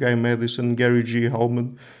Bach, Guy Madison, Gary G.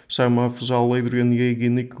 Hallman, Sam Afzal, Adrian Yegi,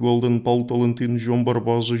 Nick Golden, Paulo Tolentino, João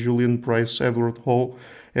Barbosa, Julian Price, Edward Hall,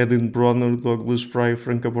 Edin Bronner, Douglas Fry,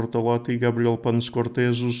 Franca Bortolotti, Gabriel Panos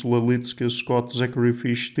Cortez, Ursula Litska, Scott, Zachary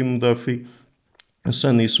Fish, Tim Duffy,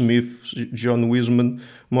 Sonny Smith, John Wiseman,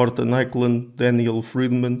 Morten Eikeland, Daniel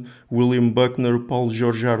Friedman, William Buckner, Paul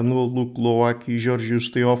George Arnaud, Luke Loaki, Georgios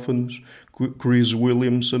Theophanos, Chris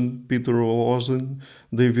Williamson, Peter Olsen,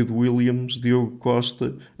 David Williams, Diogo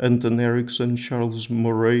Costa, Anton Erickson, Charles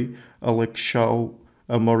Murray, Alex Shaw,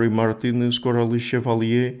 Amaury Martinez, Coralie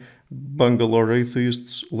Chevalier, Bangalore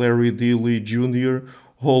Atheists, Larry Dealey Jr.,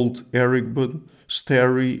 Holt Ericbun,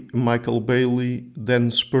 Sterry, Michael Bailey, Dan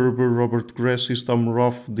Sperber, Robert Gressis, Tom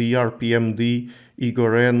Roth, DRPMD,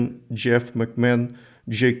 Igor N., Jeff McMahon,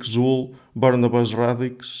 Jake Zool, Barnabas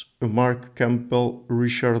Radix, Mark Campbell,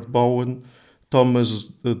 Richard Bowen, Thomas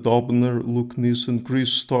Dobner, Luke Nissen,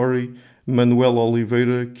 Chris Story, Manuel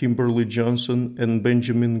Oliveira, Kimberly Johnson, and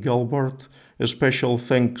Benjamin Galbart. A special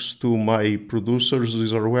thanks to my producers,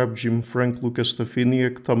 Cesar Webb, Jim Frank, Lucas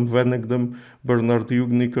Stafiniak, Tom Vanagdam, Bernard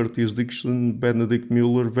Hugni, Curtis Dixon, Benedict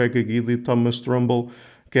Mueller, Vega Guidi, Thomas Trumbull,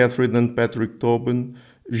 Catherine and Patrick Tobin,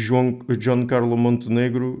 John Carlo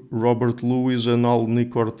Montenegro, Robert Lewis, and Al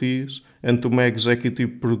Nick Ortiz, and to my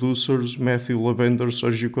executive producers, Matthew Lavender,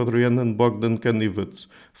 Sergio Quadrian, and Bogdan Kanivets.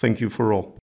 Thank you for all.